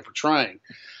in what they're portraying.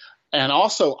 And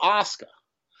also Asuka.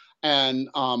 And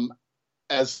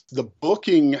as the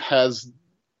booking has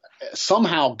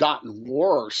somehow gotten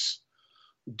worse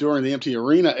during the Empty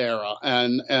Arena era,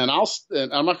 and I'm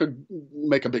not going to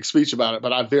make a big speech about it,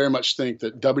 but I very much think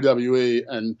that WWE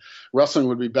and wrestling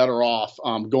would be better off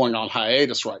going on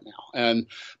hiatus right now.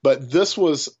 But this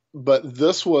was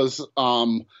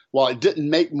while it didn't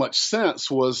make much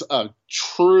sense, was a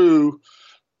true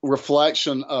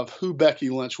reflection of who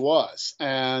Becky Lynch was,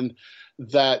 and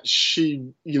that she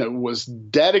was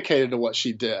dedicated to what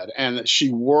she did, and that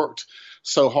she worked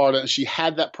so hard, and she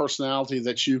had that personality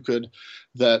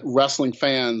that wrestling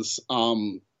fans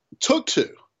took to,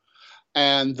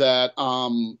 and that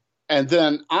and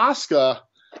then Asuka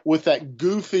with that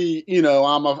goofy,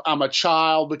 I'm a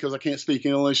child because I can't speak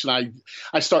English, and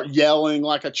I start yelling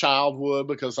like a child would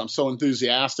because I'm so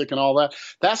enthusiastic and all that.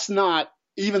 That's not,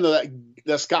 even though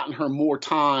that's gotten her more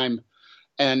time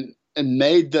and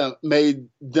made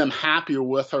them happier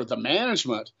with her, the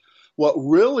management. What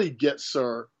really gets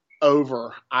her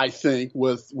over, I think,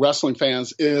 with wrestling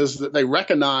fans is that they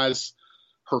recognize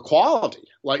her quality,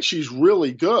 like she's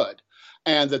really good,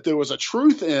 and that there was a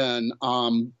truth in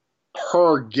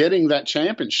her getting that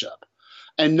championship,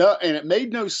 and it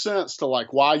made no sense to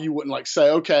why you wouldn't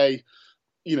say, okay,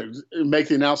 make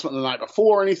the announcement the night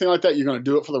before or anything like that. You're going to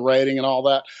do it for the rating and all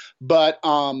that, but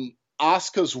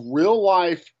Asuka's real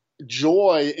life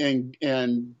joy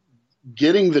in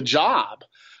getting the job,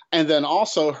 and then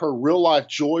also her real life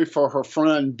joy for her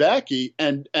friend Becky,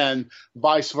 and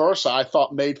vice versa, I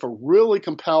thought made for really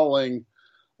compelling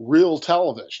real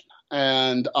television.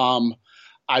 And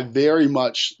I very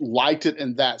much liked it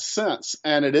in that sense.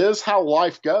 And it is how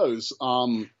life goes.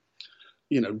 Women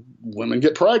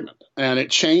get pregnant, and it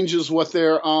changes what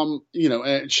their, and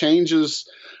it changes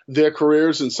their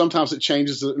careers. And sometimes it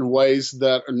changes it in ways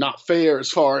that are not fair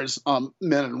as far as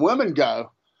men and women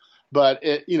go. But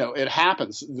it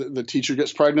happens. The teacher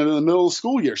gets pregnant in the middle of the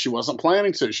school year. She wasn't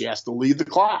planning to. She has to leave the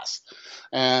class,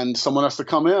 and someone has to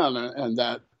come in, and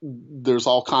that there's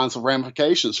all kinds of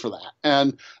ramifications for that,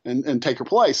 and take her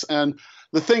place. And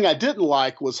the thing I didn't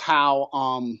like was how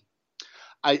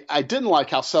I didn't like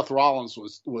how Seth Rollins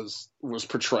was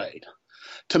portrayed.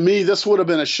 To me, this would have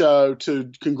been a show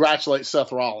to congratulate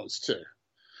Seth Rollins too.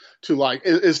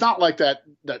 It's not like that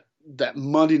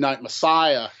Monday Night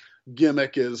Messiah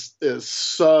gimmick is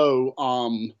so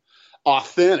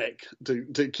authentic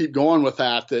to keep going with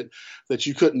that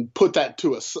you couldn't put that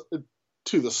to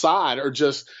the side or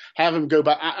just have him go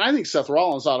back. I think Seth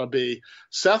Rollins ought to be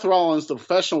Seth Rollins, the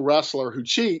professional wrestler who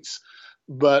cheats,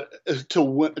 but to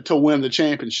win the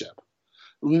championship,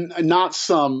 not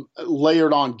some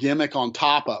layered on gimmick on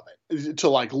top of it to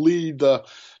like lead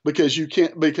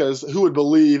because who would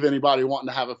believe anybody wanting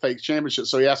to have a fake championship?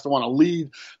 So he has to want to lead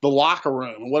the locker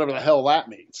room and whatever the hell that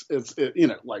means.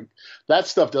 Like that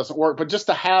stuff doesn't work, but just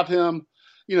to have him,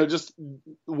 just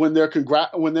when they're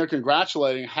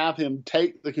congratulating, have him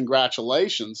take the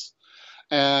congratulations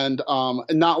and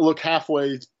not look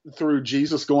halfway through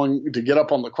Jesus going to get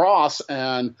up on the cross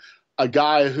and a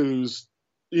guy who's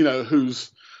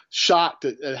shocked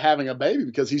at having a baby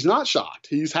because he's not shocked.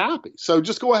 He's happy. So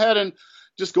just go ahead and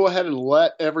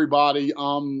let everybody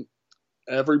bond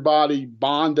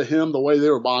to him the way they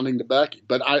were bonding to Becky.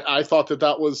 But I thought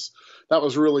that was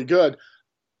really good.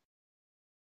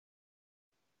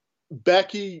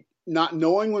 Becky, not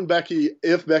knowing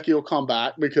if Becky will come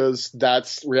back, because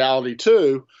that's reality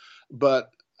too. But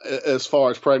as far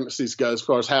as pregnancies go, as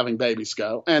far as having babies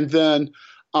go, and then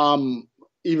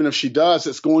even if she does,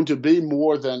 it's going to be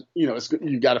more than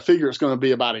you got to figure it's going to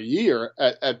be about a year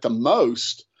at the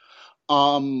most.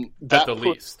 At the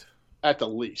least,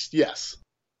 yes,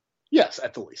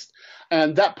 at the least,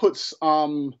 and that puts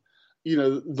the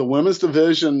women's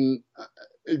division.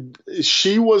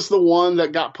 She was the one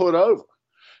that got put over.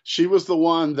 She was the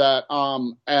one that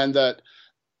and that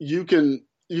you can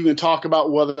talk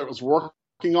about whether it was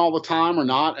working all the time or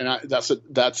not, and that's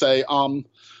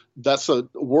a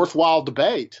worthwhile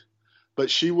debate. But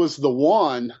she was the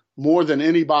one more than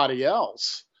anybody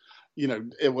else.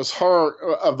 It was her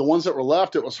of the ones that were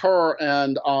left. It was her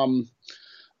and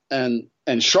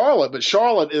Charlotte. But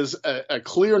Charlotte is a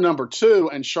clear number two,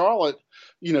 and Charlotte.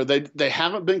 They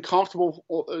haven't been comfortable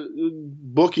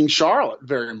booking Charlotte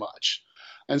very much.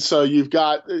 And so you've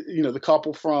got, the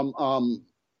couple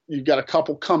you've got a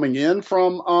couple coming in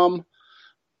from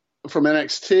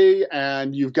NXT,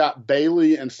 and you've got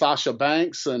Bayley and Sasha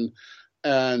Banks, and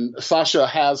Sasha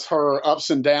has her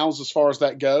ups and downs as far as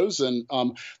that goes. And I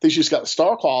think she's got the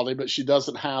star quality, but she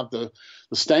doesn't have the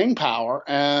staying power,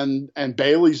 and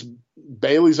Bayley's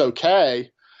okay.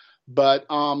 But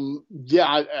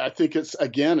I think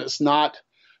it's not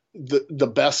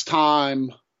the best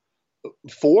time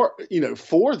for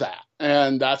that,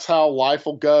 and that's how life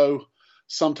will go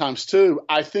sometimes too.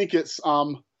 I think it's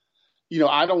I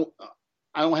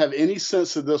don't have any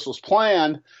sense that this was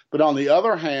planned, but on the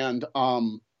other hand,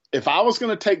 if I was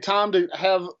going to take time if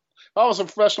I was a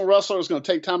professional wrestler, I was going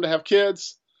to take time to have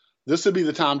kids, this would be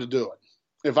the time to do it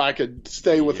if I could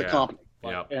stay with the company.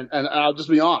 Yeah. And I'll just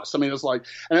be honest. I mean, it's like,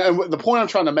 and the point I'm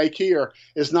trying to make here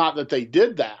is not that they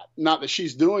did that, not that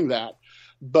she's doing that,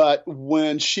 but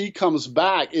when she comes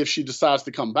back, if she decides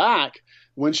to come back,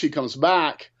 when she comes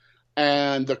back,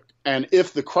 and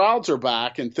if the crowds are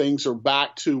back and things are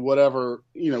back to whatever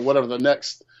the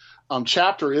next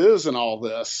chapter is in all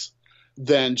this,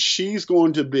 then they're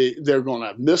going to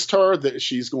have missed her. That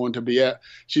she's going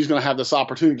to have this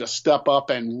opportunity to step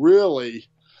up and really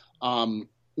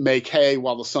make hay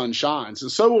while the sun shines,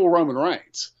 and so will Roman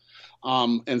Reigns.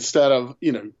 Instead of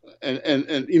and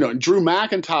Drew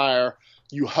McIntyre,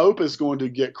 you hope is going to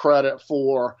get credit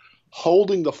for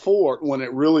holding the fort when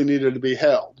it really needed to be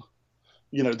held.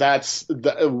 That's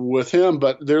with him,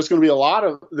 but there's going to be a lot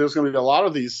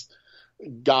of these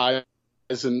guys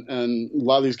and a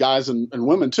lot of these guys and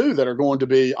women too that are going to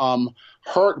be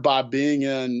hurt by being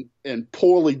in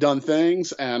poorly done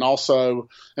things, and also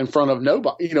in front of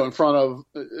nobody, in front of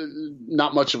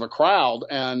not much of a crowd,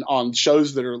 and on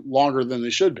shows that are longer than they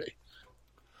should be.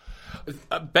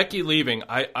 Becky leaving,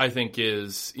 I think,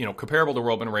 is comparable to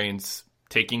Roman Reigns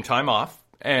taking time off,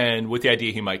 and with the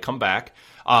idea he might come back.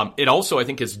 It also, I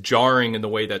think, is jarring in the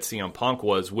way that CM Punk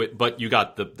was, but you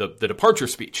got the departure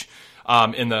speech.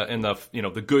 In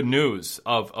the good news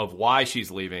of why she's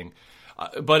leaving,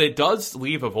 but it does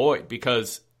leave a void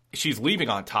because she's leaving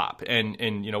on top. And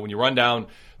when you run down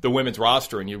the women's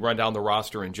roster and you run down the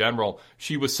roster in general,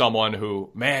 she was someone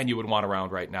who, man, you would want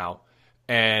around right now.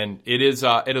 And it is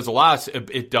a loss.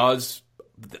 It does.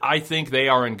 I think they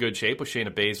are in good shape with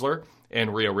Shayna Baszler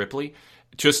and Rhea Ripley,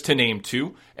 just to name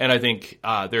two. And I think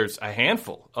there's a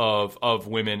handful of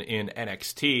women in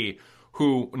NXT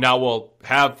who now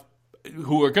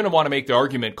who are going to want to make the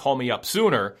argument, call me up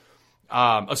sooner,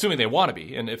 assuming they want to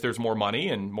be. And if there's more money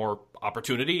and more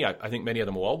opportunity, I think many of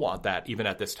them will all want that, even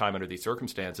at this time under these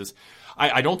circumstances.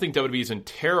 I don't think WWE's in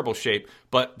terrible shape,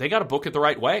 but they got to book it the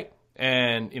right way.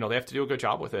 And, they have to do a good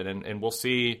job with it. And we'll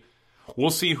see we'll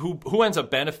see who ends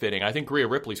up benefiting. I think Rhea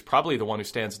Ripley's probably the one who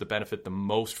stands to benefit the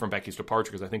most from Becky's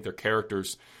departure, because I think their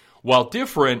characters, while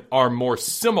different, are more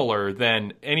similar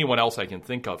than anyone else I can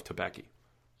think of to Becky.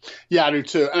 Yeah, I do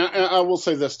too. And I will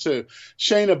say this too.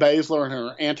 Shayna Baszler and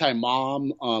her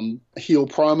anti-mom heel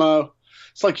promo,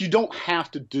 it's like you don't have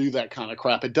to do that kind of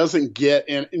crap. It doesn't get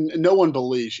in. No one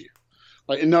believes you.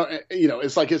 Like, no,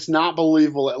 it's like it's not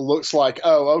believable. It looks like,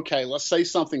 oh, okay, let's say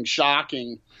something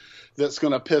shocking that's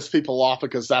going to piss people off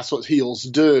because that's what heels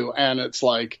do. And it's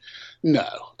like, no.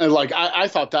 And like, I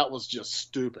thought that was just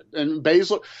stupid. And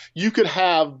Baszler, you could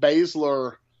have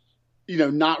Baszler,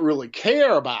 not really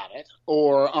care about it,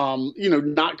 or,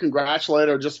 not congratulate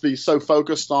her, just be so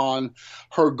focused on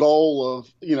her goal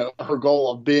of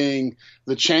being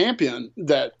the champion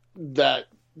that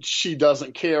she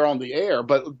doesn't care on the air.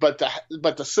 But to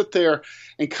sit there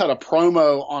and cut a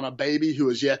promo on a baby who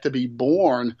is yet to be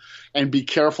born and be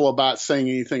careful about saying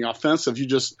anything offensive, you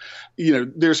just,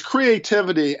 there's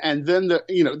creativity. And then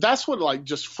that's what like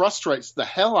just frustrates the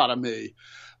hell out of me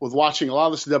with watching a lot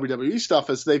of this WWE stuff,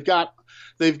 is they've got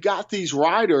these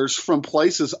writers from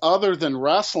places other than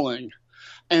wrestling,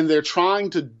 and they're trying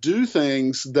to do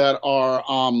things that are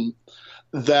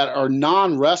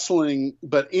non-wrestling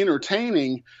but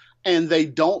entertaining, and they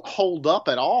don't hold up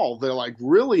at all. They're like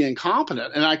really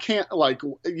incompetent, and I can't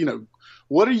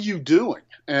what are you doing?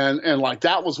 And like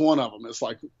that was one of them. It's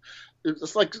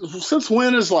like since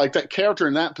when is like that character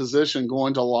in that position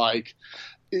going to like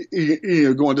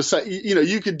going to say,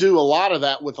 you could do a lot of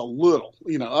that with a little,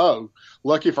 oh,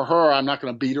 lucky for her, I'm not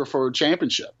going to beat her for a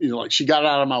championship. Like she got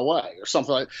out of my way or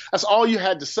something like that. That's all you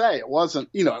had to say. It wasn't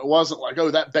like,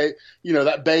 oh,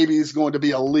 that baby is going to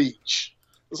be a leech.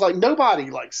 It's like nobody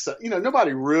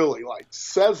nobody really like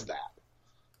says that.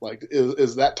 Like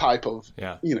is that type of,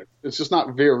 it's just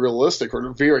not very realistic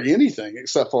or very anything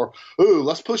except for, ooh,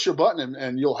 let's push your button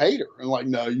and you'll hate her. And like,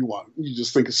 no, you won't. You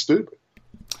just think it's stupid.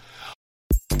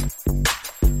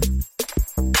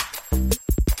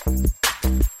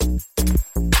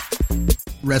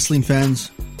 Wrestling fans,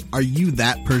 are you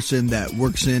that person that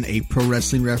works in a pro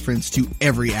wrestling reference to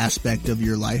every aspect of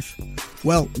your life?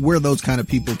 Well, we're those kind of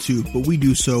people too, but we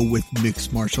do so with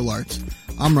mixed martial arts.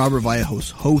 I'm Robert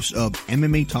Vallejos, host of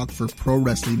MMA Talk for Pro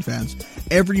Wrestling Fans,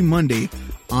 every Monday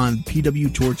on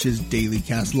PW Torch's Daily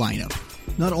Cast lineup.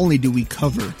 Not only do we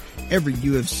cover every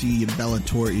UFC and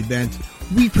Bellator event,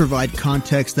 we provide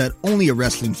context that only a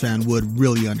wrestling fan would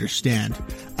really understand.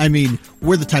 I mean,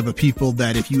 we're the type of people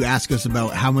that if you ask us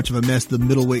about how much of a mess the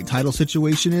middleweight title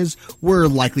situation is, we're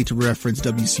likely to reference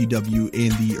WCW in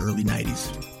the early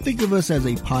 90s. Think of us as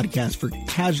a podcast for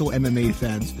casual MMA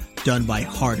fans done by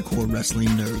hardcore wrestling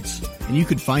nerds. And you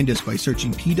could find us by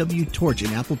searching PW Torch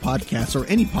in Apple Podcasts or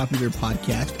any popular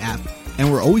podcast app.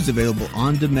 And we're always available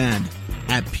on demand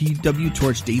at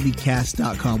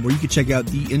pwtorchdailycast.com, where you can check out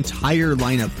the entire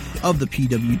lineup of the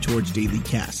PW Torch Daily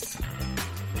Casts.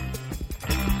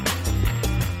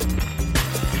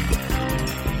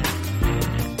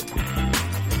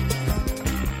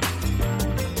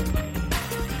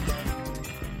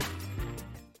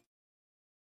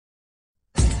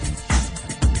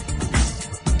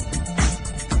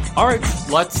 All right,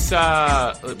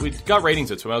 we've got ratings,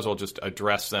 so we might as well just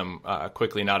address them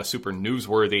quickly, not a super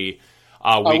newsworthy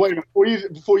wait,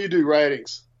 before you do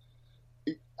ratings,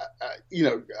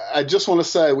 I just want to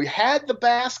say we had the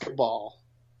basketball.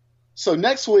 So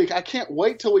next week, I can't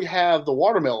wait till we have the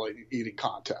watermelon eating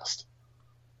contest.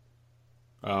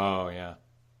 Oh, yeah.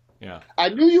 Yeah. I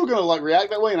knew you were going to like react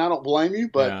that way, and I don't blame you,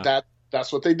 but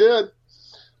that's what they did.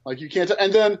 Like you can't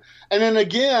and then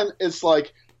again, it's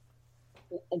like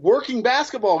working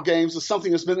basketball games is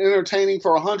something that's been entertaining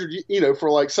for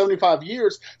 75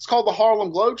 years. It's called the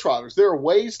Harlem Globetrotters. There are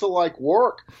ways to like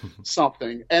work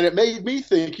something. And it made me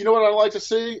think, you know what I'd like to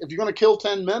see? If you're going to kill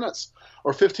 10 minutes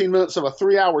or 15 minutes of a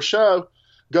 3-hour show,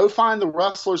 go find the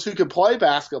wrestlers who can play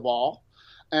basketball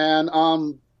and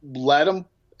let them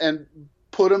and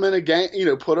put them in a game,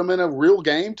 put them in a real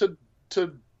game to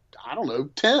I don't know,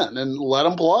 10 and let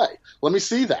them play. Let me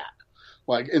see that.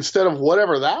 Like, instead of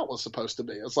whatever that was supposed to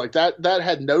be. It's like that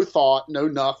had no thought, no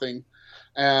nothing.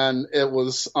 And it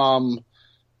was,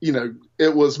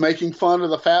 it was making fun of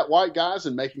the fat white guys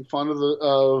and making fun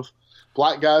of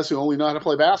black guys who only know how to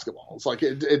play basketball. It's like,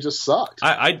 it just sucked.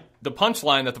 The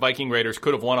punchline that the Viking Raiders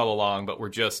could have won all along, but were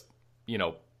just,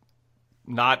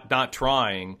 not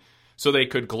trying so they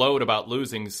could gloat about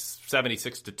losing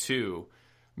 76-2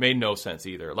 made no sense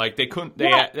either. Like, they couldn't, they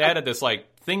added this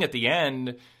like thing at the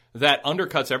end that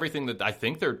undercuts everything that I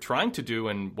think they're trying to do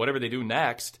and whatever they do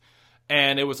next.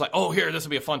 And it was like, oh, here, this will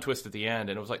be a fun twist at the end.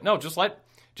 And it was like, no, just let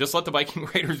the Viking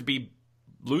Raiders be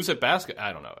lose at basket.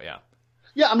 I don't know. Yeah.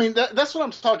 Yeah, I mean, that's what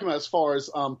I'm talking about as far as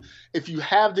if you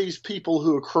have these people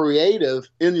who are creative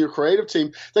in your creative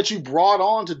team that you brought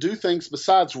on to do things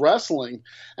besides wrestling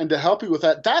and to help you with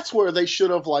that, that's where they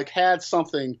should have like had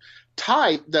something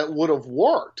tight that would have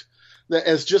worked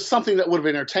as just something that would have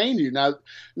entertained you. Now,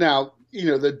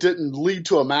 that didn't lead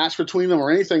to a match between them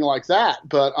or anything like that.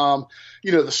 But,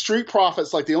 the Street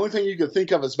Profits, like the only thing you could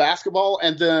think of is basketball,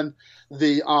 and then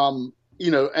the, and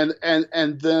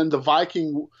then the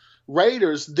Viking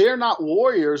Raiders, they're not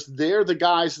warriors. They're the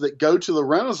guys that go to the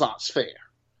Renaissance Fair.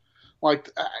 Like,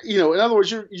 in other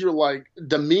words, you're like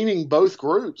demeaning both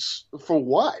groups for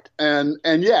what? And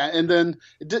then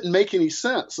it didn't make any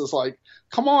sense. It's like,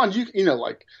 come on,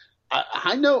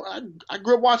 I know I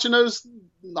grew up watching those.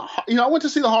 I went to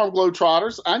see the Harlem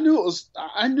Globetrotters. I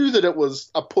knew that it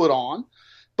was a put on,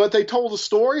 but they told a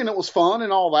story and it was fun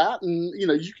and all that. And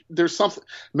there's something.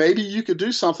 Maybe you could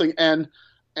do something. And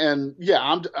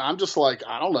I'm just like,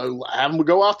 I don't know, have them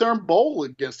go out there and bowl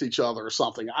against each other or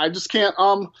something. I just can't.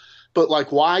 But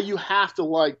like, why you have to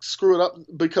like screw it up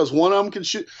because one of them can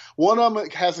shoot, one of them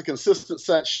has a consistent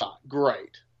set shot.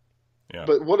 Great. Yeah.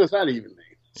 But what does that even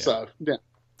mean? Yeah. So yeah.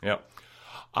 Yeah.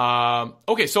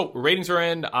 Okay, so ratings are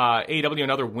in. AEW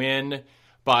another win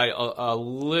by a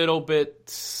little bit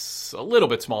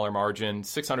smaller margin,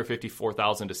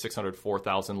 654,000 to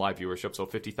 604,000 live viewership, so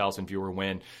 50,000 viewer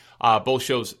win. Both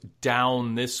shows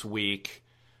down this week.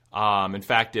 In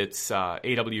fact, it's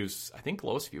AEW's, I think,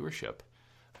 lowest viewership.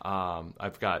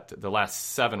 I've got the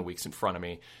last 7 weeks in front of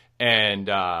me.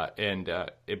 But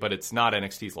it's not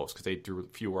NXT's lowest because they drew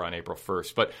fewer on April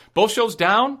 1st. But both shows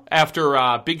down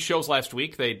after big shows last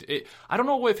week. I don't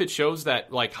know if it shows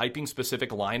that like hyping specific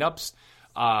lineups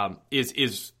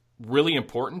is really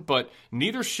important, but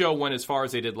neither show went as far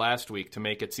as they did last week to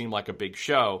make it seem like a big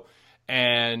show,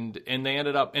 and they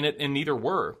ended up and neither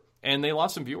were, and they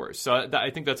lost some viewers. So I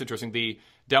think that's interesting. The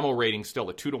demo rating still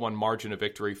a 2-1 margin of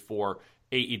victory for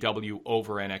AEW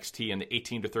over NXT in the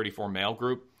 18 to 34 male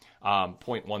group.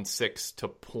 0.16 to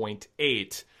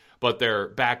 0.8, but they're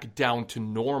back down to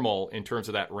normal in terms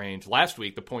of that range. Last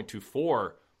week, the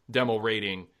 0.24 demo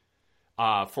rating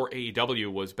for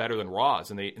AEW was better than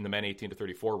Raw's in the men 18 to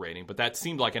 34 rating, but that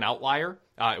seemed like an outlier.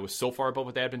 It was so far above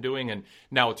what they had been doing, and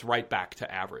now it's right back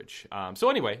to average. So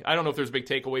anyway, I don't know if there's a big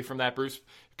takeaway from that, Bruce.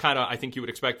 I think you would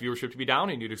expect viewership to be down,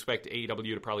 and you'd expect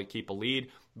AEW to probably keep a lead,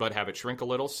 but have it shrink a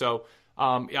little. So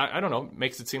I don't know,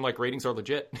 makes it seem like ratings are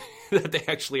legit, that they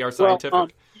actually are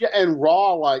scientific. And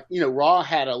Raw, Raw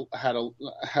had an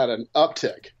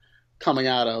uptick coming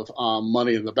out of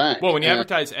Money in the Bank. Well, when you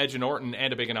advertise Edge and Orton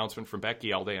and a big announcement from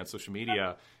Becky all day on social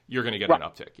media, you're going to get an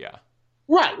uptick, yeah.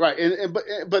 Right,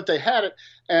 but they had it,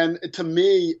 and to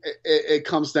me, it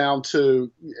comes down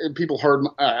to people heard.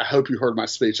 I hope you heard my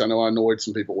speech. I know I annoyed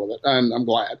some people with it, and I'm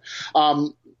glad.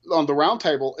 On the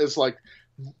roundtable, is like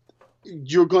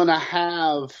you're going to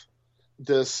have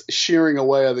this shearing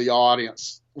away of the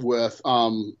audience with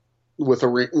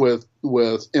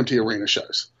empty arena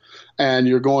shows. And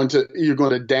you're going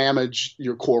to damage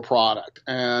your core product,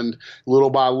 and little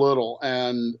by little,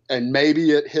 and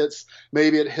maybe it hits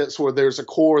where there's a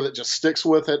core that just sticks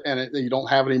with it, and you don't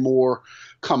have any more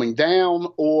coming down,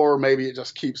 or maybe it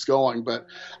just keeps going. But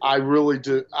I really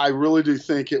do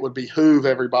think it would behoove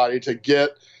everybody to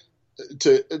get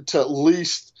to at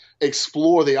least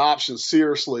explore the options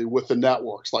seriously with the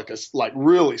networks, like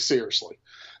really seriously,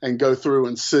 and go through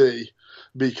and see,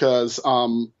 because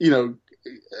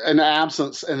an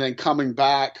absence and then coming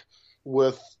back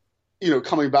with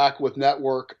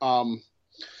network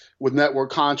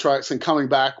contracts, and coming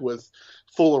back with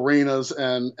full arenas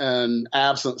and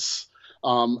absence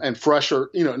and fresher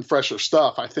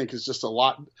stuff, I think is just a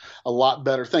lot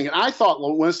better thing. And I thought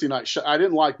Wednesday night show, I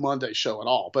didn't like Monday's show at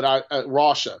all, but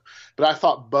Raw show, but I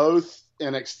thought both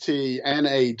NXT and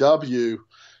AEW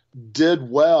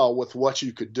did well with what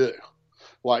you could do,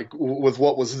 like with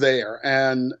what was there,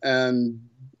 and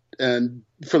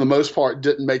for the most part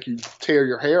didn't make you tear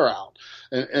your hair out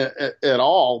at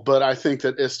all. But I think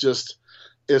that it's just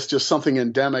something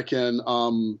endemic in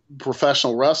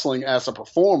professional wrestling as a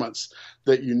performance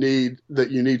that you need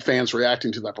fans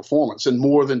reacting to that performance, and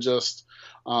more than just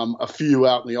a few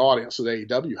out in the audience that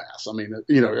AEW has. I mean,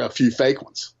 a few fake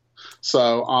ones.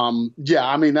 So I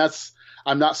mean,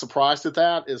 I'm not surprised at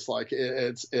that. It's like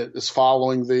it's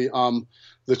following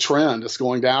the trend. It's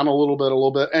going down a little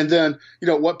bit, and then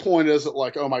at what point is it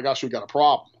like, oh my gosh, we got a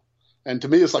problem? And to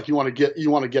me, it's like you want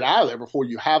to get out of there before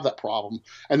you have that problem,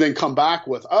 and then come back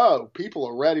with, oh, people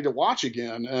are ready to watch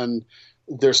again, and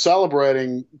they're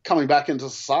celebrating coming back into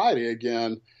society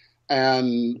again,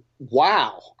 and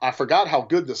wow, I forgot how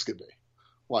good this could be.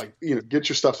 Like, get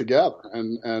your stuff together.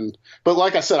 But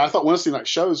like I said, I thought Wednesday night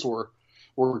shows were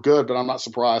good, but I'm not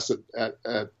surprised at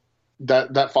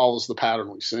that follows the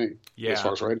pattern we've seen as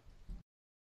far as rating.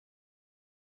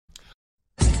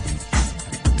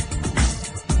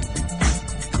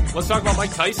 Let's talk about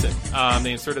Mike Tyson.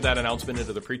 They inserted that announcement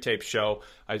into the pre-tape show.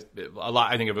 I think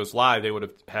if it was live, they would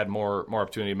have had more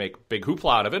opportunity to make big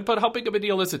hoopla out of it. But how big of a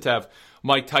deal is it to have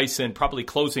Mike Tyson probably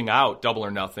closing out Double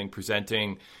or Nothing,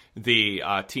 presenting the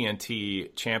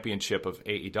TNT Championship of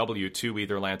AEW to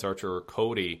either Lance Archer or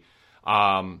Cody?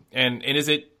 And is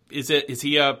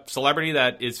he a celebrity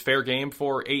that is fair game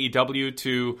for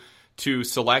AEW to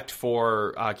select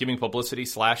for giving publicity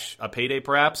 / a payday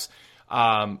perhaps?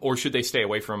 Or should they stay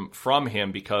away from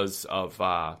him because of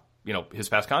his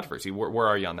past controversy? Where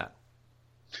are you on that?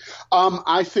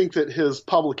 I think that his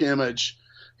public image,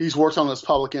 he's worked on his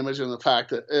public image and the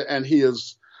fact that, and he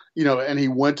is, and he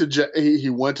went to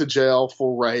jail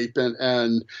for rape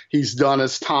and he's done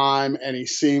his time and he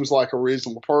seems like a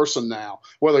reasonable person now.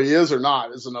 Whether he is or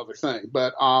not is another thing.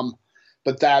 But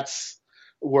that's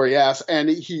where he is, and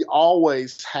he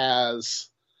always has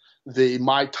the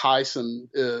Mike Tyson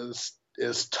is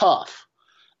tough,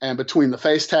 and between the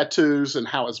face tattoos and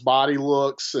how his body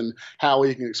looks and how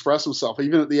he can express himself,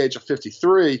 even at the age of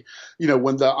 53,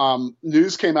 when the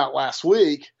news came out last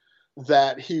week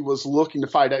that he was looking to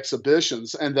fight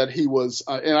exhibitions and that he was,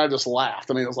 and I just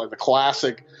laughed. I mean, it was like the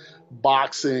classic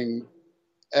boxing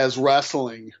as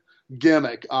wrestling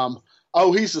gimmick.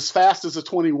 He's as fast as a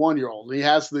 21-year-old. He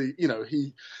has the,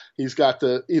 he's got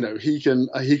the,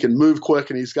 he can move quick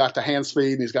and he's got the hand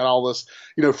speed and he's got all this,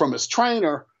 from his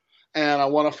trainer. And I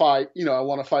want to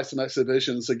fight some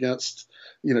exhibitions against,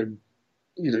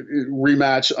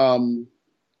 rematch,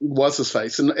 what's his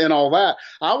face and all that.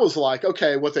 I was like,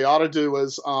 okay, what they ought to do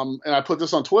is, and I put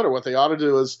this on Twitter, what they ought to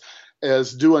do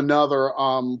is do another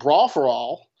Brawl for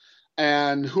All.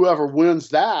 And whoever wins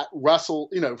that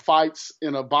fights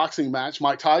in a boxing match,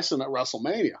 Mike Tyson at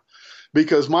WrestleMania.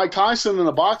 Because Mike Tyson in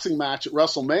a boxing match at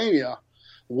WrestleMania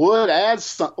would add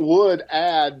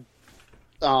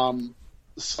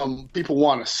some people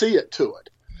want to see it to it,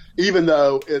 even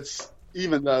though it's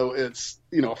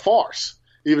a farce,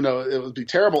 even though it would be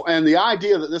terrible. And the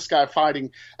idea that this guy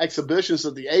fighting exhibitions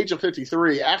at the age of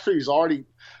 53 after he's already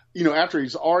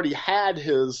had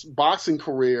his boxing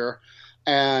career,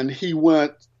 and he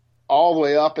went all the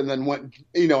way up and then went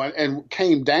and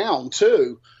came down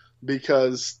too,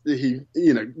 because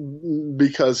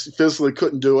because physically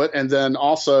couldn't do it, and then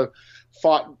also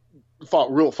fought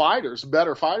real fighters,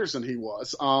 better fighters than he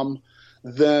was.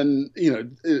 Then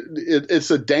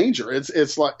it's a danger.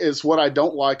 It's what I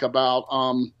don't like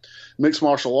about mixed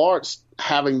martial arts,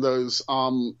 having those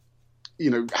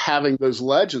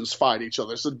legends fight each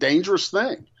other. It's a dangerous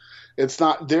thing. It's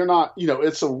not. They're not.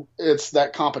 It's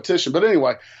that competition. But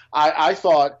anyway, I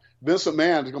thought Vince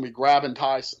McMahon is going to be grabbing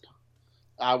Tyson,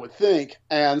 I would think,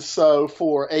 and so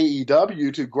for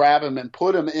AEW to grab him and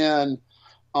put him in,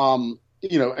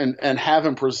 and have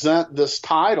him present this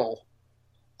title,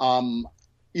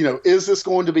 is this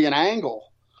going to be an angle?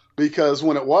 Because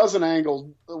when it was an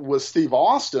angle with Steve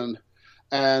Austin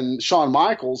and Shawn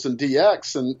Michaels and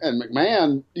DX and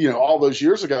McMahon, all those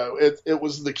years ago, it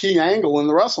was the key angle in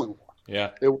the wrestling war.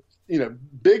 Yeah.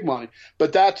 Big money.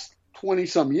 But that's 20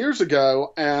 some years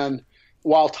ago. And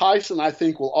while Tyson, I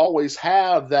think, will always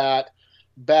have that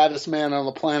baddest man on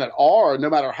the planet R, no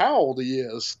matter how old he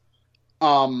is,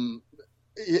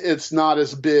 it's not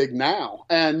as big now.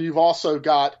 And you've also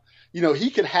got, he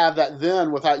could have that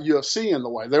then without UFC in the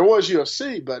way. There was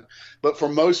UFC, but for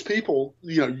most people,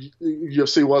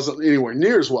 UFC wasn't anywhere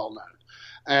near as well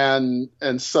known.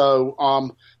 And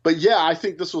so, but yeah, I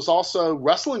think this was also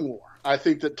wrestling war. I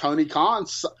think that Tony Khan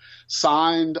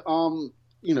signed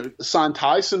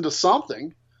Tyson to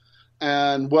something,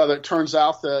 and whether it turns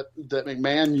out that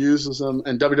McMahon uses him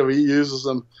and WWE uses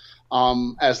him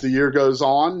as the year goes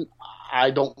on, I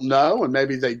don't know, and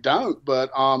maybe they don't. But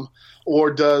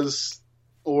or does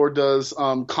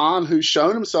Khan, who's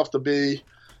shown himself to be,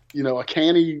 a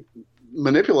canny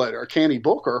manipulator, a canny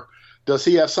booker, does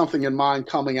he have something in mind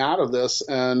coming out of this?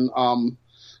 And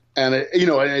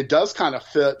it does kind of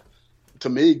fit to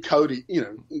me,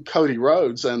 Cody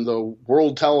Rhodes and the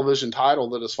world television title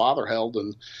that his father held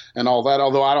and all that.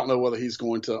 Although I don't know whether he's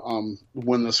going to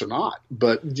win this or not.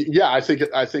 But yeah, I think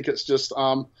it's just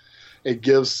it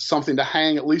gives something to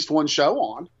hang at least one show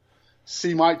on.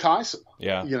 See Mike Tyson.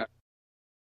 Yeah.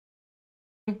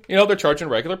 They're charging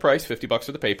regular price, $50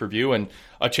 for the pay-per-view, and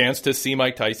a chance to see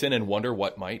Mike Tyson and wonder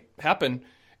what might happen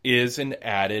is an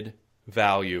added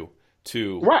value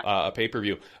to a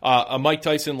pay-per-view. A Mike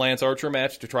Tyson Lance Archer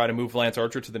match to try to move Lance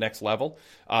Archer to the next level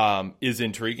is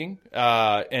intriguing,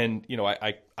 and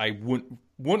I wouldn't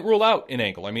rule out an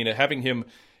angle. I mean, having him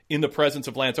in the presence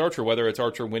of Lance Archer, whether it's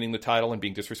Archer winning the title and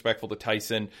being disrespectful to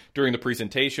Tyson during the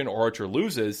presentation, or Archer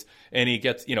loses and he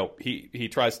gets, he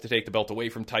tries to take the belt away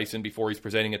from Tyson before he's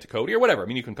presenting it to Cody or whatever. I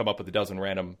mean, you can come up with a dozen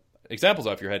random examples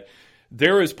off your head.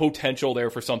 There is potential there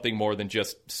for something more than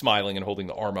just smiling and holding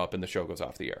the arm up and the show goes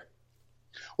off the air.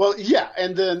 Well, yeah,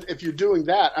 and then if you're doing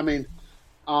that, I mean,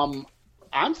 I'm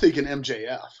thinking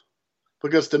MJF,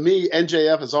 because to me,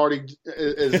 MJF is already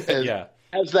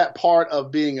has that part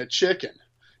of being a chicken.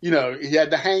 He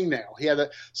had the hangnail.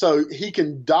 So he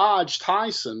can dodge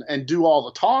Tyson and do all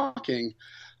the talking,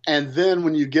 and then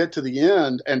when you get to the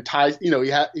end, and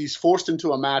he's forced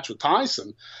into a match with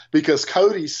Tyson because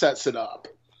Cody sets it up.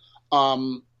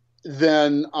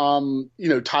 Then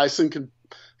Tyson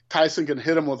can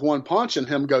hit him with one punch and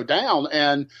him go down,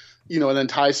 and and then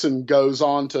Tyson goes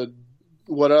on to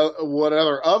what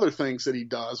other things that he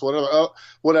does, what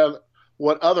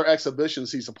other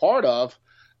exhibitions he's a part of.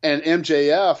 And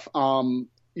MJF,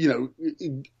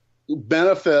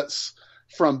 benefits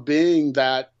from being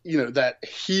that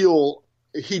heel.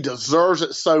 He deserves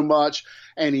it so much,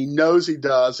 and he knows he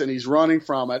does, and he's running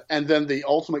from it. And then the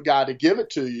ultimate guy to give it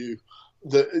to you,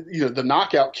 the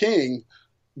Knockout King,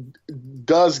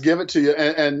 does give it to you,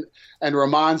 and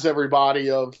reminds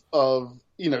everybody of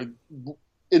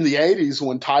in the 80s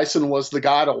when Tyson was the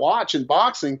guy to watch in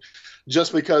boxing,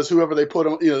 just because whoever they put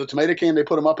him, the tomato can they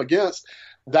put him up against.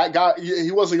 That guy, he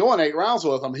wasn't going 8 rounds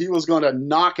with him. He was going to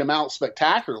knock him out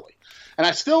spectacularly. And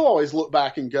I still always look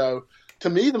back and go, to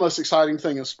me, the most exciting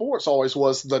thing in sports always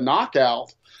was the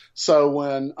knockout. So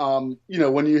when,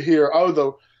 when you hear,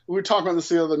 we were talking about this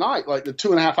the other night, like the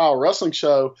 2.5-hour wrestling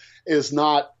show is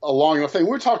not a long enough thing.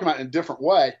 We're talking about it in a different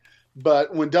way.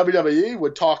 But when WWE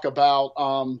would talk about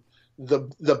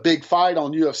the big fight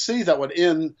on UFC that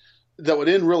would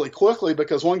end really quickly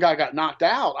because one guy got knocked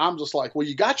out, I'm just like, well,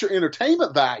 you got your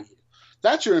entertainment value.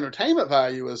 That's your entertainment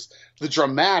value, is the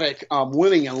dramatic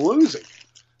winning and losing.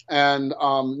 And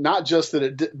not just that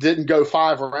it didn't go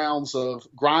 5 rounds of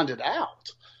grinded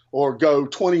out or go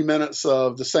 20 minutes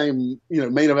of the same,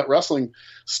 main event wrestling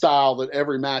style that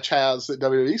every match has that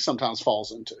WWE sometimes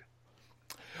falls into.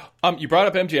 You brought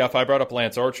up MJF. I brought up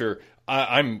Lance Archer.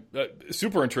 I'm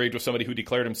super intrigued with somebody who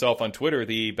declared himself on Twitter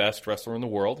the best wrestler in the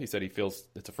world. He said he feels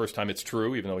it's the first time it's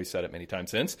true, even though he said it many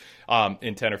times since,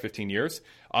 in 10 or 15 years.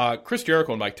 Chris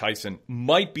Jericho and Mike Tyson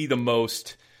might be the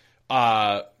most...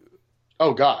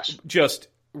 just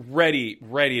ready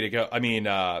to go. I mean,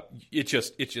 it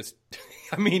just...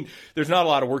 I mean, there's not a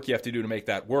lot of work you have to do to make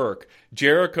that work.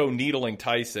 Jericho needling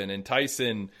Tyson and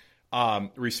Tyson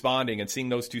responding and seeing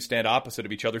those two stand opposite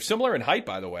of each other, similar in height,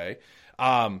 by the way,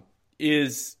 the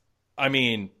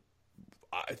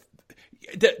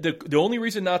only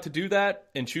reason not to do that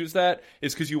and choose that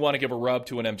is because you want to give a rub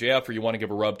to an MJF or you want to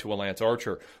give a rub to a Lance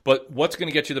Archer. But what's going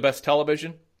to get you the best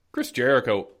television? Chris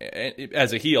Jericho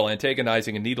as a heel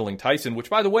antagonizing and needling Tyson, which,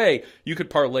 by the way, you could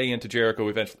parlay into Jericho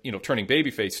eventually, turning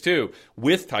babyface too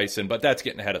with Tyson, but that's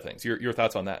getting ahead of things. Your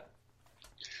thoughts on that?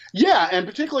 Yeah, and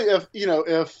particularly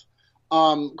if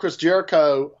Chris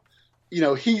Jericho,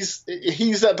 he's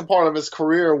at the part of his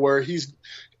career where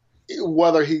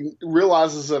whether he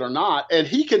realizes it or not, and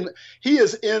he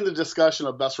is in the discussion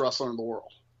of best wrestler in the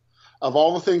world. Of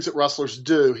all the things that wrestlers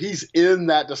do, he's in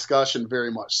that discussion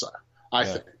very much so, I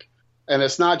think. And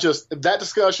it's not just, that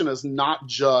discussion is not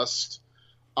just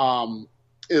in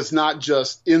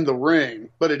the ring,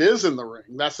 but it is in the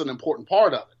ring. That's an important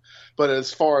part of it. But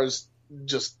as far as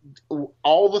just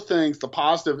all the things, the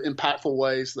positive, impactful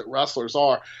ways that wrestlers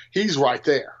are, he's right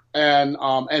there. And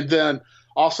then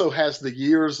also has the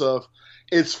years of,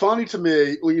 it's funny to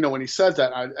me, when he said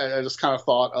that, I just kind of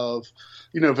thought of,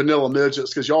 vanilla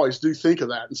midgets, because you always do think of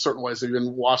that in certain ways that you've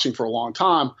been watching for a long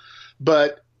time.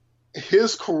 But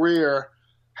his career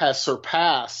has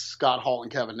surpassed Scott Hall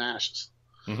and Kevin Nash's.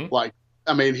 Mm-hmm.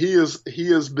 He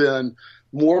has been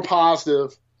more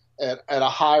positive at a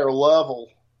higher level.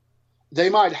 They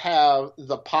might have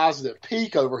the positive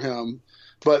peak over him,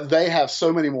 but they have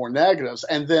so many more negatives.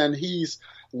 And then he's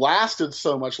lasted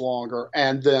so much longer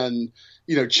and then,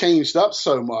 changed up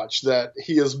so much that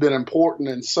he has been important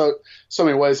in so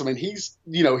many ways. I mean, he's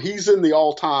in the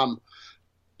all-time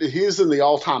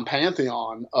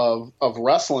pantheon of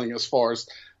wrestling as far as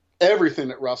everything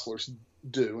that wrestlers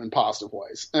do in positive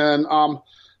ways. And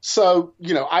so,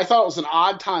 I thought it was an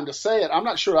odd time to say it. I'm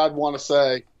not sure I'd want to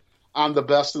say I'm the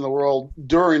best in the world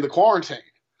during the quarantine,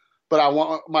 but I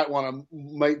might want to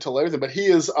wait until everything. But he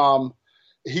is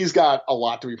he's got a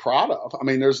lot to be proud of. I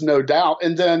mean, there's no doubt.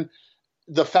 And then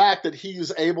the fact that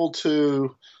he's able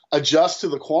to adjust to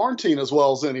the quarantine as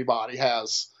well as anybody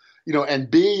has,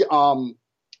 and be,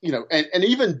 and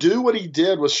even do what he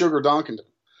did with Sugar Dunkington.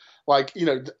 Like,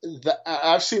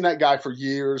 I've seen that guy for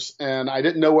years, and I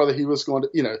didn't know whether he was going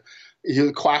to, he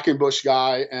was a Quackenbush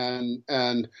guy,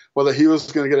 and whether he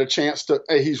was going to get a chance to.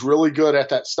 He's really good at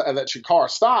that Chikara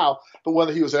style, but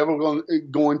whether he was ever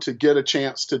going to get a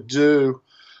chance to do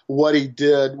what he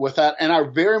did with that. And I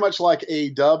very much like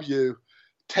AEW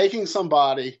taking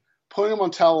somebody, putting them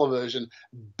on television,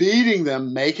 beating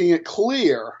them, making it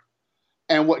clear,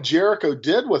 and what Jericho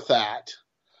did with that.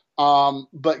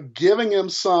 But giving him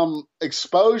some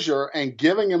exposure and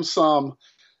giving him some,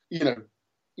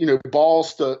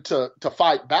 balls to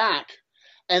fight back.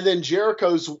 And then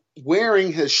Jericho's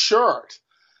wearing his shirt.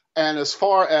 And as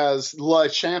far as Le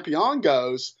Champion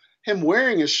goes, him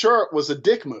wearing his shirt was a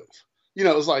dick move.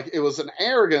 It was an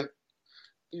arrogant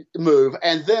move.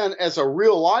 And then as a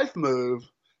real life move,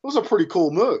 it was a pretty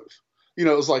cool move. It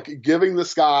was like giving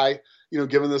this guy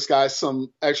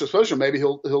some extra exposure. Maybe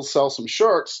he'll sell some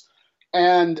shirts.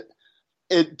 And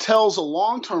it tells a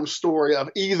long-term story of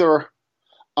either,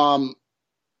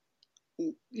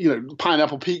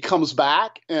 Pineapple Pete comes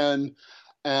back and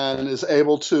is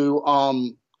able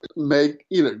to make,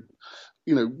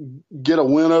 get a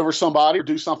win over somebody or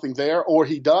do something there, or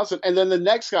he doesn't. And then the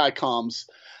next guy comes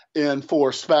in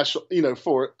for special,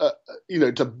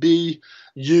 to be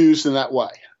used in that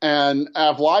way. And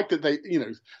I've liked that they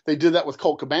did that with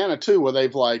Colt Cabana too, where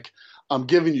they've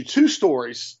given you two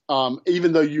stories,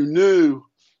 even though you knew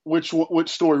which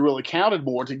story really counted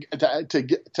more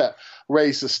to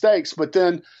raise the stakes. But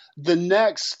then the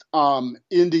next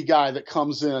indie guy that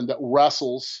comes in that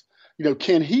wrestles,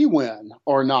 can he win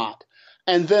or not?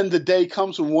 And then the day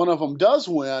comes when one of them does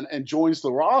win and joins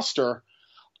the roster.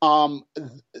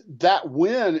 That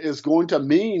win is going to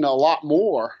mean a lot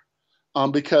more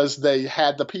because they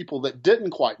had the people that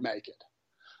didn't quite make it.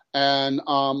 And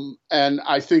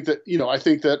I think that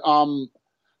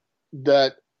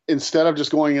that instead of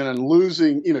just going in and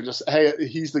losing, just, hey,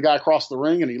 he's the guy across the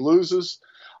ring and he loses,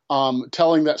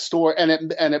 telling that story, and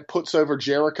it puts over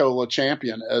Jericho Le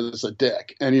Champion as a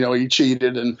dick, and he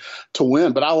cheated and to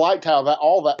win. But I liked how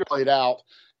all that played out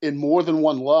in more than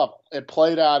one level. It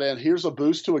played out in, here's a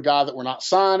boost to a guy that we're not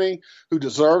signing, who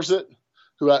deserves it,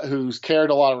 who's carried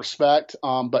a lot of respect,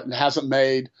 but hasn't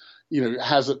made.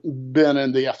 Hasn't been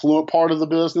in the affluent part of the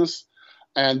business,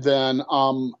 and then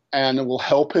and it will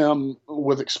help him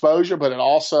with exposure, but it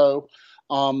also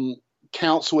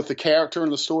counts with the character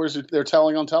and the stories that they're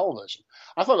telling on television.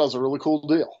 I thought that was a really cool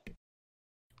deal.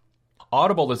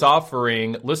 Audible is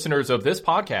offering listeners of this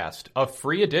podcast a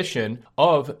free edition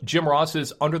of Jim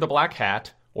Ross's Under the Black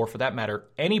Hat, or for that matter,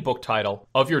 any book title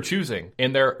of your choosing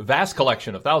in their vast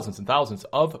collection of thousands and thousands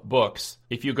of books.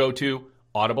 If you go to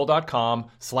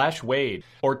audible.com/Wade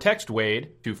or text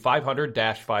Wade to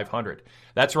 500-500.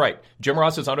 That's right. Jim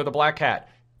Ross's Under the Black Hat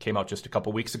came out just a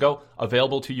couple weeks ago,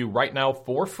 available to you right now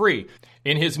for free.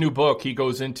 In his new book, he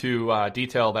goes into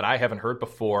detail that I haven't heard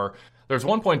before. There's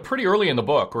one point pretty early in the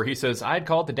book where he says, I'd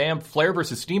call it the damn Flair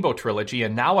versus Steamboat trilogy,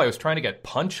 and now I was trying to get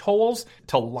punch holes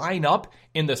to line up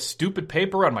in the stupid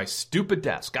paper on my stupid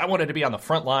desk. I wanted to be on the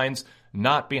front lines,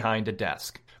 not behind a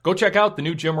desk. Go check out the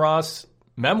new Jim Ross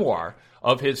memoir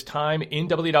of his time in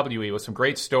WWE with some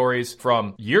great stories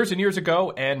from years and years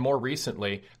ago and more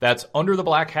recently. That's Under the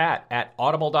Black Hat at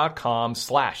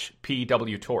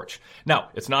audible.com/PWTorch. Now,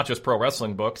 it's not just pro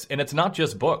wrestling books, and it's not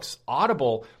just books.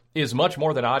 Audible is much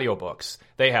more than audiobooks.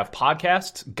 They have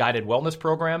podcasts, guided wellness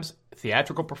programs,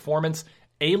 theatrical performance,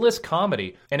 A-list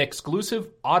comedy, and exclusive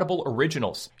Audible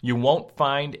originals you won't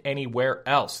find anywhere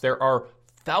else. There are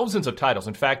thousands of titles.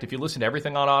 In fact, if you listen to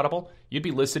everything on Audible, you'd be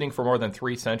listening for more than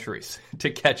 3 centuries to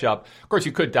catch up. Of course,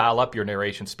 you could dial up your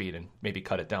narration speed and maybe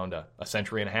cut it down to a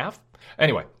century and a half.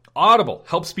 Anyway, Audible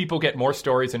helps people get more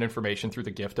stories and information through the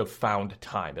gift of found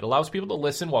time. It allows people to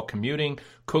listen while commuting,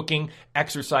 cooking,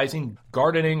 exercising,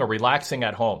 gardening, or relaxing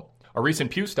at home. A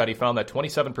recent Pew study found that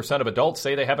 27% of adults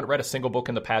say they haven't read a single book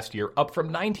in the past year, up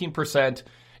from 19%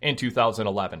 in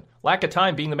 2011. Lack of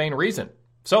time being the main reason.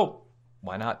 So,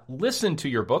 why not listen to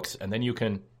your books, and then you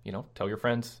can, tell your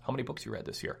friends how many books you read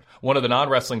this year. One of the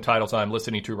non-wrestling titles I'm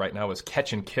listening to right now is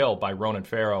Catch and Kill by Ronan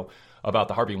Farrow, about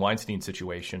the Harvey Weinstein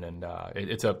situation. And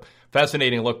it's a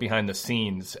fascinating look behind the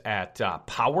scenes at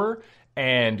power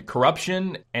and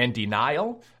corruption and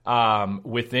denial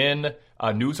within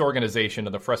a news organization,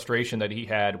 and the frustration that he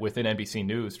had within NBC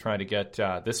News trying to get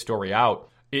this story out.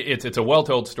 It's a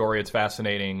well-told story. It's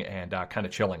fascinating and kind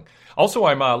of chilling. Also,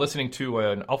 I'm listening to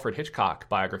an Alfred Hitchcock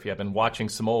biography. I've been watching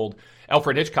some old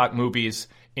Alfred Hitchcock movies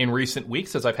in recent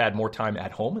weeks as I've had more time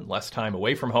at home and less time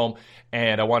away from home,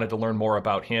 and I wanted to learn more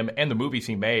about him and the movies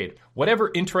he made. Whatever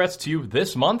interests you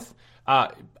this month,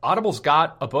 Audible's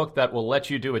got a book that will let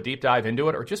you do a deep dive into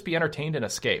it or just be entertained and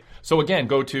escape. So again,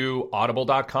 go to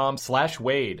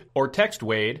audible.com/Wade or text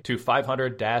Wade to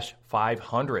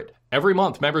 500-500. Every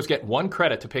month, members get 1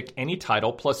 credit to pick any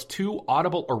title plus 2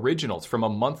 Audible originals from a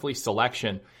monthly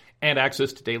selection and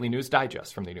access to daily news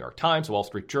digests from the New York Times, Wall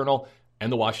Street Journal, and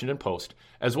the Washington Post,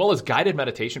 as well as guided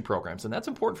meditation programs. And that's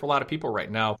important for a lot of people right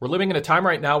now. We're living in a time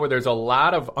right now where there's a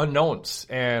lot of unknowns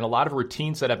and a lot of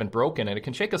routines that have been broken, and it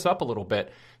can shake us up a little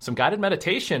bit. Some guided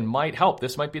meditation might help.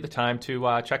 This might be the time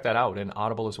to check that out, and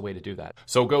Audible is a way to do that.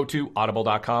 So go to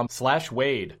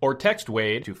audible.com/Wade or text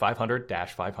Wade to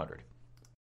 500-500.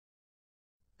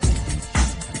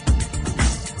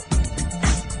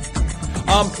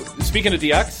 Speaking of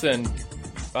DX, and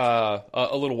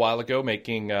a little while ago,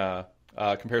 making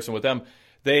comparison with them,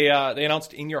 they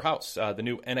announced In Your House, the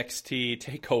new NXT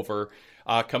takeover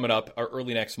coming up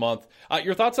early next month.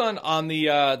 Your thoughts on the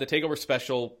takeover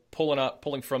special,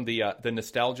 pulling from the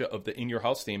nostalgia of the In Your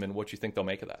House theme, and what you think they'll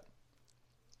make of that?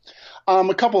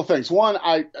 A couple of things. One,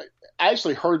 I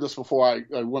actually heard this before I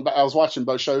went back. I was watching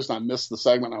both shows and I missed the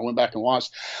segment. I went back and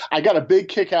watched. I got a big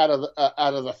kick out of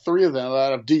the three of them,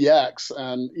 out of DX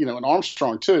and and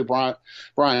Armstrong too,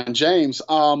 Brian James.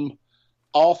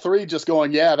 All three just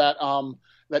going, yeah, that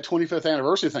 25th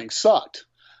anniversary thing sucked,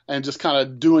 and just kind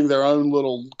of doing their own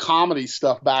little comedy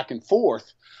stuff back and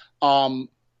forth.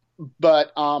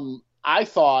 But I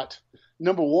thought,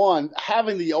 number one,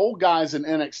 having the old guys in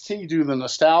NXT do the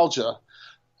nostalgia,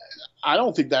 I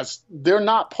don't think they're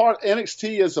not part.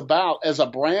 NXT is about, as a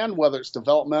brand, whether it's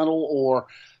developmental or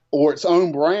its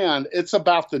own brand, it's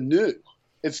about the new.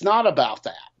 It's not about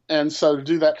that. And so to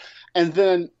do that, and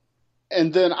then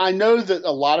I know that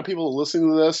a lot of people are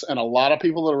listening to this, and a lot of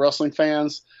people that are wrestling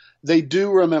fans, they do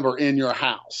remember In Your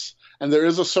House, and there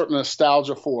is a certain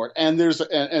nostalgia for it. And there's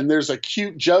a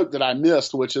cute joke that I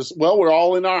missed, which is, well, we're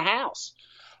all in our house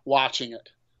watching it.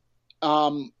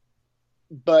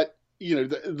 But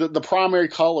the primary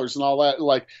colors and all that,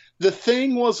 like, the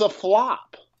thing was a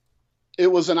flop.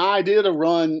 It was an idea to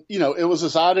run, it was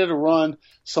this idea to run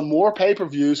some more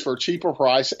pay-per-views for a cheaper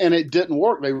price, and it didn't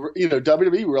work. They,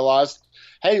 WWE realized,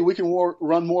 hey, we can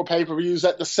run more pay-per-views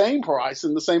at the same price,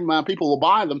 and the same amount of people will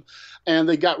buy them. And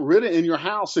they got rid of In Your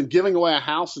House, and giving away a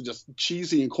house is just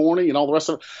cheesy and corny and all the rest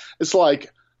of it. It's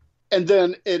like, and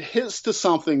then it hits to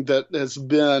something that's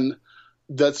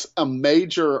a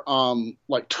major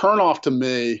turnoff to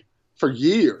me for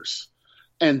years.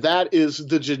 And that is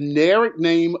the generic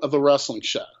name of the wrestling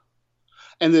show.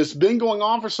 And it's been going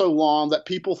on for so long that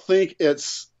people think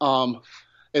it's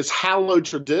hallowed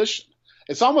tradition.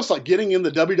 It's almost like getting in the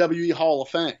WWE Hall of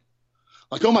Fame.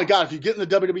 Like, oh my God, if you get in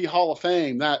the WWE Hall of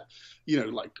Fame, that,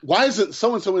 why isn't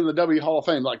so-and-so in the WWE Hall of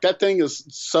Fame? Like, that thing is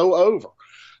so over.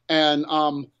 And,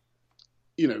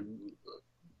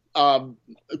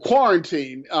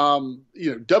 quarantine,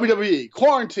 WWE,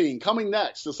 quarantine coming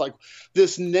next. It's like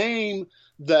this name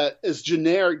that is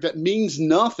generic, that means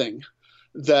nothing,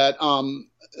 that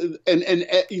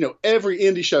every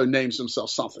indie show names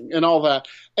themselves something and all that.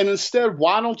 And instead,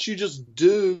 why don't you just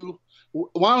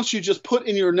put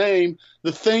in your name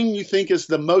the thing you think is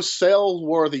the most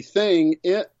sale-worthy thing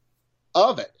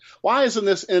of it? Why isn't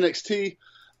this NXT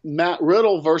Matt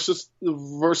Riddle versus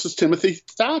Timothy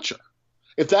Thatcher?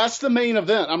 If that's the main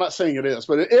event, I'm not saying it is,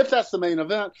 but if that's the main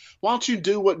event, why don't you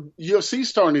do what UFC's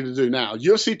starting to do now?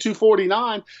 UFC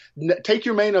 249, take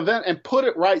your main event and put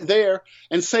it right there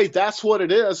and say that's what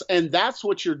it is, and that's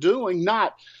what you're doing,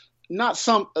 not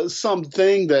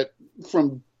something that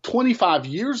from 25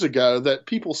 years ago that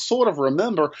people sort of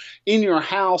remember. In Your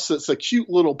House, it's a cute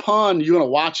little pun. You're going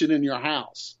to watch it in your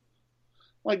house.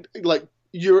 Like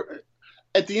you're,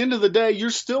 at the end of the day,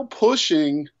 you're still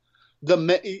pushing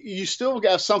you still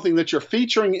have something that you're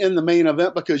featuring in the main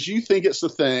event because you think it's the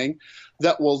thing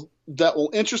that will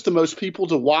interest the most people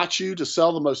to watch you, to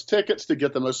sell the most tickets, to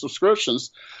get the most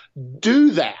subscriptions. Do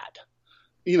that.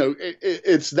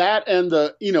 It's that and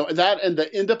the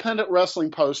independent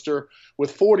wrestling poster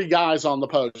with 40 guys on the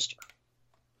poster.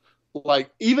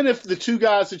 Like, even if the two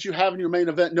guys that you have in your main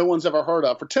event no one's ever heard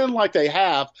of, pretend like they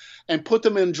have and put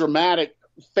them in dramatic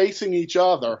facing each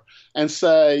other and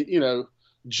say,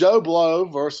 Joe Blow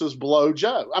versus Blow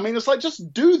Joe. I mean, it's like,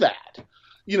 just do that.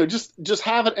 Just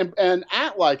have it and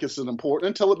act like it's important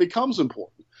until it becomes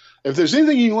important. If there's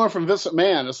anything you can learn from Vince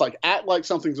McMahon, it's like act like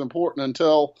something's important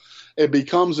until it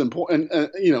becomes important,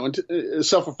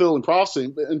 self-fulfilling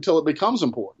prophecy until it becomes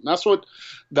important.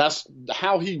 That's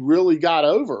how he really got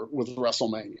over with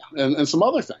WrestleMania and some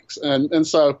other things. And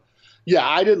so, yeah,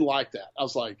 I didn't like that. I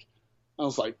was like,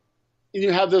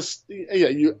 you have this,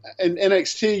 in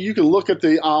NXT, you can look at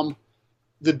the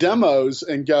demos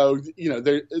and go,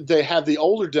 they have the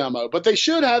older demo, but they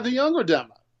should have the younger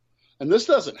demo. And this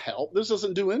doesn't help. This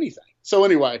doesn't do anything. So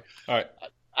anyway, all right.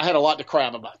 I had a lot to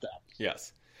crab about that.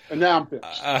 Yes. And now I'm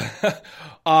finished.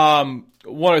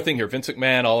 One other thing here. Vince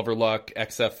McMahon, Oliver Luck,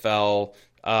 XFL.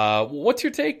 What's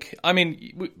your take? I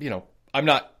mean, I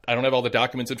don't have all the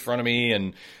documents in front of me,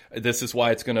 and this is why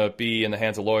it's going to be in the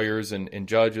hands of lawyers and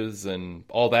judges and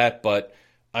all that. But,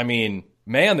 I mean,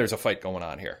 man, there's a fight going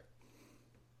on here.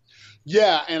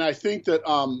 Yeah, and I think that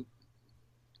Vince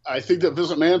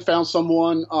McMahon found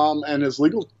someone, and his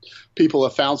legal people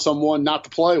have found someone not to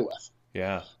play with.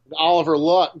 Yeah. Oliver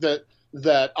Luck,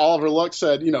 that Oliver Luck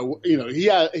said, he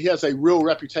has a real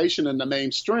reputation in the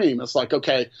mainstream. It's like,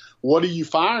 okay, what are you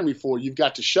firing me for? You've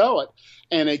got to show it.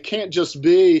 And it can't just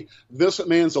be Vince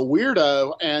McMahon's a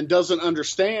weirdo and doesn't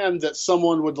understand that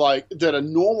someone that a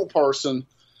normal person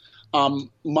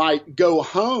might go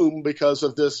home because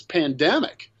of this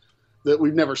pandemic that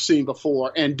we've never seen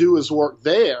before and do his work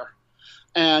there.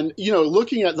 And,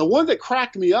 looking at the one that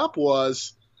cracked me up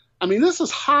was, I mean, this is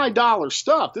high dollar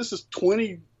stuff. This is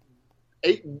 $28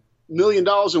 million.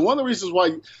 And one of the reasons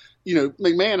why,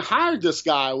 McMahon hired this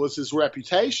guy was his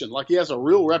reputation. Like, he has a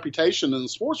real reputation in the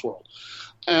sports world.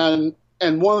 And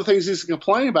one of the things he's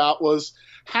complaining about was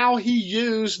how he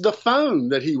used the phone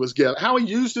that he was given, how he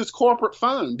used his corporate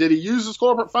phone. Did he use his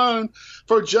corporate phone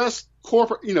for just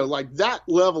corporate, like that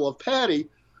level of petty?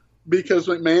 Because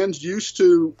McMahon's used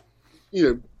to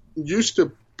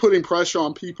putting pressure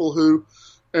on people who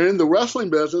are in the wrestling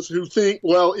business who think,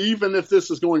 well, even if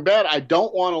this is going bad, I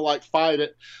don't want to fight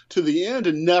it to the end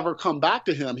and never come back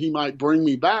to him. He might bring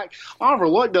me back. Oliver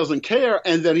Luck doesn't care,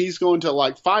 and then he's going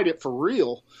to fight it for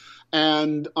real.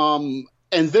 And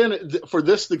then for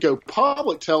this to go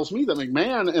public tells me that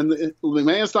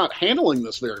McMahon's not handling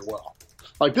this very well.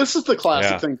 Like, this is the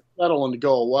classic thing to settle and to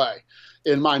go away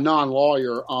in my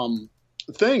non-lawyer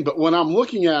thing. But when I'm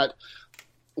looking at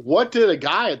what did a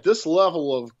guy at this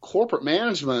level of corporate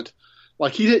management,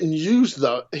 he didn't use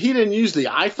the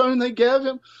iPhone they gave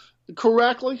him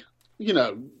correctly.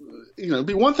 It'd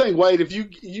be one thing, Wade, if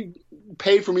you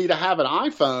paid for me to have an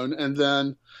iPhone, and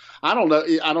then I don't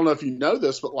know if you know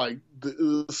this, but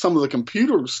some of the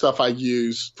computer stuff I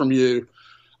use from you,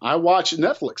 I watch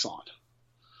Netflix on.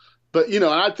 But, and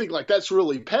I think that's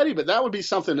really petty, but that would be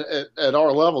something at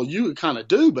our level you would kind of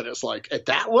do. But it's at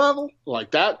that level,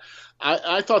 like that,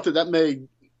 I thought that made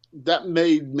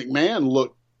McMahon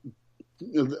look,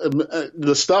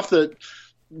 the stuff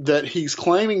that he's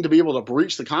claiming to be able to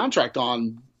breach the contract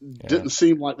on didn't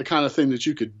seem like the kind of thing that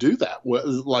you could do that with,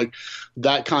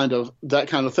 that kind of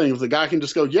thing. If the guy can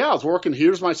just go, yeah, I was working,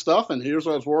 here's my stuff, and here's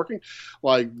what I was working,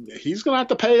 he's going to have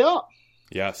to pay up.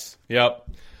 Yes. Yep.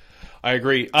 I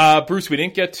agree. Bruce, we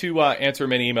didn't get to answer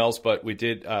many emails, but we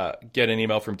did get an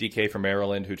email from DK from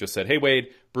Maryland who just said, hey,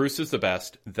 Wade, Bruce is the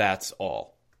best. That's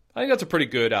all. I think that's a pretty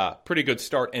good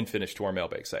start and finish to our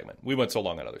mailbag segment. We went so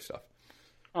long on other stuff.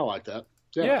 I like that.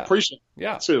 Yeah. Appreciate it.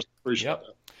 Yeah. Seriously, appreciate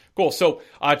that. Cool. So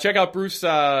check out Bruce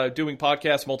doing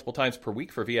podcasts multiple times per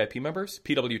week for VIP members,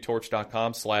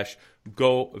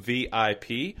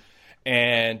 pwtorch.com/govip.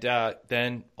 And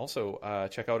then also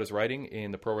check out his writing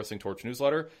in the Pro Wrestling Torch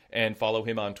newsletter and follow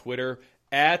him on Twitter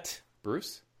at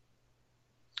Bruce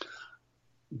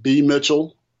B.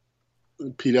 Mitchell,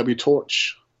 PW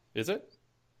Torch. Is it?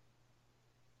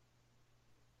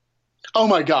 Oh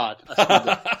my God.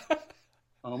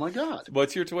 Oh my God.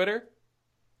 What's your Twitter?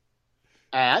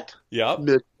 At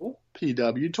Mitchell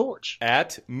PW Torch.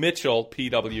 At Mitchell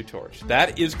PW Torch.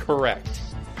 That is correct.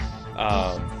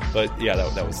 But yeah,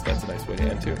 that's a nice way to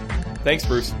end too. Thanks,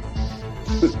 Bruce.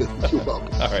 You're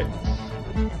welcome. All right.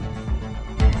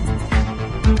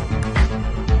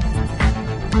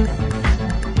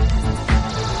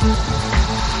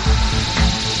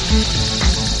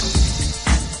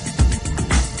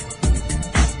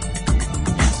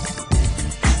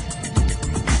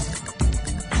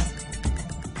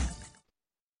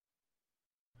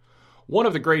 One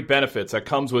of the great benefits that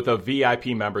comes with a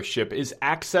VIP membership is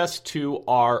access to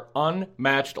our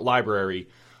unmatched library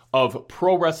of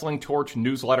Pro Wrestling Torch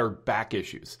newsletter back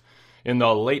issues. In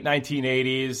the late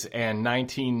 1980s and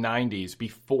 1990s,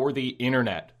 before the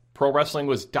internet, pro wrestling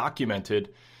was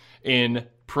documented in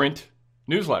print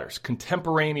newsletters,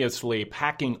 contemporaneously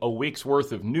packing a week's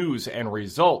worth of news and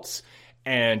results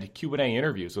and Q&A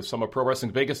interviews with some of pro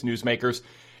wrestling's biggest newsmakers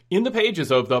in the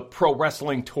pages of the Pro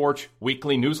Wrestling Torch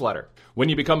weekly newsletter. When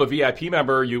you become a VIP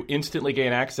member, you instantly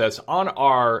gain access on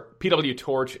our PW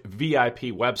Torch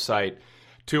VIP website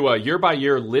to a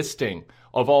year-by-year listing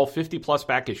of all 50-plus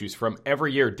back issues from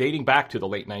every year dating back to the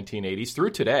late 1980s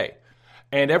through today.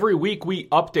 And every week we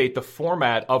update the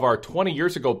format of our 20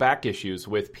 years ago back issues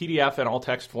with PDF and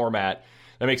all-text format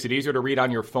that makes it easier to read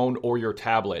on your phone or your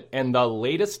tablet. And the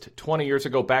latest 20 years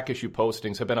ago back issue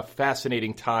postings have been a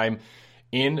fascinating time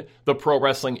in the pro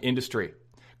wrestling industry.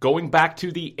 Going back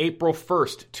to the April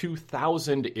 1st,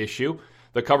 2000 issue,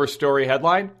 the cover story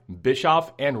headline,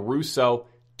 Bischoff and Russo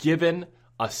given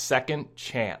a second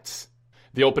chance.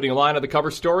 The opening line of the cover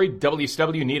story,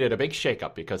 WCW needed a big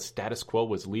shakeup because status quo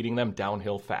was leading them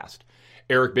downhill fast.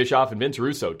 Eric Bischoff and Vince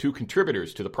Russo, two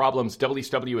contributors to the problems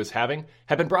WCW is having,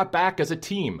 have been brought back as a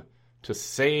team to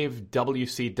save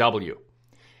WCW.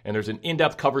 And there's an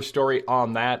in-depth cover story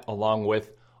on that, along with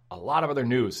a lot of other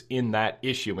news in that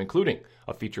issue, including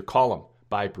a feature column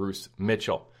by Bruce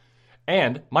Mitchell.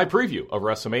 And my preview of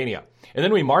WrestleMania. And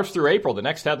then we marched through April. The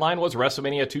next headline was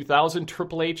WrestleMania 2000,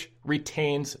 Triple H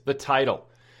retains the title.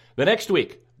 The next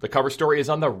week, the cover story is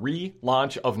on the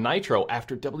relaunch of Nitro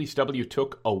after WCW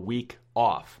took a week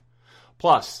off.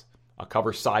 Plus, a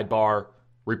cover sidebar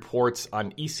reports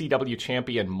on ECW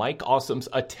champion Mike Awesome's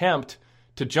attempt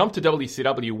to jump to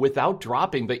WCW without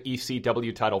dropping the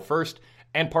ECW title first,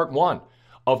 and part one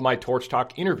of my Torch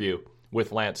Talk interview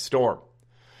with Lance Storm.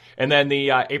 And then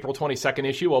the April 22nd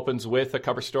issue opens with a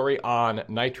cover story on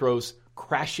Nitro's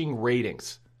crashing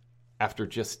ratings after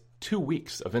just 2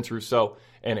 weeks of Vince Russo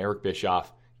and Eric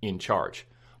Bischoff in charge.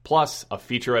 Plus a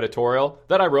feature editorial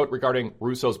that I wrote regarding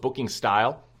Russo's booking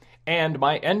style and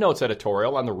my endnotes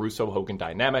editorial on the Russo-Hogan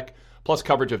dynamic, plus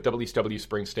coverage of WCW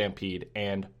Spring Stampede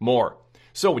and more.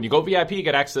 So when you go VIP, you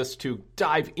get access to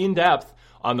dive in depth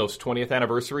on those 20th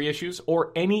anniversary issues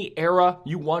or any era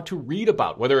you want to read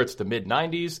about, whether it's the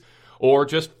mid-90s or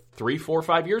just 3, 4,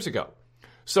 5 years ago.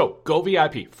 So go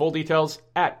VIP. Full details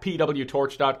at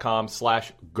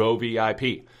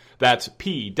pwtorch.com/govip. That's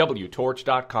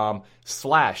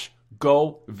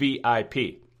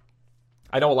pwtorch.com/govip.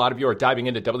 I know a lot of you are diving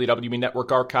into WWE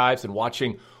Network archives and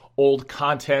watching old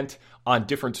content on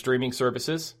different streaming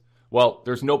services. Well,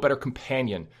 there's no better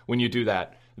companion when you do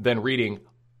that than reading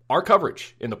our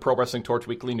coverage in the Pro Wrestling Torch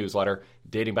weekly newsletter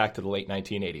dating back to the late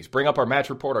 1980s. Bring up our match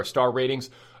report, our star ratings,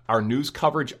 our news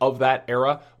coverage of that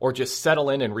era, or just settle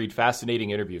in and read fascinating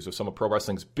interviews with some of pro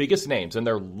wrestling's biggest names and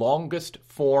their longest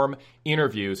form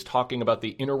interviews talking about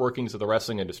the inner workings of the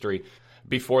wrestling industry.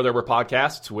 Before there were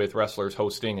podcasts with wrestlers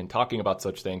hosting and talking about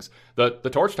such things, the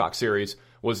Torch Talk series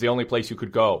was the only place you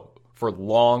could go for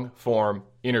long form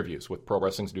interviews with pro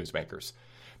wrestling's newsmakers.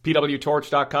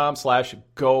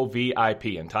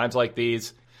 pwtorch.com/govip. In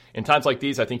times like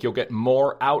these, I think you'll get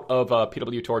more out of a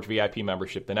PW Torch VIP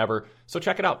membership than ever, so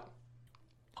check it out.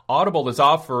 Audible is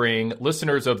offering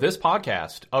listeners of this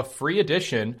podcast a free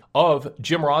edition of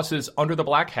Jim Ross's Under the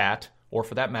Black Hat, or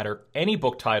for that matter, any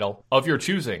book title of your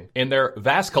choosing in their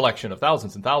vast collection of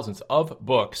thousands and thousands of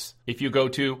books if you go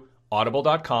to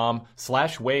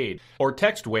audible.com/Wade or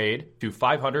text Wade to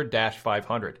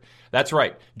 500-500. That's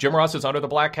right. Jim Ross's Under the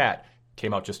Black Hat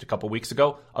came out just a couple weeks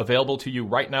ago, available to you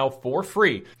right now for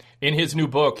free. In his new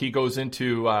book, he goes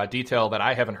into detail that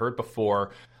I haven't heard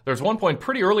before. There's one point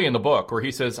pretty early in the book where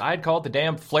he says, I'd call it the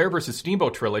damn Flair versus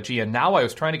Steamboat trilogy, and now I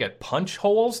was trying to get punch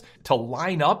holes to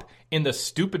line up in the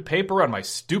stupid paper on my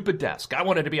stupid desk. I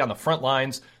wanted to be on the front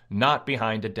lines, not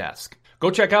behind a desk. Go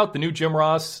check out the new Jim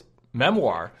Ross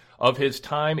memoir of his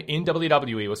time in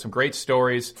WWE with some great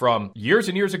stories from years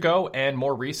and years ago and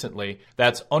more recently.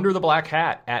 That's Under the Black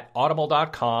Hat at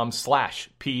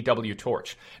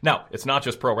audible.com/PWTorch. Now, it's not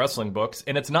just pro wrestling books,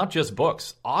 and it's not just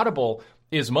books. Audible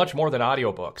is much more than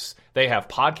audiobooks. They have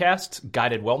podcasts,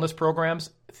 guided wellness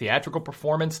programs, theatrical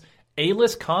performance,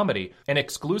 A-list comedy, and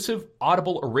exclusive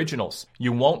Audible originals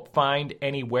you won't find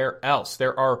anywhere else.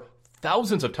 There are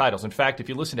thousands of titles. In fact, if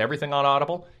you listen to everything on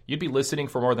Audible, you'd be listening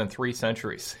for more than 3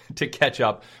 centuries to catch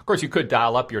up. Of course, you could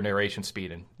dial up your narration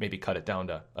speed and maybe cut it down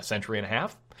to 1.5 centuries.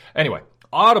 Anyway,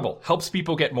 Audible helps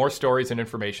people get more stories and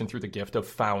information through the gift of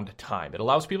found time. It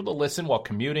allows people to listen while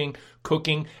commuting,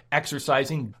 cooking,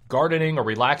 exercising, gardening, or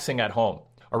relaxing at home.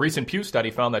 A recent Pew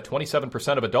study found that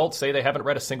 27% of adults say they haven't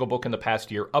read a single book in the past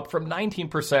year, up from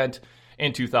 19%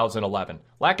 in 2011.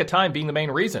 Lack of time being the main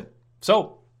reason.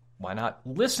 So, why not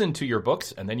listen to your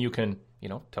books, and then you can,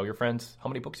 tell your friends how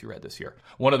many books you read this year.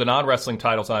 One of the non-wrestling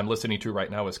titles I'm listening to right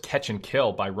now is Catch and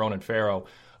Kill by Ronan Farrow.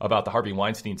 about the Harvey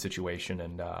Weinstein situation.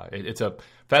 And it's a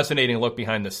fascinating look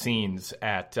behind the scenes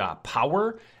at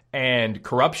power and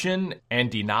corruption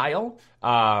and denial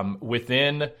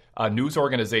within a news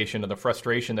organization, and the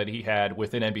frustration that he had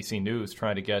within NBC News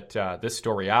trying to get this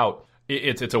story out.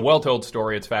 It's a well-told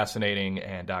story. It's fascinating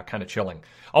and kind of chilling.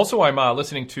 Also, I'm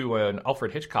listening to an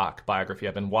Alfred Hitchcock biography.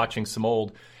 I've been watching some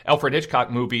old Alfred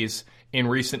Hitchcock movies in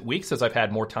recent weeks as I've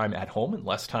had more time at home and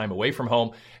less time away from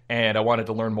home, and I wanted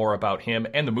to learn more about him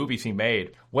and the movies he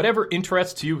made. Whatever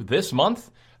interests you this month,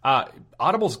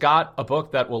 Audible's got a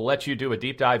book that will let you do a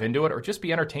deep dive into it or just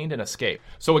be entertained and escape.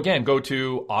 So again, go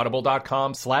to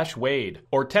audible.com/Wade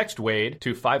or text Wade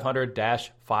to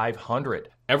 500-500.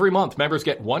 Every month, members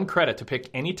get 1 credit to pick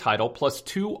any title plus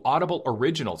 2 Audible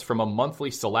originals from a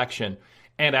monthly selection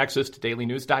and access to daily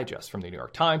news digests from the New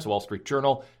York Times, Wall Street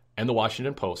Journal, and the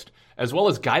Washington Post, as well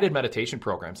as guided meditation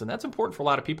programs. And that's important for a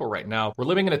lot of people right now. We're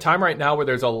living in a time right now where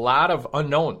there's a lot of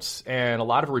unknowns and a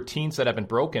lot of routines that have been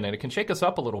broken, and it can shake us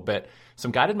up a little bit.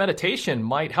 Some guided meditation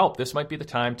might help. This might be the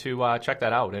time to check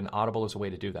that out, and Audible is a way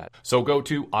to do that. So go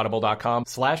to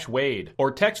audible.com/Wade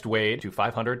or text Wade to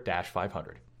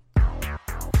 500-500.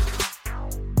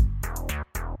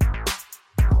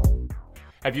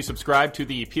 Have you subscribed to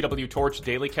the PW Torch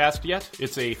Daily Cast yet?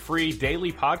 It's a free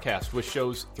daily podcast with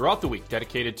shows throughout the week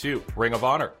dedicated to Ring of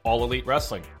Honor, All Elite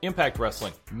Wrestling, Impact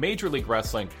Wrestling, Major League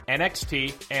Wrestling,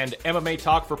 NXT, and MMA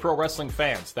Talk for pro wrestling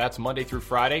fans. That's Monday through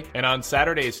Friday. And on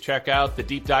Saturdays, check out the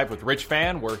Deep Dive with Rich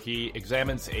Fan, where he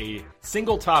examines a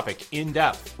single topic in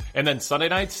depth. And then Sunday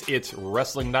nights, it's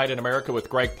Wrestling Night in America with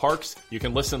Greg Parks. You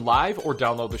can listen live or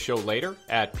download the show later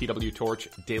at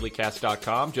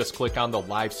pwtorchdailycast.com. Just click on the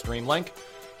live stream link.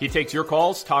 He takes your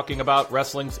calls talking about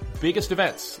wrestling's biggest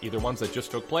events, either ones that just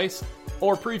took place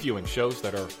or previewing shows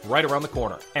that are right around the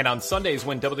corner. And on Sundays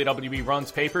when WWE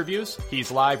runs pay-per-views, he's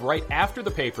live right after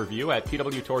the pay-per-view at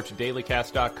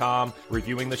pwtorchdailycast.com,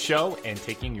 reviewing the show and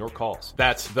taking your calls.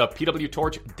 That's the PW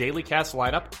Torch Daily Cast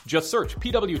lineup. Just search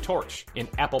PW Torch in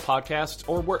Apple Podcasts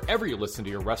or wherever you listen to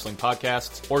your wrestling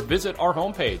podcasts, or visit our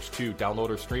homepage to download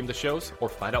or stream the shows or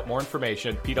find out more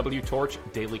information,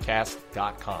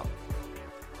 pwtorchdailycast.com.